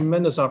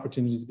tremendous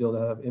opportunities to be able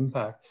to have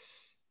impact.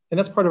 And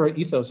that's part of our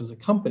ethos as a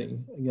company.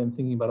 Again,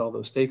 thinking about all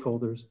those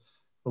stakeholders,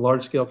 the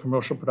large scale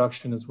commercial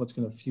production is what's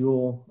going to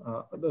fuel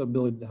the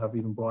ability to have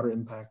even broader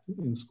impact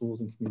in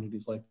schools and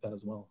communities like that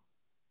as well.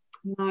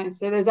 Nice.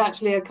 So there's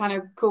actually a kind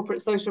of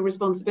corporate social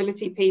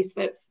responsibility piece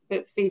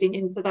that's feeding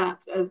into that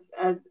as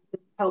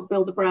help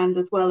build the brand,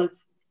 as well as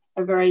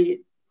a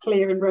very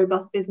clear and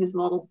robust business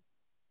model.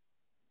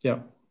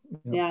 Yeah,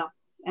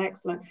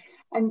 excellent.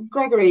 And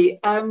Gregory,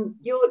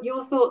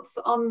 your thoughts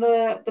on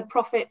the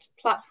Profit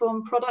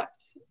Platform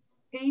product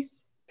piece?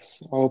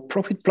 So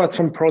Profit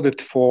Platform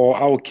product, for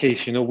our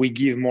case, we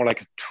give more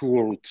like a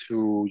tool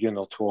to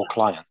our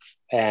clients,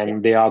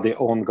 and they are their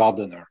own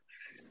gardener.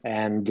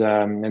 And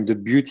the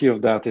beauty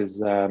of that is,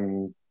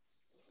 then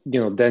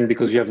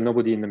because you have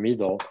nobody in the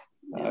middle,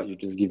 you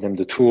just give them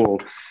the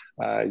tool.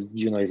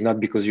 It's not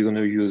because you're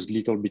going to use a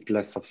little bit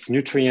less of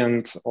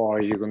nutrient,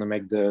 or you're going to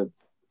make the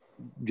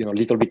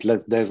little bit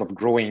less days of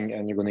growing,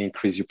 and you're going to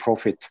increase your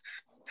profit.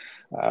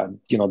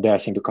 There I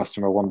think the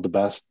customer want the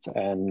best,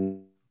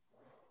 and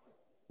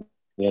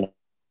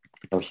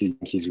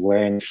he's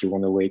weighing, if you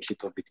want to wait a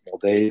little bit more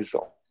days.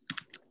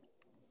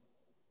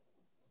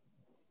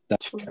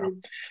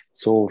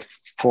 So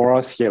for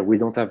us, we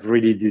don't have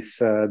really this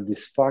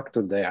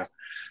factor there.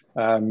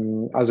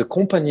 As a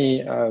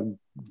company,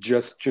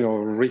 just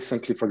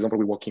recently, for example,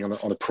 we're working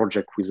on a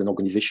project with an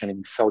organization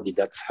in Saudi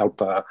that's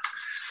help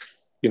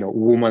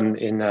women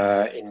in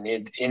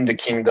the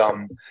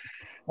kingdom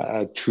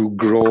to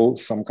grow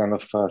some kind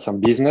of some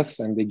business,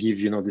 and they give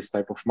this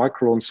type of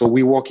microloan. So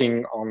we're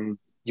working on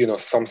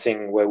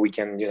something where we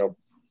can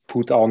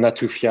put our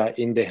natufia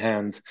in the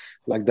hand,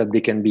 like that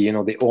they can be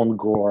their own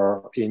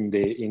grower in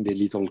the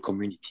little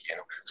community.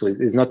 So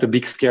it's not a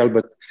big scale,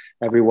 but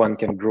everyone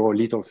can grow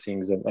little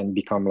things and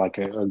become like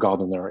a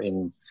gardener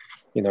in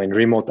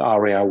remote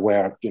area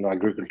where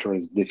agriculture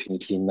is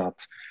definitely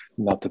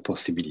not a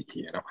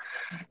possibility.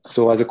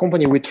 So as a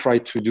company, we try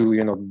to do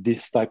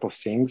this type of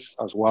things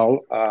as well.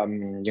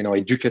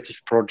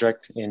 Educative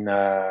project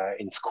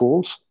in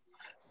schools.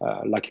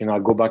 I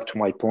go back to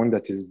my point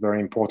that is very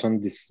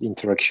important, this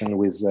interaction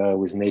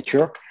with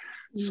nature.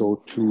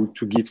 So to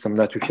give some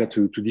natufia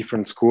to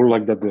different schools,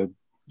 like that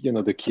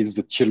the kids,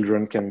 the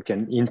children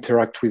can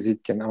interact with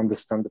it, can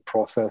understand the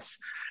process,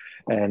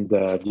 and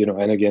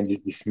and again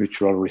this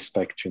mutual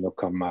respect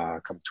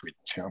come to it.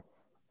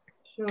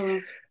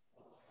 Sure.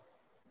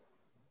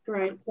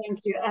 Great,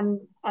 thank you.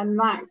 And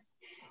Max,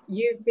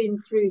 you've been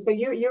through, so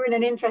you're in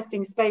an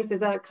interesting space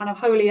as a kind of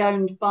wholly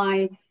owned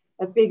by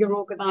a bigger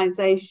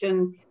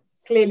organization.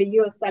 Clearly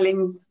you're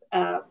selling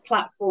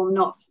platform,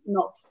 not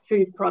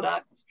food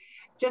products.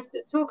 Just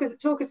talk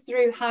us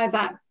through how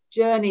that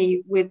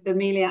journey with the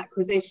Mealy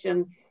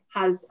acquisition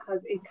is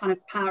kind of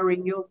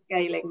powering your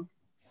scaling.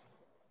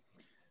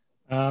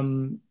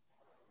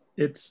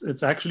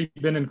 It's actually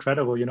been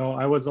incredible.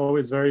 I was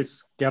always very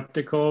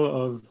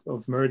skeptical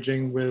of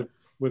merging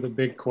with a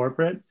big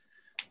corporate.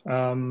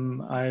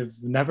 I've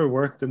never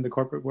worked in the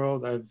corporate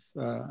world.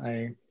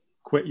 I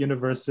quit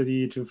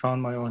university to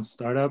found my own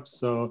startup.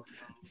 So,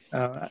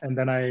 and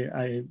then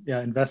I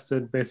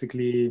invested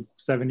basically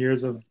 7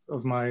 years of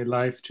my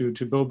life to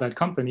build that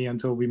company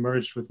until we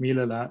merged with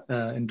Mealy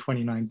in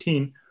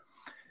 2019.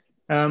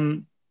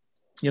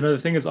 The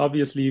thing is,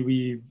 obviously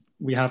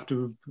we have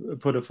to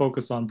put a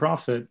focus on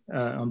profit,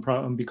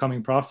 on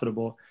becoming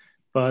profitable.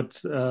 But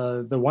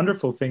the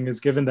wonderful thing is,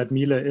 given that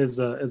Mealy is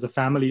a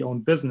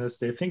family-owned business,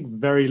 they think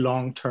very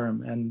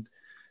long-term, and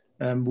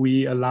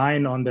we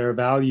align on their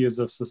values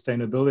of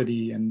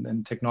sustainability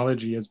and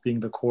technology as being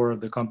the core of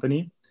the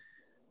company.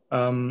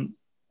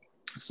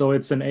 So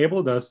it's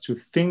enabled us to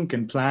think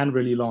and plan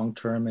really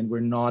long-term, and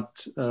we're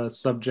not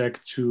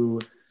subject to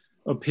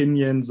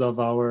opinions of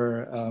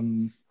our,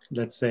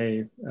 let's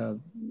say,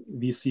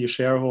 VC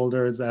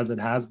shareholders, as it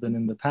has been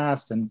in the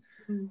past. And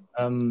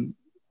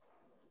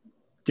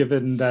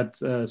given that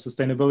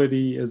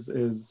sustainability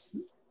is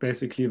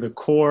basically the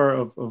core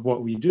of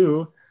what we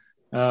do,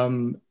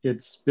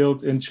 it's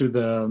built into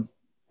the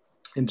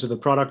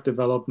product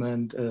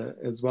development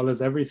as well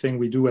as everything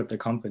we do at the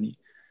company.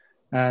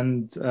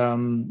 And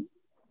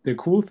the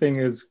cool thing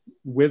is,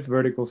 with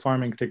vertical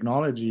farming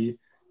technology,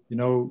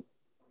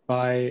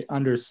 by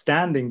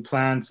understanding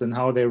plants and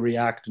how they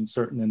react in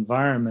certain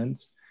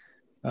environments,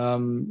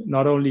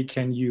 not only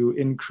can you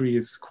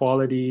increase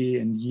quality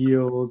and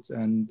yield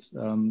and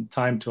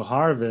time to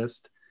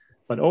harvest,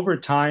 but over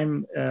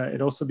time,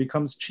 it also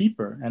becomes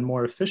cheaper and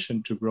more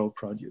efficient to grow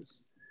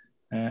produce.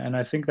 And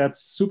I think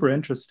that's super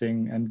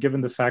interesting. And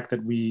given the fact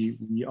that we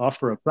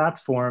offer a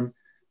platform,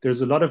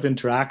 there's a lot of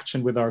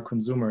interaction with our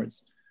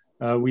consumers.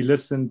 We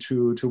listen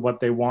to what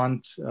they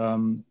want.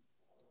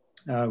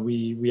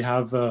 We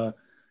have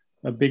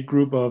a big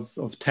group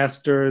of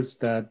testers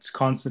that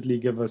constantly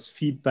give us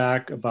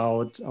feedback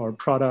about our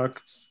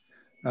products.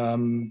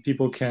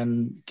 People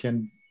can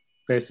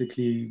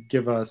basically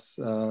give us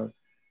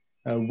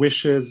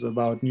wishes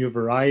about new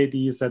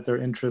varieties that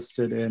they're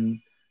interested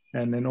in,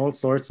 and all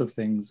sorts of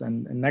things.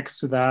 And next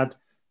to that,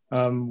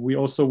 We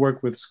also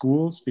work with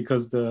schools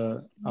because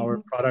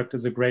our product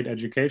is a great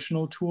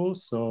educational tool.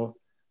 So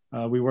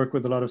we work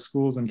with a lot of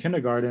schools and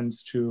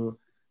kindergartens to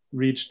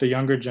reach the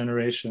younger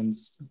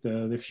generations,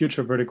 the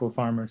future vertical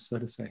farmers, so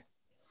to say.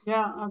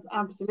 Yeah,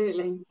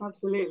 absolutely,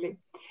 absolutely.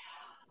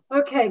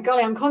 Okay,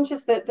 golly, I'm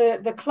conscious that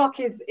the clock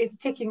is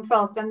ticking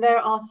fast, and there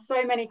are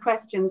so many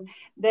questions.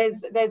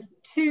 There's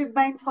two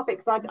main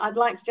topics I'd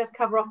like to just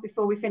cover off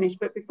before we finish.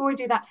 But before we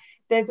do that,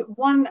 there's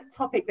one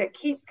topic that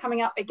keeps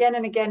coming up again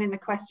and again in the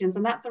questions,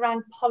 and that's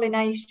around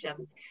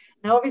pollination.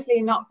 Now,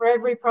 obviously, not for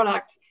every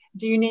product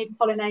do you need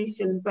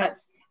pollination, but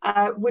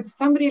would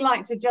somebody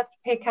like to just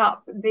pick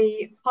up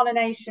the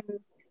pollination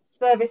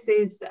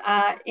services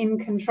in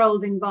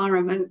controlled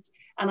environment?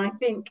 And I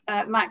think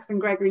Max and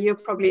Gregory, you're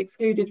probably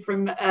excluded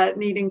from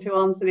needing to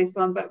answer this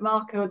one, but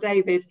Mark or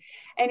David,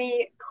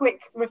 any quick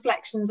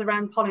reflections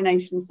around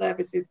pollination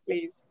services,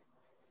 please?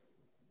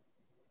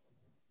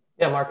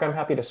 Yeah, Mark, I'm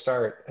happy to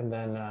start, and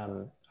then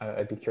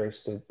I'd be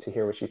curious to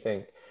hear what you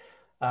think.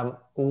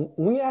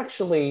 We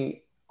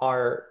actually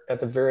are at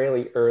the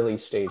very early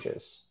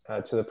stages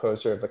to the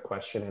poser of the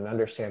question and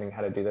understanding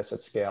how to do this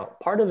at scale.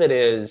 Part of it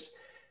is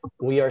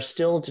we are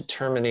still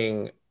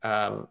determining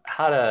how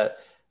to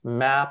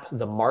map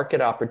the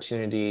market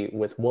opportunity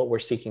with what we're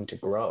seeking to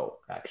grow,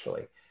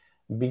 actually.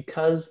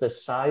 Because the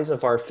size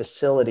of our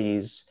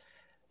facilities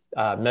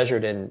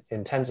measured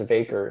in tens of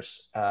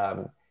acres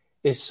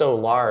is so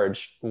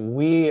large,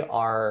 we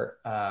are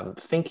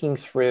thinking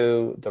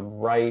through the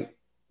right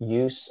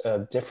use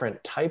of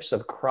different types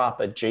of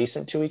crop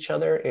adjacent to each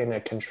other in a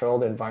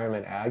controlled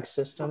environment ag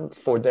system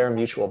for their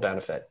mutual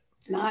benefit.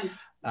 Nice.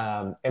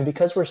 And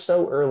because we're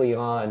so early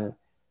on,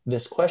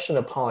 this question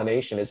of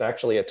pollination is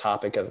actually a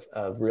topic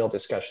of real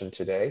discussion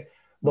today,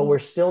 but we're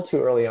still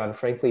too early on,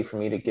 frankly, for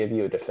me to give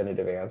you a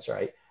definitive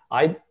answer.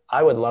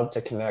 I would love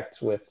to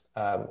connect with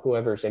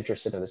whoever's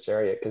interested in this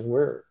area, because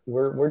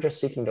we're just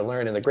seeking to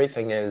learn. And the great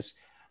thing is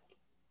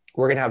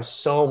we're going to have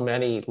so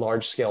many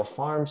large scale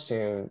farms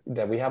soon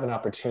that we have an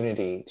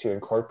opportunity to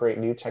incorporate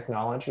new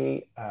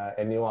technology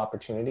and new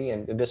opportunity.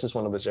 And this is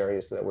one of those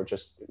areas that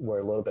we're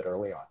a little bit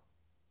early on.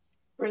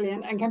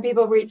 Brilliant. And can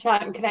people reach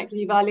out and connect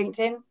with you via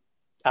LinkedIn?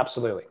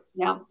 Absolutely.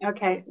 Yeah.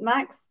 Okay.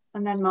 Max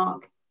and then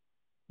Mark.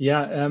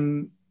 Yeah.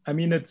 I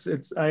mean,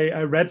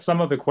 I read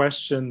some of the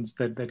questions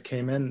that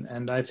came in,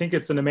 and I think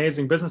it's an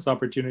amazing business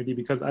opportunity,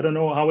 because I don't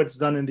know how it's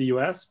done in the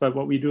US, but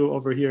what we do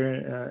over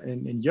here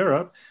in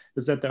Europe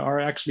is that there are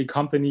actually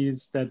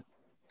companies that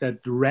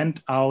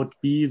rent out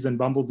bees and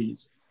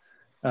bumblebees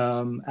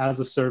as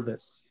a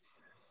service.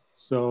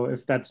 So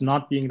if that's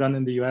not being done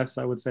in the US,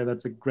 I would say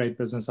that's a great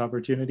business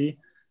opportunity.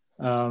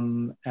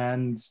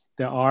 And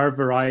there are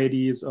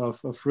varieties of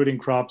fruiting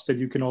crops that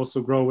you can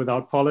also grow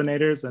without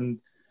pollinators. And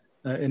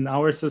in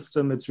our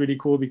system, it's really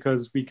cool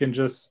because we can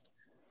just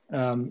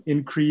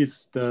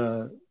increase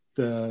the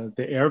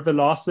air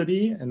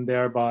velocity and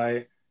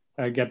thereby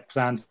get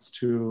plants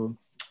to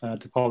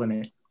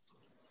pollinate.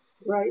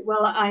 Right.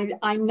 Well,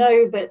 I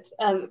know that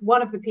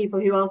one of the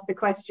people who asked the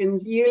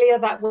questions, Yulia,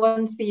 that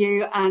one's for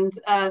you, and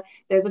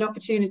there's an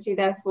opportunity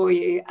there for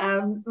you.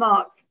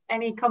 Mark,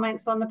 any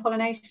comments on the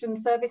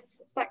pollination service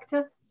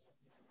sector?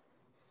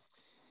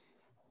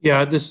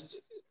 Yeah,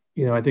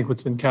 I think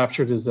what's been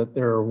captured is that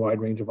there are a wide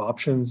range of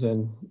options,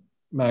 and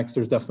Max,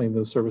 there's definitely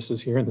those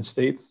services here in the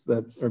States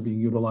that are being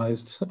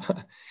utilized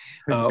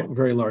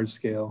very large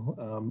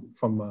scale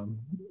from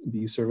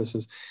these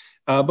services.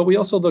 But we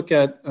also look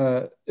at,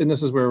 and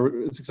this is where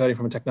it's exciting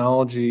from a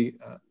technology,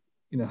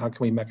 how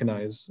can we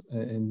mechanize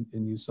and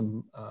use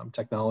some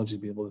technology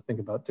to be able to think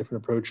about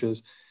different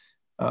approaches.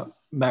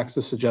 Max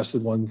has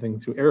suggested one thing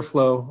through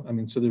airflow. I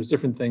mean, so there's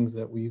different things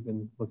that we've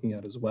been looking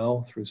at as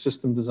well through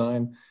system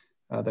design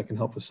that can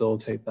help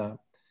facilitate that.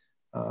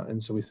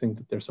 And so we think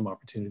that there's some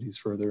opportunities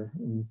further.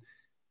 And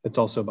it's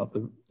also about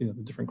the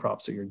different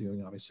crops that you're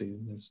doing, obviously,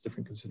 and there's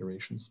different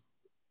considerations.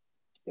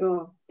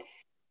 Sure.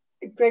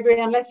 Gregory,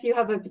 unless you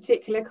have a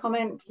particular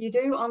comment you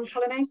do on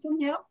pollination,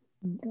 yeah?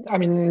 I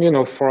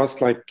mean, for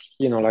us, like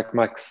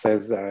Max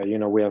says,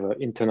 we have an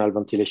internal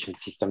ventilation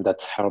system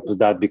that helps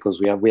that, because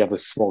we have a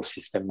small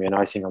system.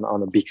 I think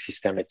on a big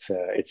system, it's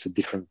a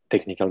different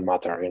technical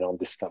matter, on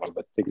this level.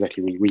 But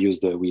exactly, we use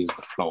the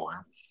flow.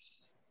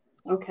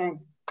 Okay,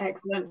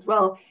 excellent.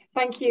 Well,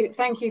 thank you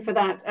for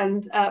that.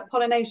 And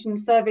pollination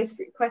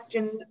service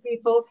question,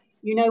 people,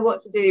 you know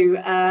what to do.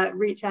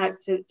 Reach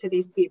out to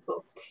these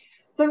people.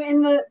 So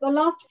in the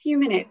last few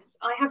minutes,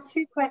 I have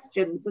two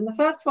questions, and the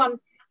first one,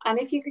 and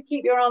if you could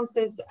keep your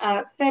answers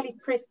fairly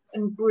crisp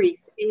and brief,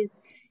 is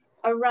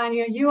around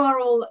you are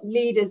all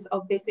leaders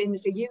of this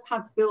industry. You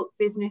have built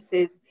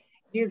businesses.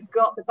 You've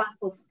got the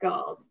battle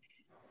scars.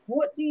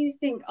 What do you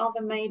think are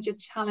the major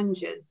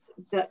challenges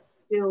that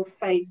still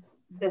face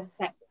the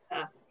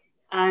sector?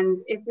 And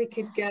if we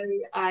could go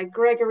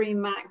Gregory,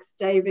 Max,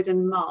 David,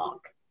 and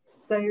Mark.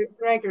 So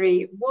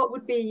Gregory, what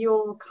would be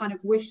your kind of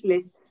wish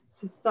list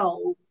to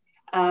solve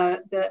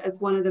as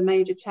one of the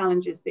major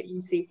challenges that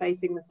you see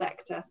facing the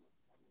sector?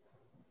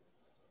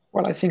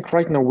 Well, I think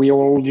right now we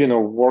all,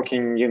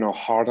 working,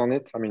 hard on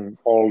it. I mean,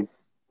 all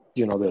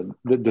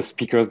the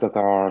speakers that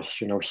are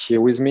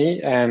here with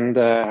me, and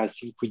I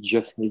think we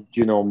just need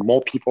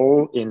more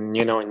people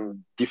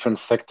in different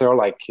sector,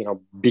 like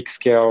big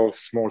scale,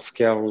 small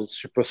scale,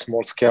 super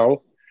small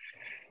scale.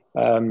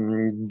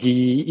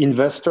 The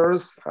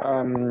investors,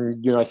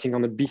 I think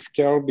on a big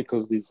scale,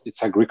 because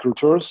it's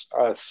agricultures,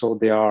 so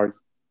they are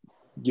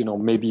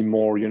maybe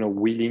more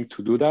willing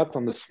to do that.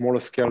 On the smaller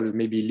scale is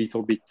maybe a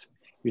little bit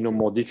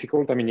more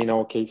difficult. I mean, in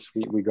our case,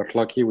 we got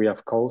lucky. We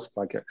have Coast,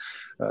 like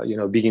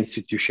a big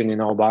institution in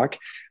our back,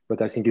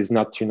 but I think it's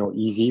not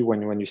easy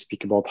when you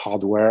speak about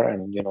hardware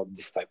and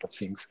this type of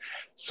things.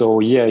 So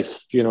yeah,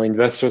 if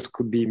investors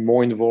could be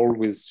more involved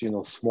with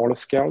smaller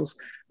scales,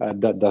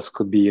 that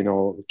could be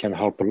can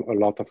help a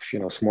lot of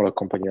smaller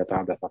companies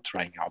that are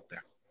trying out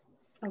there.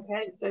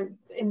 Okay, so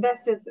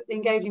investors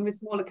engaging with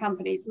smaller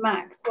companies.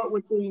 Max, what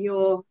would be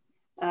your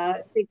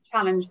big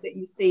challenge that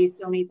you see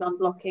still needs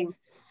unblocking?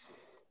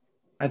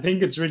 I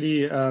think it's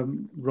really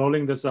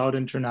rolling this out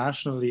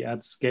internationally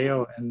at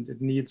scale, and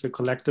it needs a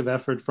collective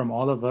effort from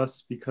all of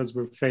us, because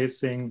we're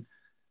facing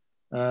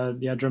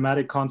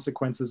dramatic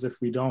consequences if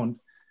we don't,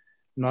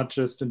 not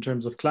just in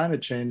terms of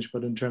climate change,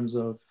 but in terms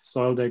of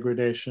soil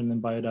degradation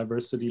and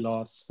biodiversity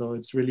loss. So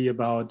it's really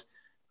about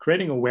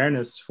creating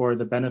awareness for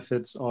the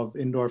benefits of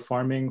indoor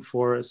farming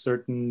for a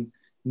certain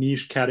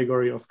niche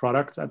category of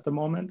products at the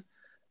moment,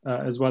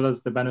 as well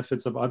as the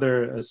benefits of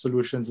other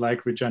solutions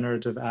like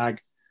regenerative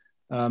ag.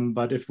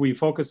 But if we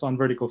focus on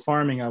vertical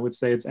farming, I would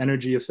say it's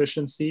energy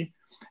efficiency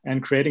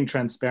and creating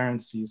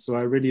transparency. So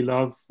I really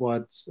love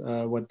what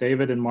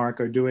David and Mark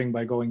are doing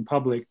by going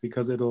public,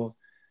 because it'll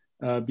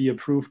be a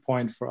proof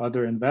point for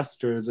other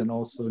investors and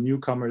also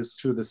newcomers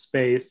to the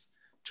space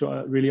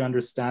to really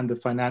understand the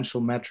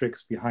financial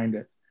metrics behind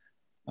it.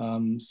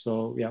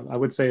 So yeah, I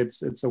would say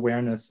it's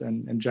awareness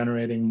and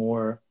generating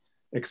more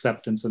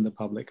acceptance in the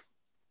public.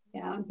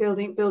 Yeah, and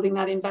building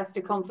that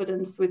investor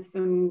confidence with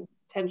some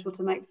potential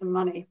to make some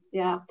money.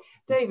 Yeah,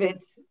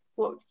 David,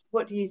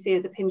 what do you see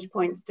as a pinch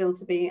point still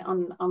to be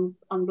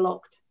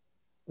unblocked?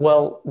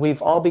 Well,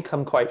 we've all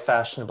become quite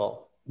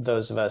fashionable,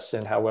 those of us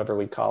in however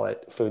we call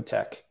it, food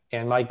tech.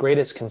 And my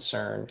greatest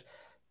concern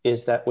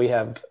is that we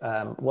have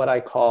what I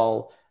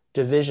call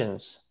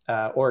divisions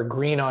or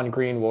green on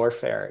green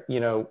warfare.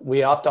 We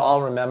have to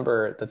all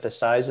remember that the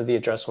size of the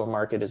addressable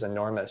market is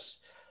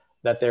enormous,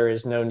 that there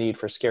is no need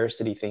for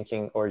scarcity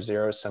thinking or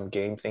zero-sum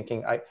game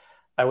thinking.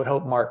 I would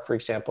hope, Mark, for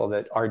example,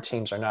 that our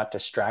teams are not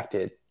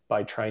distracted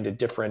by trying to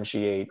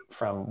differentiate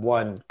from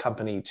one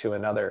company to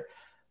another.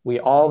 We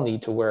all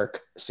need to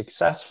work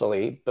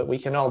successfully, but we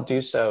can all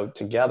do so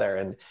together.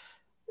 And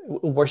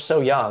we're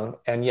so young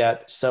and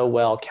yet so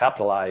well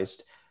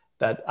capitalized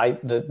that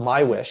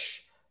my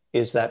wish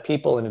is that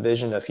people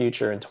envision a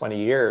future in 20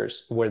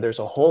 years where there's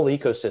a whole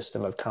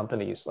ecosystem of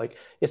companies. Like,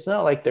 it's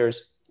not like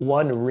there's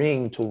one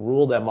ring to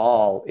rule them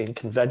all in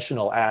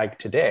conventional ag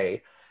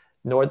today,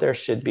 nor there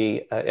should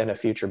be in a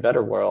future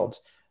better world,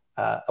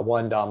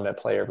 one dominant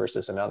player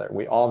versus another.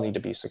 We all need to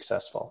be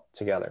successful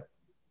together.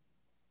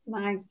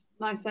 Nice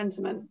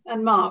sentiment.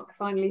 And Mark,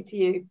 finally to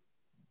you.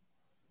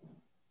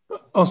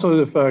 Also,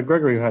 if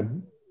Gregory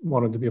had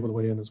wanted to be able to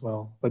weigh in as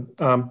well. But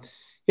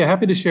yeah,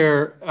 happy to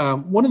share.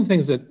 One of the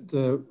things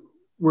that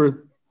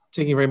we're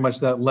taking very much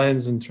that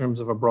lens in terms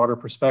of a broader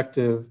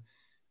perspective,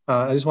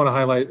 I just want to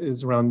highlight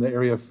is around the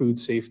area of food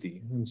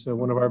safety. And so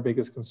one of our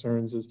biggest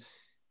concerns is,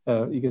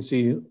 you can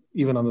see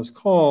even on this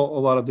call, a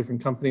lot of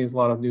different companies, a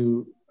lot of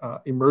new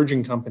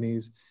emerging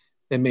companies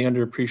that may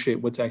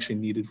underappreciate what's actually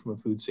needed from a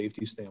food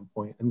safety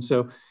standpoint. And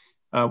so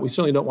we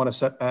certainly don't want a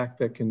setback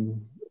that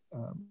can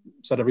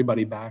set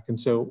everybody back. And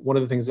so one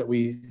of the things that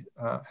we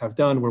have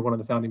done, we're one of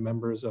the founding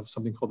members of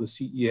something called the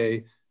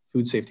CEA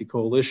Food Safety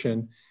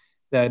Coalition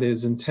that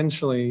is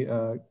intentionally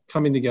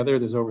coming together.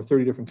 There's over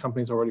 30 different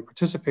companies already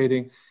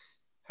participating,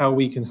 how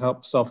we can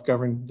help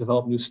self-govern,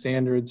 develop new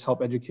standards,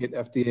 help educate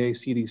FDA,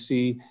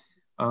 CDC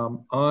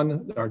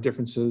on our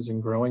differences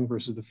in growing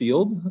versus the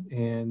field,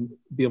 and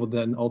be able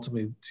then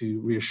ultimately to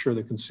reassure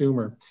the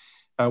consumer.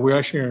 We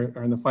actually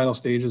are in the final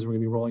stages. We're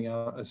going to be rolling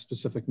out a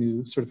specific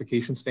new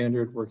certification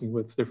standard, working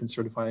with different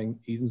certifying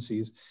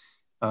agencies.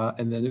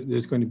 And then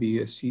there's going to be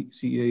a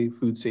CEA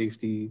food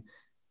safety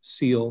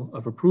seal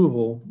of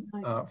approval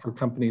for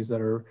companies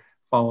that are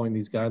following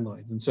these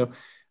guidelines. And so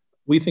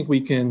we think we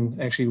can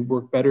actually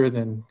work better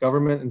than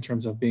government in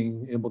terms of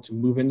being able to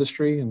move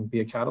industry and be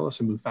a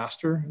catalyst and move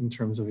faster in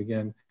terms of,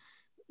 again,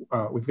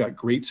 we've got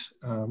great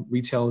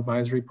retail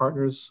advisory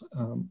partners,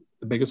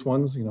 the biggest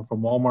ones,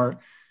 from Walmart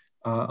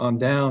on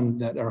down,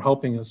 that are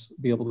helping us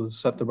be able to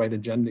set the right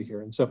agenda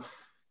here. And so,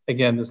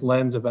 again, this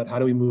lens about how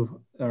do we move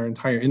our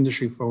entire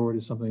industry forward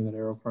is something that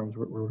AeroFarms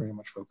we're very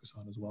much focused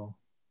on as well.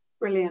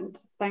 Brilliant,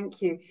 thank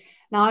you.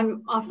 Now,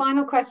 our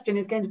final question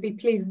is going to be,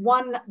 please,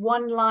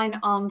 one-line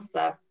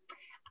answer.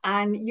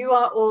 And you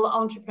are all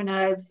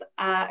entrepreneurs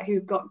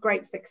who've got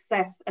great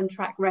success and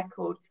track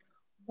record.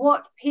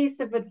 What piece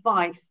of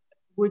advice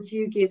would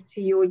you give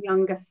to your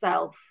younger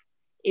self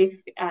if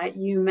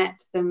you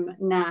met them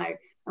now?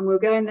 And we'll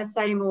go in the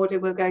same order.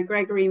 We'll go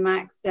Gregory,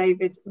 Max,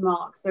 David,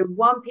 Mark. So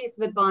one piece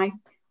of advice,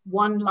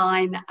 one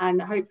line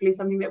and hopefully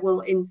something that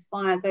will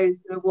inspire those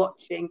who are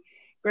watching.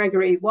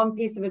 Gregory, one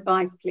piece of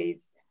advice,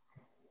 please.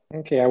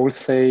 Okay, I would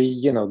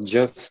say,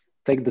 just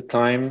take the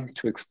time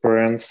to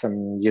experience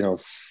and,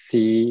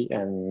 see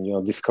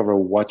and, discover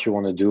what you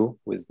want to do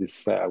with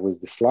this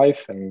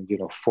life, and,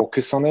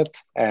 focus on it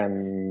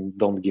and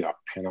don't give up,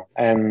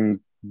 and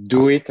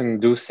do it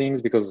and do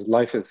things, because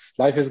life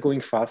is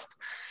going fast,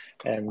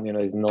 and,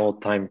 there's no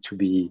time to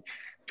be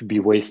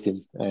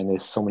wasted, and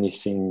there's so many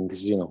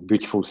things,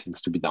 beautiful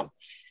things to be done.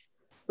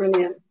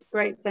 Brilliant.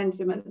 Great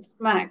sentiment.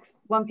 Max,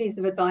 one piece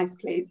of advice,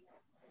 please.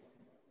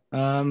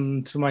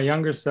 To my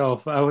younger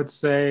self, I would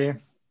say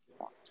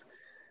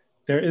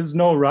there is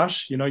no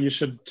rush. You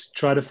should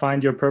try to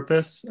find your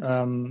purpose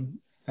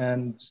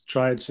and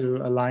try to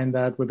align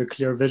that with a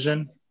clear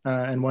vision.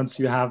 And once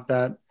you have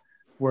that,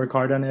 work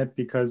hard on it,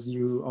 because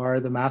you are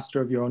the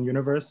master of your own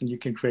universe and you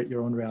can create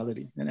your own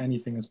reality, and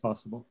anything is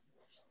possible.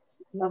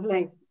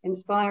 Lovely.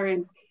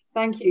 Inspiring.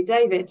 Thank you.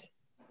 David?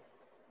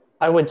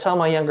 I would tell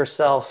my younger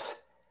self,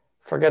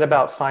 forget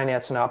about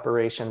finance and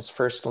operations.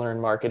 First, learn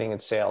marketing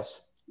and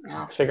sales.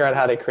 Figure out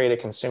how to create a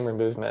consumer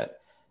movement,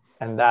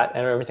 and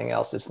everything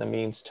else is the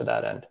means to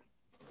that end.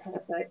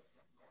 Perfect.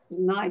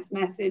 Nice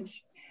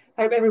message.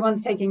 Hope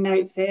everyone's taking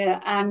notes here.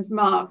 And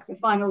Mark, the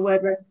final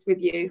word rests with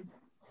you.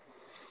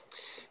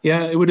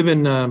 Yeah, it would have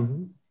been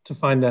to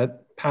find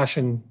that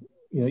passion,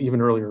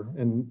 even earlier,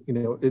 and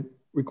it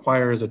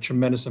requires a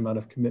tremendous amount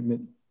of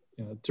commitment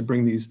to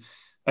bring these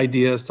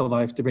ideas to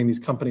life, to bring these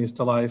companies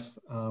to life.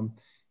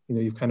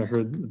 You've kind of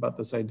heard about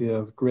this idea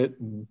of grit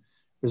and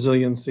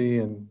resiliency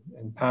and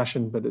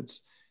passion, but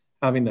it's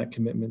having that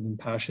commitment, and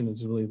passion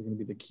is really going to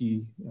be the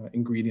key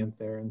ingredient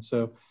there. And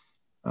so,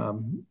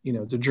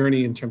 it's a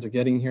journey in terms of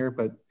getting here,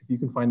 but if you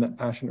can find that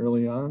passion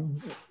early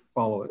on,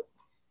 follow it.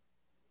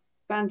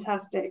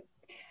 Fantastic.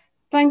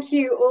 Thank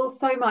you all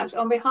so much.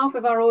 On behalf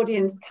of our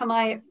audience, can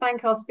I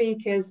thank our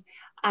speakers?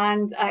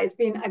 And it's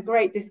been a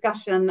great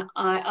discussion.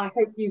 I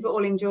hope you've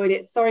all enjoyed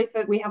it. Sorry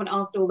we haven't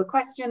asked all the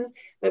questions,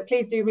 but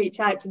please do reach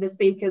out to the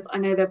speakers. I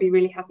know they'll be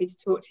really happy to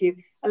talk to you.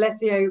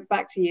 Alessio,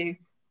 back to you.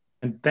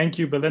 And thank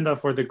you, Belinda,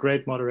 for the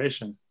great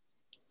moderation.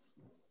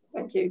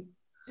 Thank you.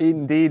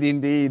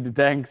 Indeed.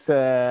 Thanks,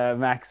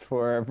 Max,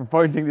 for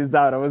pointing this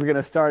out. I was going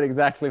to start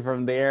exactly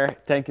from there.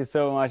 Thank you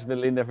so much,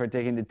 Belinda, for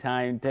taking the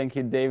time. Thank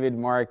you, David,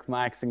 Mark,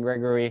 Max, and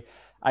Gregory.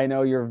 I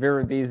know you're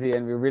very busy,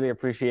 and we really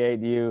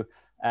appreciate you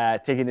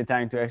taking the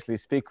time to actually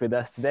speak with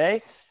us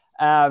today.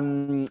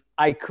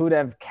 I could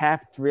have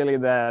kept really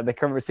the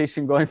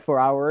conversation going for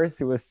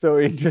hours. It was so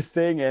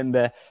interesting, and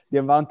the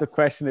amount of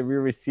questions that we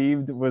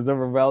received was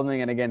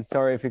overwhelming. And again,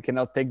 sorry if you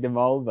cannot take them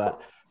all,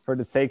 but for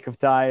the sake of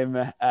time,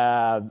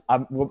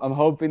 I'm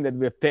hoping that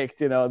we've picked,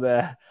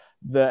 the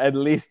at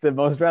least the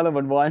most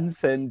relevant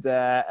ones, and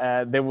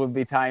there will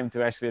be time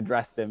to actually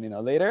address them,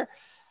 later.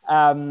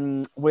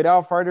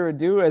 Without further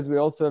ado, as we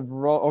also have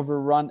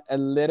overrun a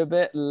little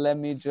bit, let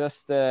me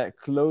just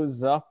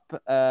close up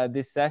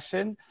this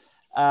session.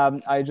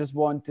 I just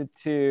wanted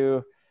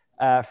to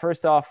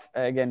first off,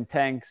 again,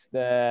 thanks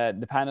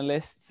the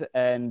panelists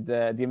and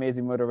the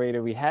amazing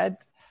moderator we had,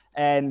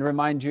 and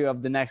remind you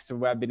of the next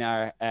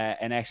webinar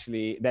and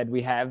actually that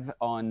we have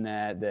on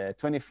the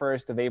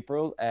 21st of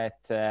April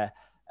at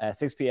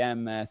 6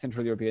 p.m.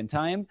 Central European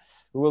Time.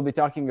 We will be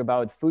talking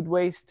about food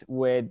waste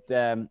with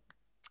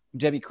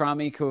Jemmy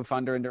Cromie,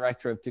 co-founder and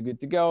director of Too Good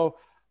To Go,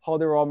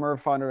 Holder Romer,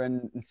 founder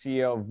and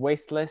CEO of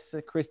Wasteless,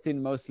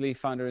 Christine Mosley,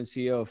 founder and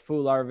CEO of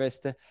Full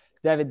Harvest,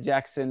 David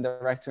Jackson,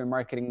 director of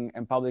marketing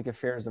and public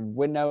affairs of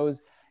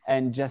Windows,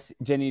 and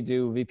Jenny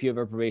Du, VP of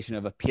operation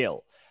of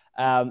Appeal.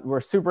 We're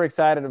super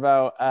excited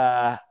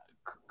about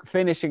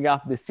finishing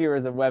up the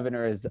series of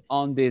webinars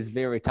on this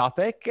very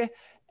topic,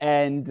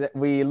 and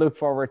we look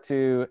forward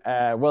to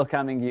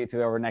welcoming you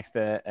to our next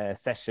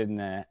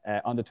session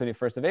on the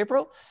 21st of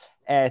April.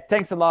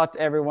 Thanks a lot,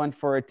 everyone,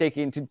 for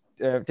taking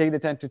the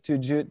time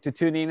to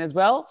tune in as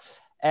well,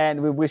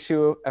 and we wish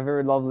you a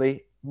very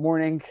lovely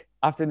morning,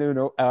 afternoon,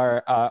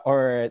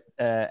 or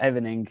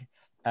evening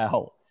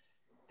whole.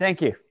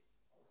 Thank you.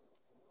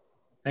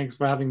 Thanks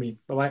for having me.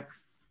 Bye-bye.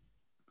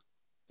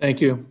 Thank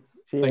you.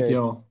 Cheers. Thank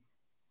you all.